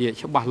ប្រហែលជា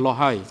ច្បាស់លាស់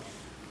ហើយ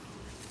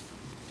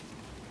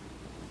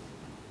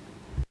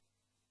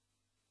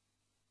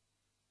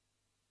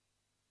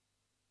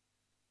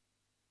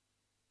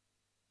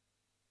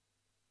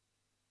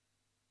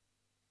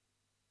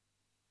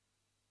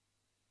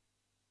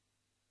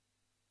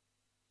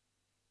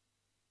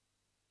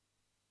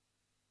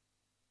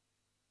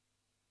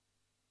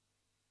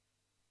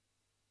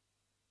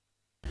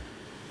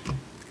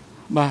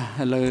បាទ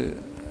លើ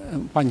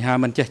បញ្ហា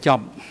មិនចេះច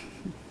ប់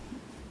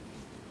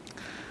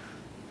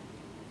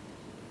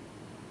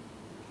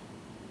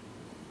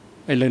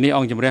ឥឡូវនេះអ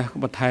ង្គជំរះ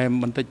បន្ថែម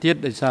បន្តិចទៀត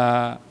ដោយសារ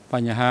ប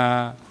ញ្ហា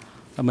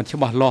មិនច្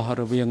បាស់លាស់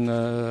រវាង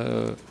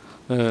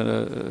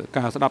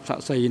ការស្ដាប់សា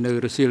ក់សីនៅ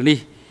រសៀលនេះ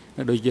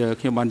ដោយ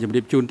ខ្ញុំបានជម្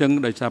រាបជូនទាំង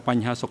ដោយសារប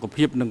ញ្ហាសុខ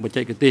ភាពនិងបច្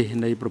ចេកទេស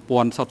នៃប្រព័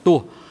ន្ធសោតទស្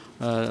សន៍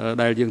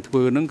ដែលយើងធ្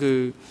វើហ្នឹងគឺ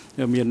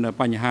មាន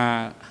បញ្ហា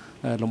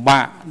លំ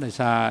បាកដោយ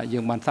សារយើ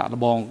ងបានសាក់ល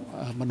បង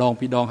ម្ដង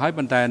ពីរដងហើយ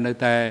ប៉ុន្តែនៅ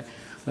តែ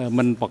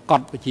មិនប្រកា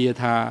សជា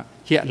ថា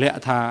ជាក់លាក់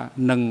ថា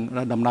នឹង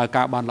ដំណើរ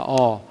ការបានល្អ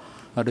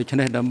ដូច្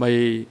នេះដើម្បី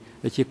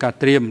ជាការ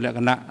ត្រៀមលក្ខ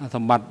ណៈស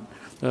ម្បត្តិ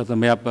ស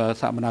ម្រាប់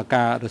សកម្មភា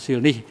ពរសៀល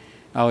នេះ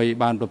ឲ្យ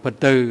បានប្រព្រឹត្ត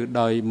ទៅ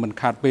ដោយមិន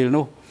ខាតពេល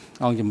នោះ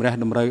អង្គជំរះ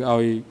តម្រូវឲ្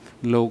យ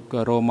លោក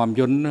រមម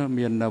យុន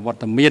មានវត្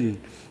តមាន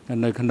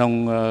នៅក្នុង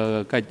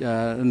កិច្ច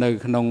នៅ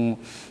ក្នុង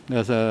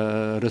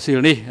រសៀល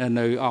នេះ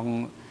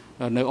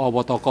នៅអវ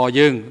តក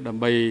យើងដើ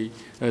ម្បី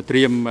ត្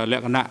រៀមល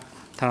ក្ខណៈ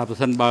ថាប្រ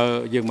សិនបើ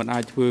យើងមិនអា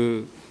ចធ្វើ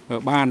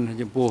បាន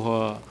ចំពោះ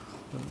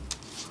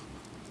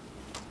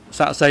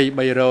សាក់សី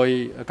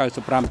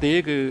395ទេ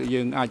គឺ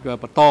យើងអាច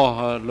បន្ត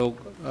លោក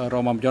រ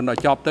មមយុនឲ្យ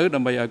ចប់ទៅដើ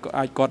ម្បីឲ្យ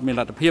អាចគាត់មាន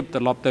លទ្ធភាពត្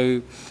រឡប់ទៅ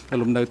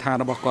លំនៅឋាន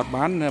របស់គាត់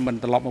បានមិន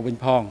ត្រឡប់មកវិញ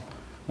ផង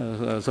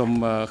សូម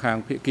ខាង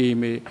ភាគី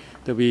មេ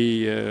ធាវី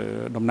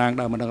តំណាង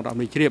ដើមបណ្ដឹងរដ្ឋ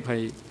មន្ត្រីជ្រាបហើ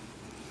យ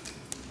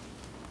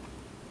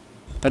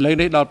ឥឡូវ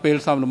នេះដល់ពេល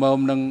សំលម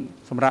នឹង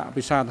សម្រាប់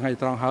ពិសាថ្ងៃ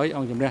ត្រង់ហើយអ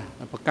ង្គជំរះ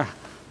ប្រកាស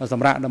ស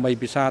ម្រាប់ដើម្បី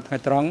ពិសាថ្ងៃ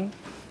ត្រង់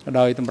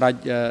ដោយសម្រាប់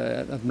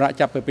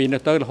ចាប់ពី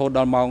នេះទៅរហូតដ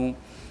ល់ម៉ោង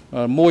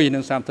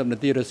1:30 នា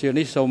ទីរសៀល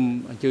នេះសូម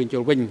អញ្ជើញចូ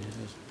លវិញ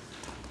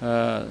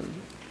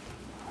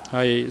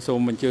ហើយសូម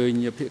អញ្ជើញ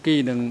ភាគី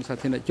និងសា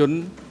ធារណជន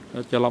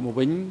ត្រឡប់មក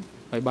វិញ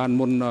ហើយបាន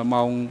មុន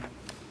ម៉ោង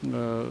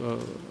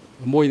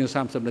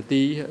1:30 នា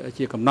ទី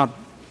ជាកំណត់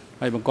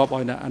ហើយបង្កប់ឲ្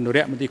យអនុ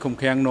រិយមន្ត្រីឃុំ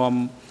ឃាំងនាំ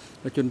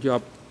ជនជា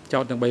ប់ចោ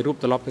តទាំង3រូប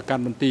ត្រឡប់ទៅកា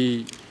ន់មន្ទីរ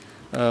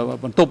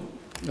បន្ទប់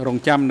រង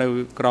ចាំនៅ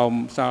ក្រោម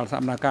សាលសក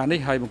ម្មភាពនេះ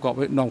ហើយបង្កប់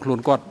ឲ្យនាំខ្លួន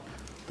គាត់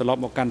ត្រឡប់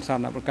មកកាន់សក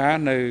ម្មភាព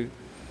នៅ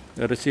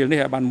រសៀលនេះ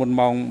ឲ្យបានមុន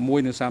ម៉ោង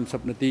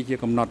1:30 នាទីជា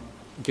កំណត់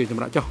អញ្ជើញស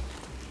ម្រាប់ចុះ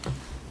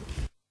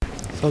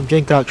សូមអញ្ជើ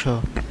ញក្រោកឈរ